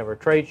 we have our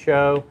trade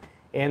show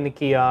and the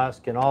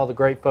kiosk and all the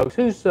great folks.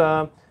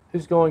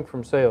 Who's going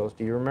from sales?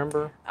 Do you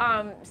remember?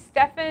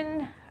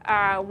 Stefan,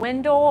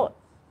 Wendell,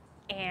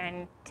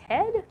 and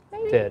Ted,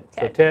 maybe? Ted.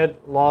 So Ted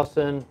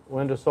Lawson,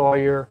 Linda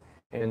Sawyer,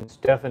 and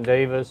Stephen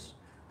Davis.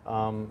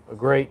 A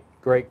great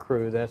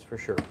crew, that's for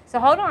sure. So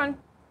hold on.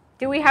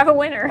 Do we have a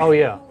winner? Oh,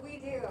 yeah. We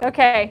do.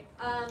 Okay.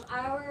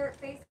 Our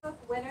Facebook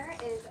winner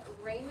is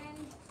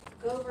Raymond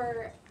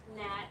Governatz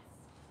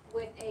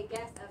with a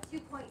guess of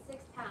 2.6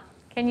 pounds.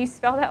 Can you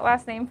spell that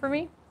last name for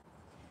me?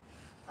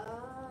 I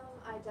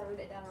jotted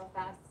it down real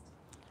fast.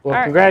 Well, All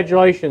right.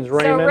 Congratulations,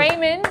 Raymond. So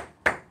Raymond,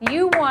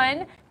 you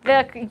won.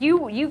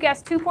 You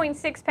guessed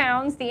 2.6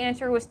 pounds. The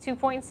answer was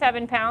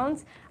 2.7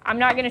 pounds. I'm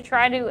not going to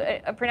try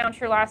to pronounce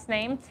your last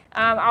name.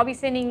 I'll be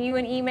sending you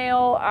an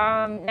email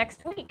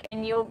next week,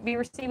 and you'll be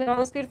receiving all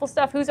this beautiful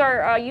stuff. Who's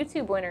our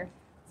YouTube winner?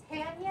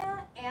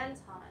 Tanya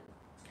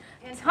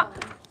Anton.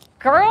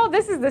 Girl,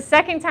 this is the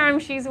second time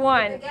she's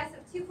won. With a guess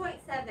of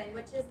 2.7,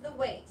 which is the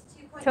weight.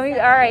 All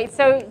right,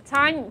 so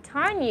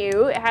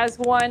Tanya has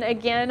won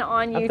again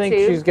on YouTube. I think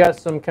she's got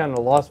some kind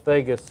of Las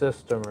Vegas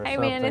system or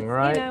something,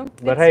 right? You know,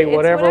 but hey,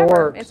 whatever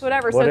works. It's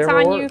whatever. Whatever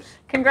so Tanya, works.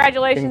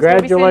 congratulations.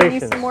 Congratulations. We'll be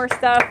sending you some more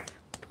stuff.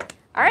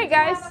 All right,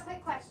 guys. I have a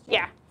quick question.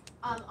 Yeah.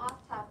 Off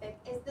topic.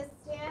 Is the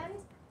stand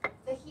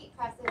the heat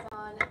press is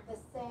on the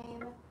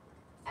same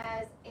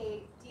as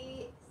a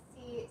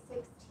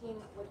DC-16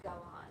 would go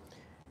on?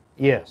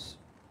 Yes.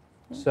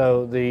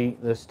 So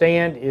the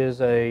stand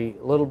is a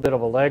little bit of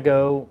a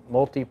Lego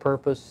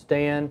multi-purpose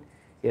stand.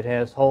 It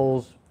has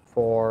holes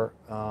for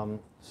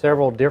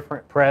several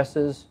different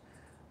presses.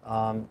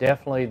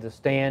 Definitely the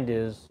stand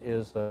is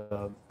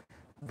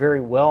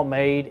very well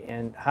made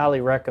and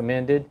highly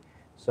recommended.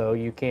 So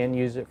you can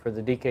use it for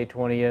the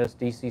DK20S,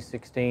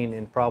 DC-16,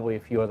 and probably a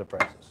few other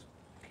presses.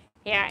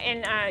 Yeah,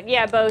 and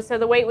yeah, Bo, so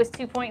the weight was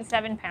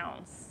 2.7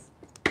 pounds.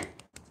 All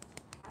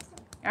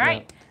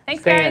right. Yeah.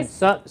 Thanks,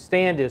 guys.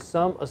 Stand is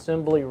some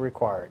assembly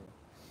required.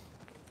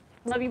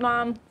 Love you,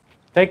 Mom.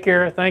 Take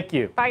care. Thank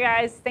you. Bye,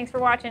 guys. Thanks for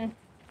watching.